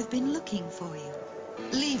 I've been looking for you.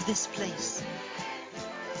 Leave this place.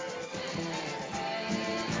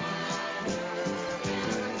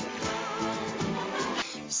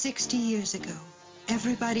 "60 years ago,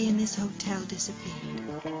 everybody in this hotel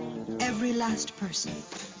disappeared. Every last person.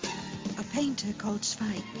 A painter called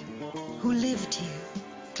Spike, who lived here,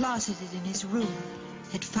 closeted in his room,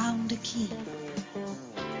 had found a key.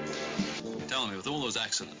 Tell me, with all those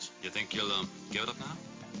accidents, you think you'll give it up now?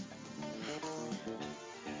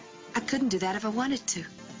 I couldn't do that if I wanted to.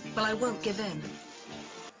 Well, I won't give in.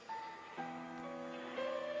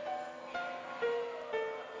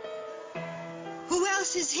 Who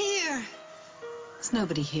else is here? There's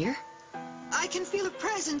nobody here. I can feel a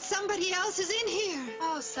presence. Somebody else is in here.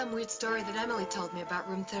 Oh, some weird story that Emily told me about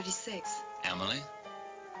room 36. Emily?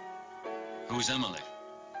 Who's Emily?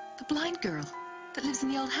 The blind girl that lives in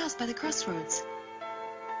the old house by the crossroads.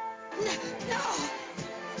 No,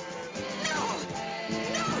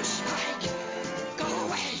 Spike! Go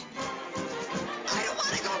away! I don't want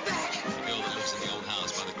to go back! The girl that lives in the old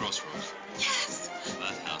house by the crossroads? Yes!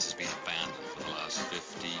 That house has been abandoned for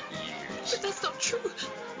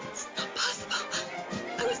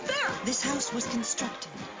universe was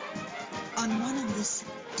constructed. On one of the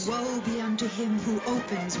sets, woe be unto him who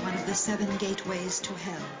opens one of the 7 gateways to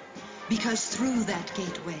hell, because through that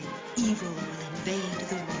gateway, evil will invade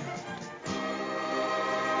the world.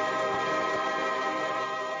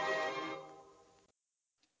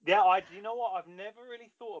 Yeah, you know what? I've never really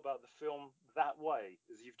thought about the film that way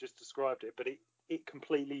as you've just described it, but it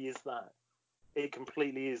completely is that. It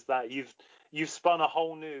completely is that. You've spun a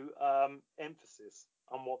whole new emphasis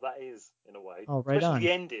on what that is in a way. Oh, right Especially on.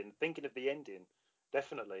 the ending. Thinking of the ending,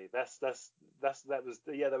 definitely. That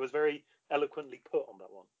was very eloquently put on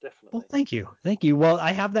that one. Definitely. Well, thank you. Well,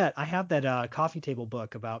 I have that coffee table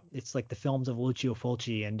book about, it's like the films of Lucio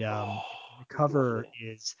Fulci, and the cover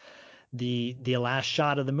is the last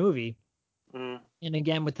shot of the movie, and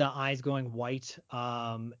again with the eyes going white,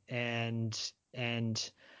 and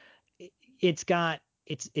it's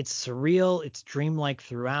surreal, it's dreamlike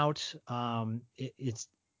throughout. It's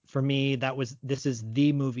for me, this is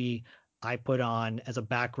the movie I put on as a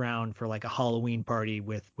background for like a Halloween party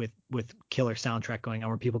with killer soundtrack going on,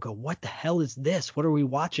 where people go, "What the hell is this? What are we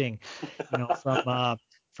watching?"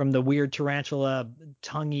 From the weird tarantula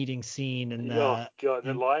tongue eating scene and the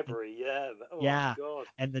library, God.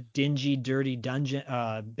 And the dingy, dirty dungeon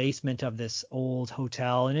basement of this old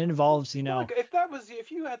hotel, and it involves, Like,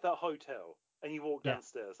 if you had that hotel and you walked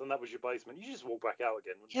downstairs and that was your basement, you just walk back out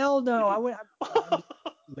again. Hell no, I would.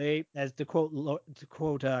 Late, as to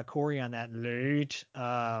quote Corey on that, late.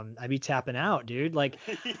 I'd be tapping out, dude. Like,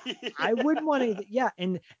 I wouldn't want to. Yeah,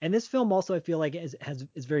 and this film also, I feel like is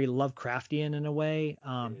very Lovecraftian in a way,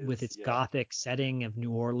 with its gothic setting of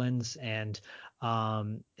New Orleans, and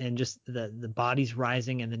just the bodies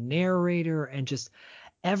rising and the narrator and just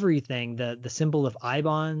everything. The symbol of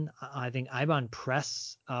Eibon. I think Eibon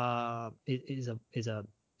Press is a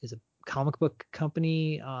comic book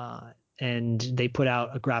company. And they put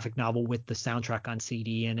out a graphic novel with the soundtrack on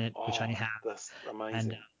CD in it, which I have. That's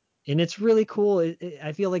amazing. And it's really cool.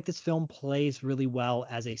 I feel like this film plays really well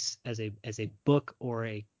as a book or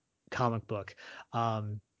a comic book.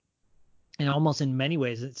 And almost in many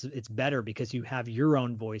ways, it's better because you have your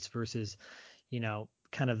own voice versus,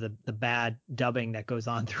 kind of the bad dubbing that goes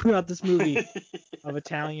on throughout this movie of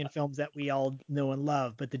Italian films that we all know and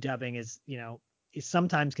love. But the dubbing is, it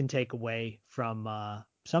sometimes can take away from,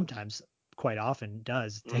 sometimes quite often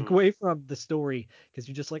does take away from the story, because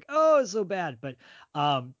you're just like, oh, it's so bad. But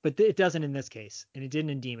it doesn't in this case, and it didn't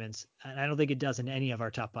in Demons, and I don't think it does in any of our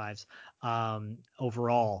top 5s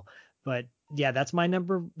overall. But yeah, that's my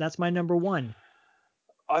number one.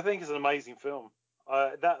 I think it's an amazing film.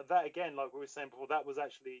 That again, like we were saying before, that was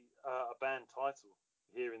actually a band title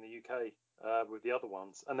here in the UK. With the other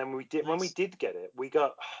ones, and then when we did get it, we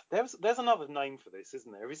got there's another name for this,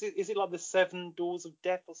 isn't there? Is it like the 7 Doors of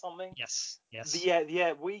Death or something? Yes.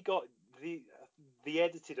 We got the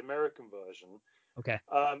edited American version. Okay.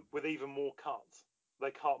 With even more cuts. They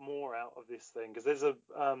cut more out of this thing, because there's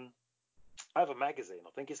I have a magazine. I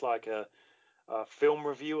think it's like a film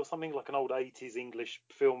review or something, like an old 80s English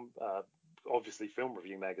film, obviously film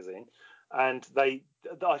review magazine. And I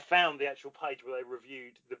found the actual page where they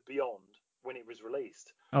reviewed The Beyond when it was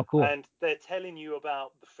released. Oh, cool. And they're telling you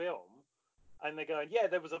about the film, and they're going, yeah,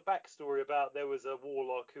 there was a backstory about there was a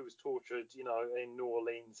warlock who was tortured, in New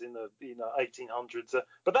Orleans in the 1800s.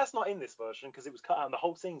 But that's not in this version because it was cut out and the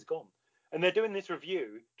whole scene's gone. And they're doing this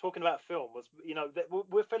review talking about film was,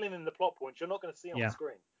 we're filling in the plot points you're not going to see on the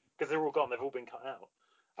screen because they're all gone. They've all been cut out.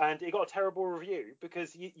 And it got a terrible review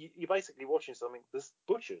because you're basically watching something that's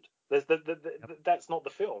butchered. That's not the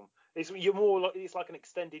film. It's like an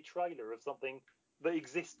extended trailer of something that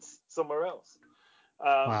exists somewhere else.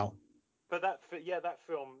 Wow. But that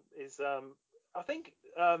film is, I think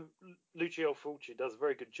Lucio Fulci does a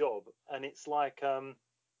very good job, and it's like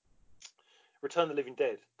Return of the Living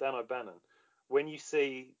Dead, Dan O'Bannon, when you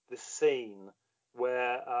see the scene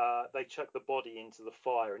where they chuck the body into the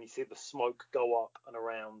fire and you see the smoke go up and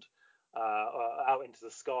around out into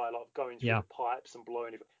the sky, like going through the pipes and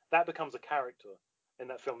blowing it. That becomes a character in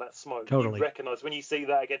that film, that smoke. Totally. You recognize when you see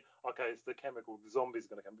that again, okay, it's the chemical, the zombie's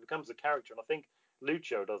going to come. It becomes a character, and I think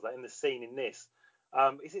Lucio does that in the scene in this.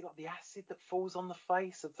 Is it like the acid that falls on the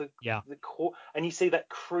face of the core, and you see that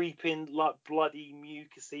creeping, like bloody,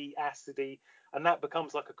 mucusy, acidy, and that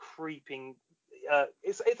becomes like a creeping.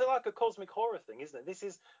 It's like a cosmic horror thing, isn't it? This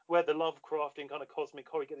is where the Lovecraftian kind of cosmic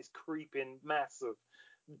horror, you get this creeping mass of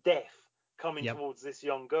death coming towards this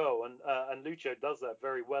young girl, and Lucio does that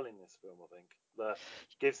very well in this film. I think that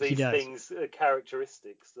gives these things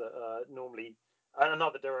characteristics that normally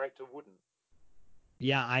another director wouldn't.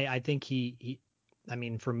 Yeah, I think he I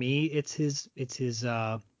mean, for me, it's his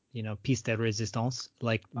piece de resistance,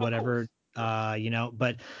 like whatever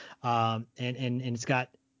but and it's got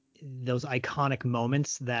those iconic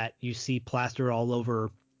moments that you see plastered all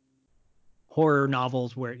over horror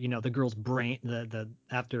novels where, the girl's brain, the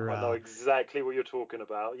after. I know exactly what you're talking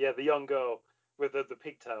about. Yeah, the young girl with the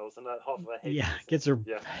pigtails and that half of her head. Yeah, gets her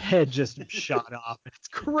head just shot off. It's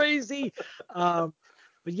crazy. But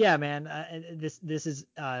yeah, man, this is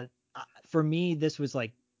for me. This was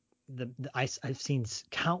like I've seen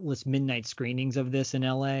countless midnight screenings of this in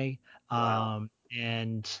LA. Wow.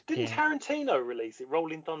 And didn't Tarantino release it?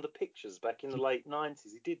 Rolling Thunder Pictures back in the late 90s.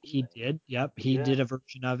 He did. He did. Yep, he did a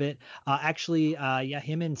version of it. Actually,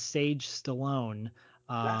 him and Sage Stallone.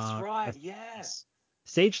 That's right. Yeah.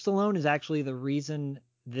 Sage Stallone is actually the reason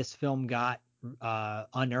this film got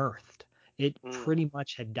unearthed. It pretty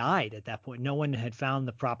much had died at that point. No one had found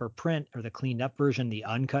the proper print or the cleaned up version, the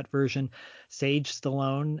uncut version. Sage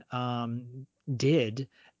Stallone did,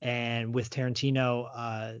 and with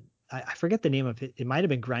Tarantino, I forget the name of it. It might have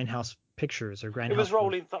been Grindhouse Pictures or Grindhouse. It was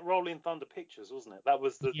Rolling Thunder Pictures, wasn't it? That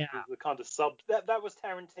was the kind of sub. That was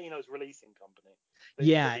Tarantino's releasing company.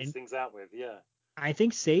 He put these things out with. Yeah. I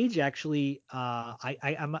think Sage actually.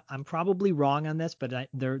 I'm probably wrong on this, but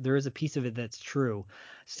there is a piece of it that's true.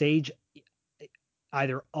 Sage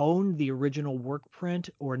either owned the original work print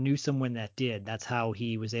or knew someone that did. That's how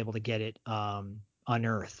he was able to get it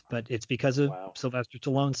unearthed, but it's because of Sylvester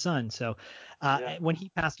Stallone's son. So when he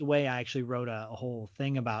passed away, I actually wrote a whole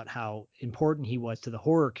thing about how important he was to the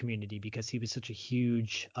horror community because he was such a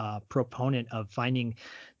huge proponent of finding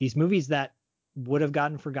these movies that would have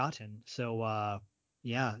gotten forgotten. So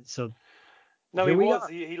so no, he was.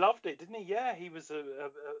 He loved it, didn't he? Yeah, he was a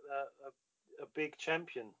big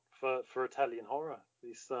champion for Italian horror.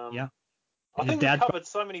 I think we've covered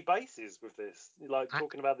so many bases with this, like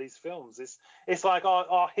talking about these films. It's like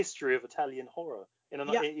our history of Italian horror.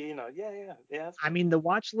 I mean, the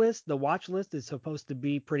watch list is supposed to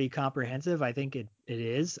be pretty comprehensive. I think it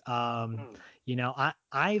is.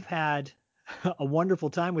 I've had a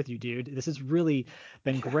wonderful time with you, dude. This has really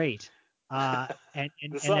been great. And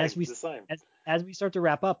as we start to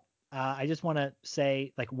wrap up, I just want to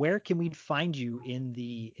say, like, where can we find you in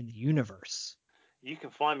the universe? You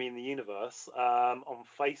can find me in the universe on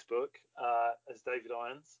Facebook as David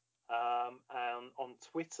Irons, and on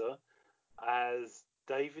Twitter as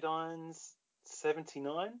David Irons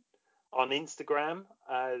 79, on Instagram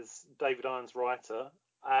as David Irons Writer,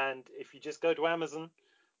 and if you just go to Amazon,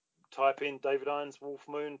 type in David Irons Wolf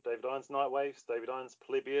Moon, David Irons Nightwaves, David Irons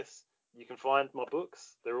Polybius, you can find my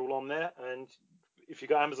books. They're all on there, and if you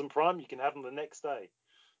got Amazon Prime, you can have them the next day.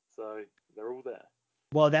 So they're all there.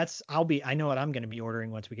 Well, I know what I'm going to be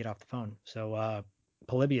ordering once we get off the phone. So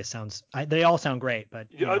Polybius they all sound great, but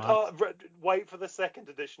wait for the second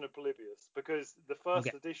edition of Polybius, because the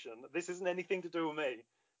first edition, this isn't anything to do with me,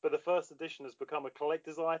 but the first edition has become a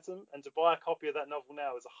collector's item, and to buy a copy of that novel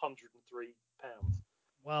now is £103.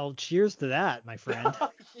 Well, cheers to that, my friend.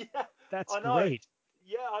 Yeah, that's great.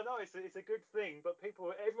 Yeah, I know it's a good thing, but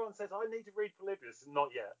everyone says I need to read Polybius. Not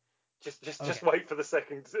yet. Just wait for the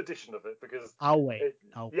second edition of it, because I'll wait.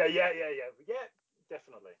 Yeah,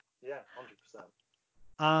 definitely. Yeah,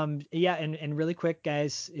 100%. And really quick,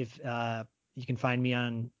 guys, if you can find me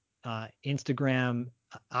on Instagram,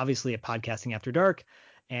 obviously at Podcasting After Dark,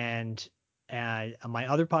 and my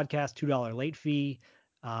other podcast, $2 Late Fee,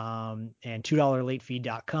 and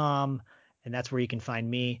 $2latefee.com, and that's where you can find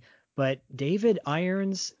me. But David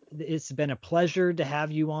Irons, it's been a pleasure to have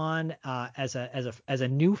you on as a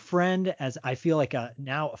new friend, as I feel like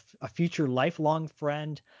now a future lifelong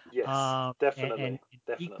friend. Yes, definitely. And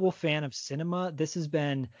equal fan of cinema. This has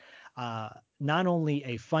been not only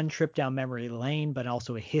a fun trip down memory lane, but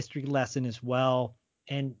also a history lesson as well.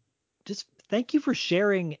 And just thank you for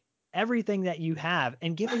sharing everything that you have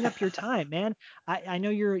and giving up your time, man. I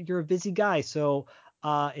know you're a busy guy, so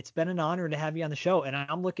it's been an honor to have you on the show, and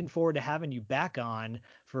I'm looking forward to having you back on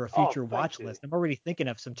for a future watch list. I'm already thinking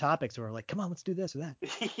of some topics where we're like, come on, let's do this or that.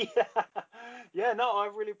 Yeah, no, I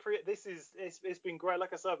really appreciate this. It's been great.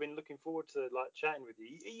 Like I said, I've been looking forward to like chatting with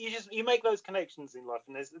you. You make those connections in life,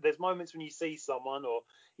 and there's moments when you see someone, or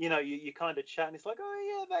you kind of chat, and it's like,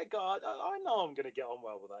 oh yeah, that guy. I know I'm gonna get on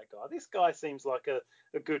well with that guy. This guy seems like a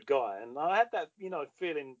good guy, and I had that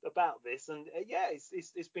feeling about this, and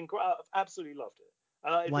it's been great. I've absolutely loved it.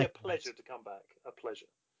 It'd be a pleasure to come back. A pleasure.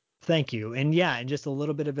 Thank you. And and just a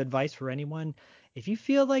little bit of advice for anyone. If you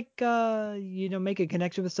feel like, make a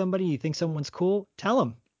connection with somebody, you think someone's cool, tell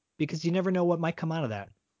them, because you never know what might come out of that.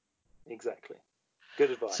 Exactly.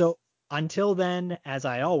 Good advice. So until then, as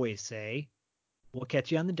I always say, we'll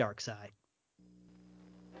catch you on the dark side.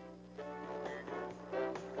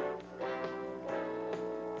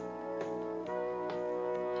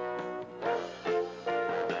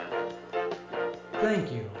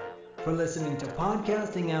 Thank you for listening to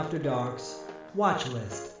Podcasting After Dark's Watch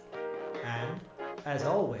List. And, as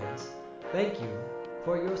always, thank you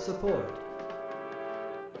for your support.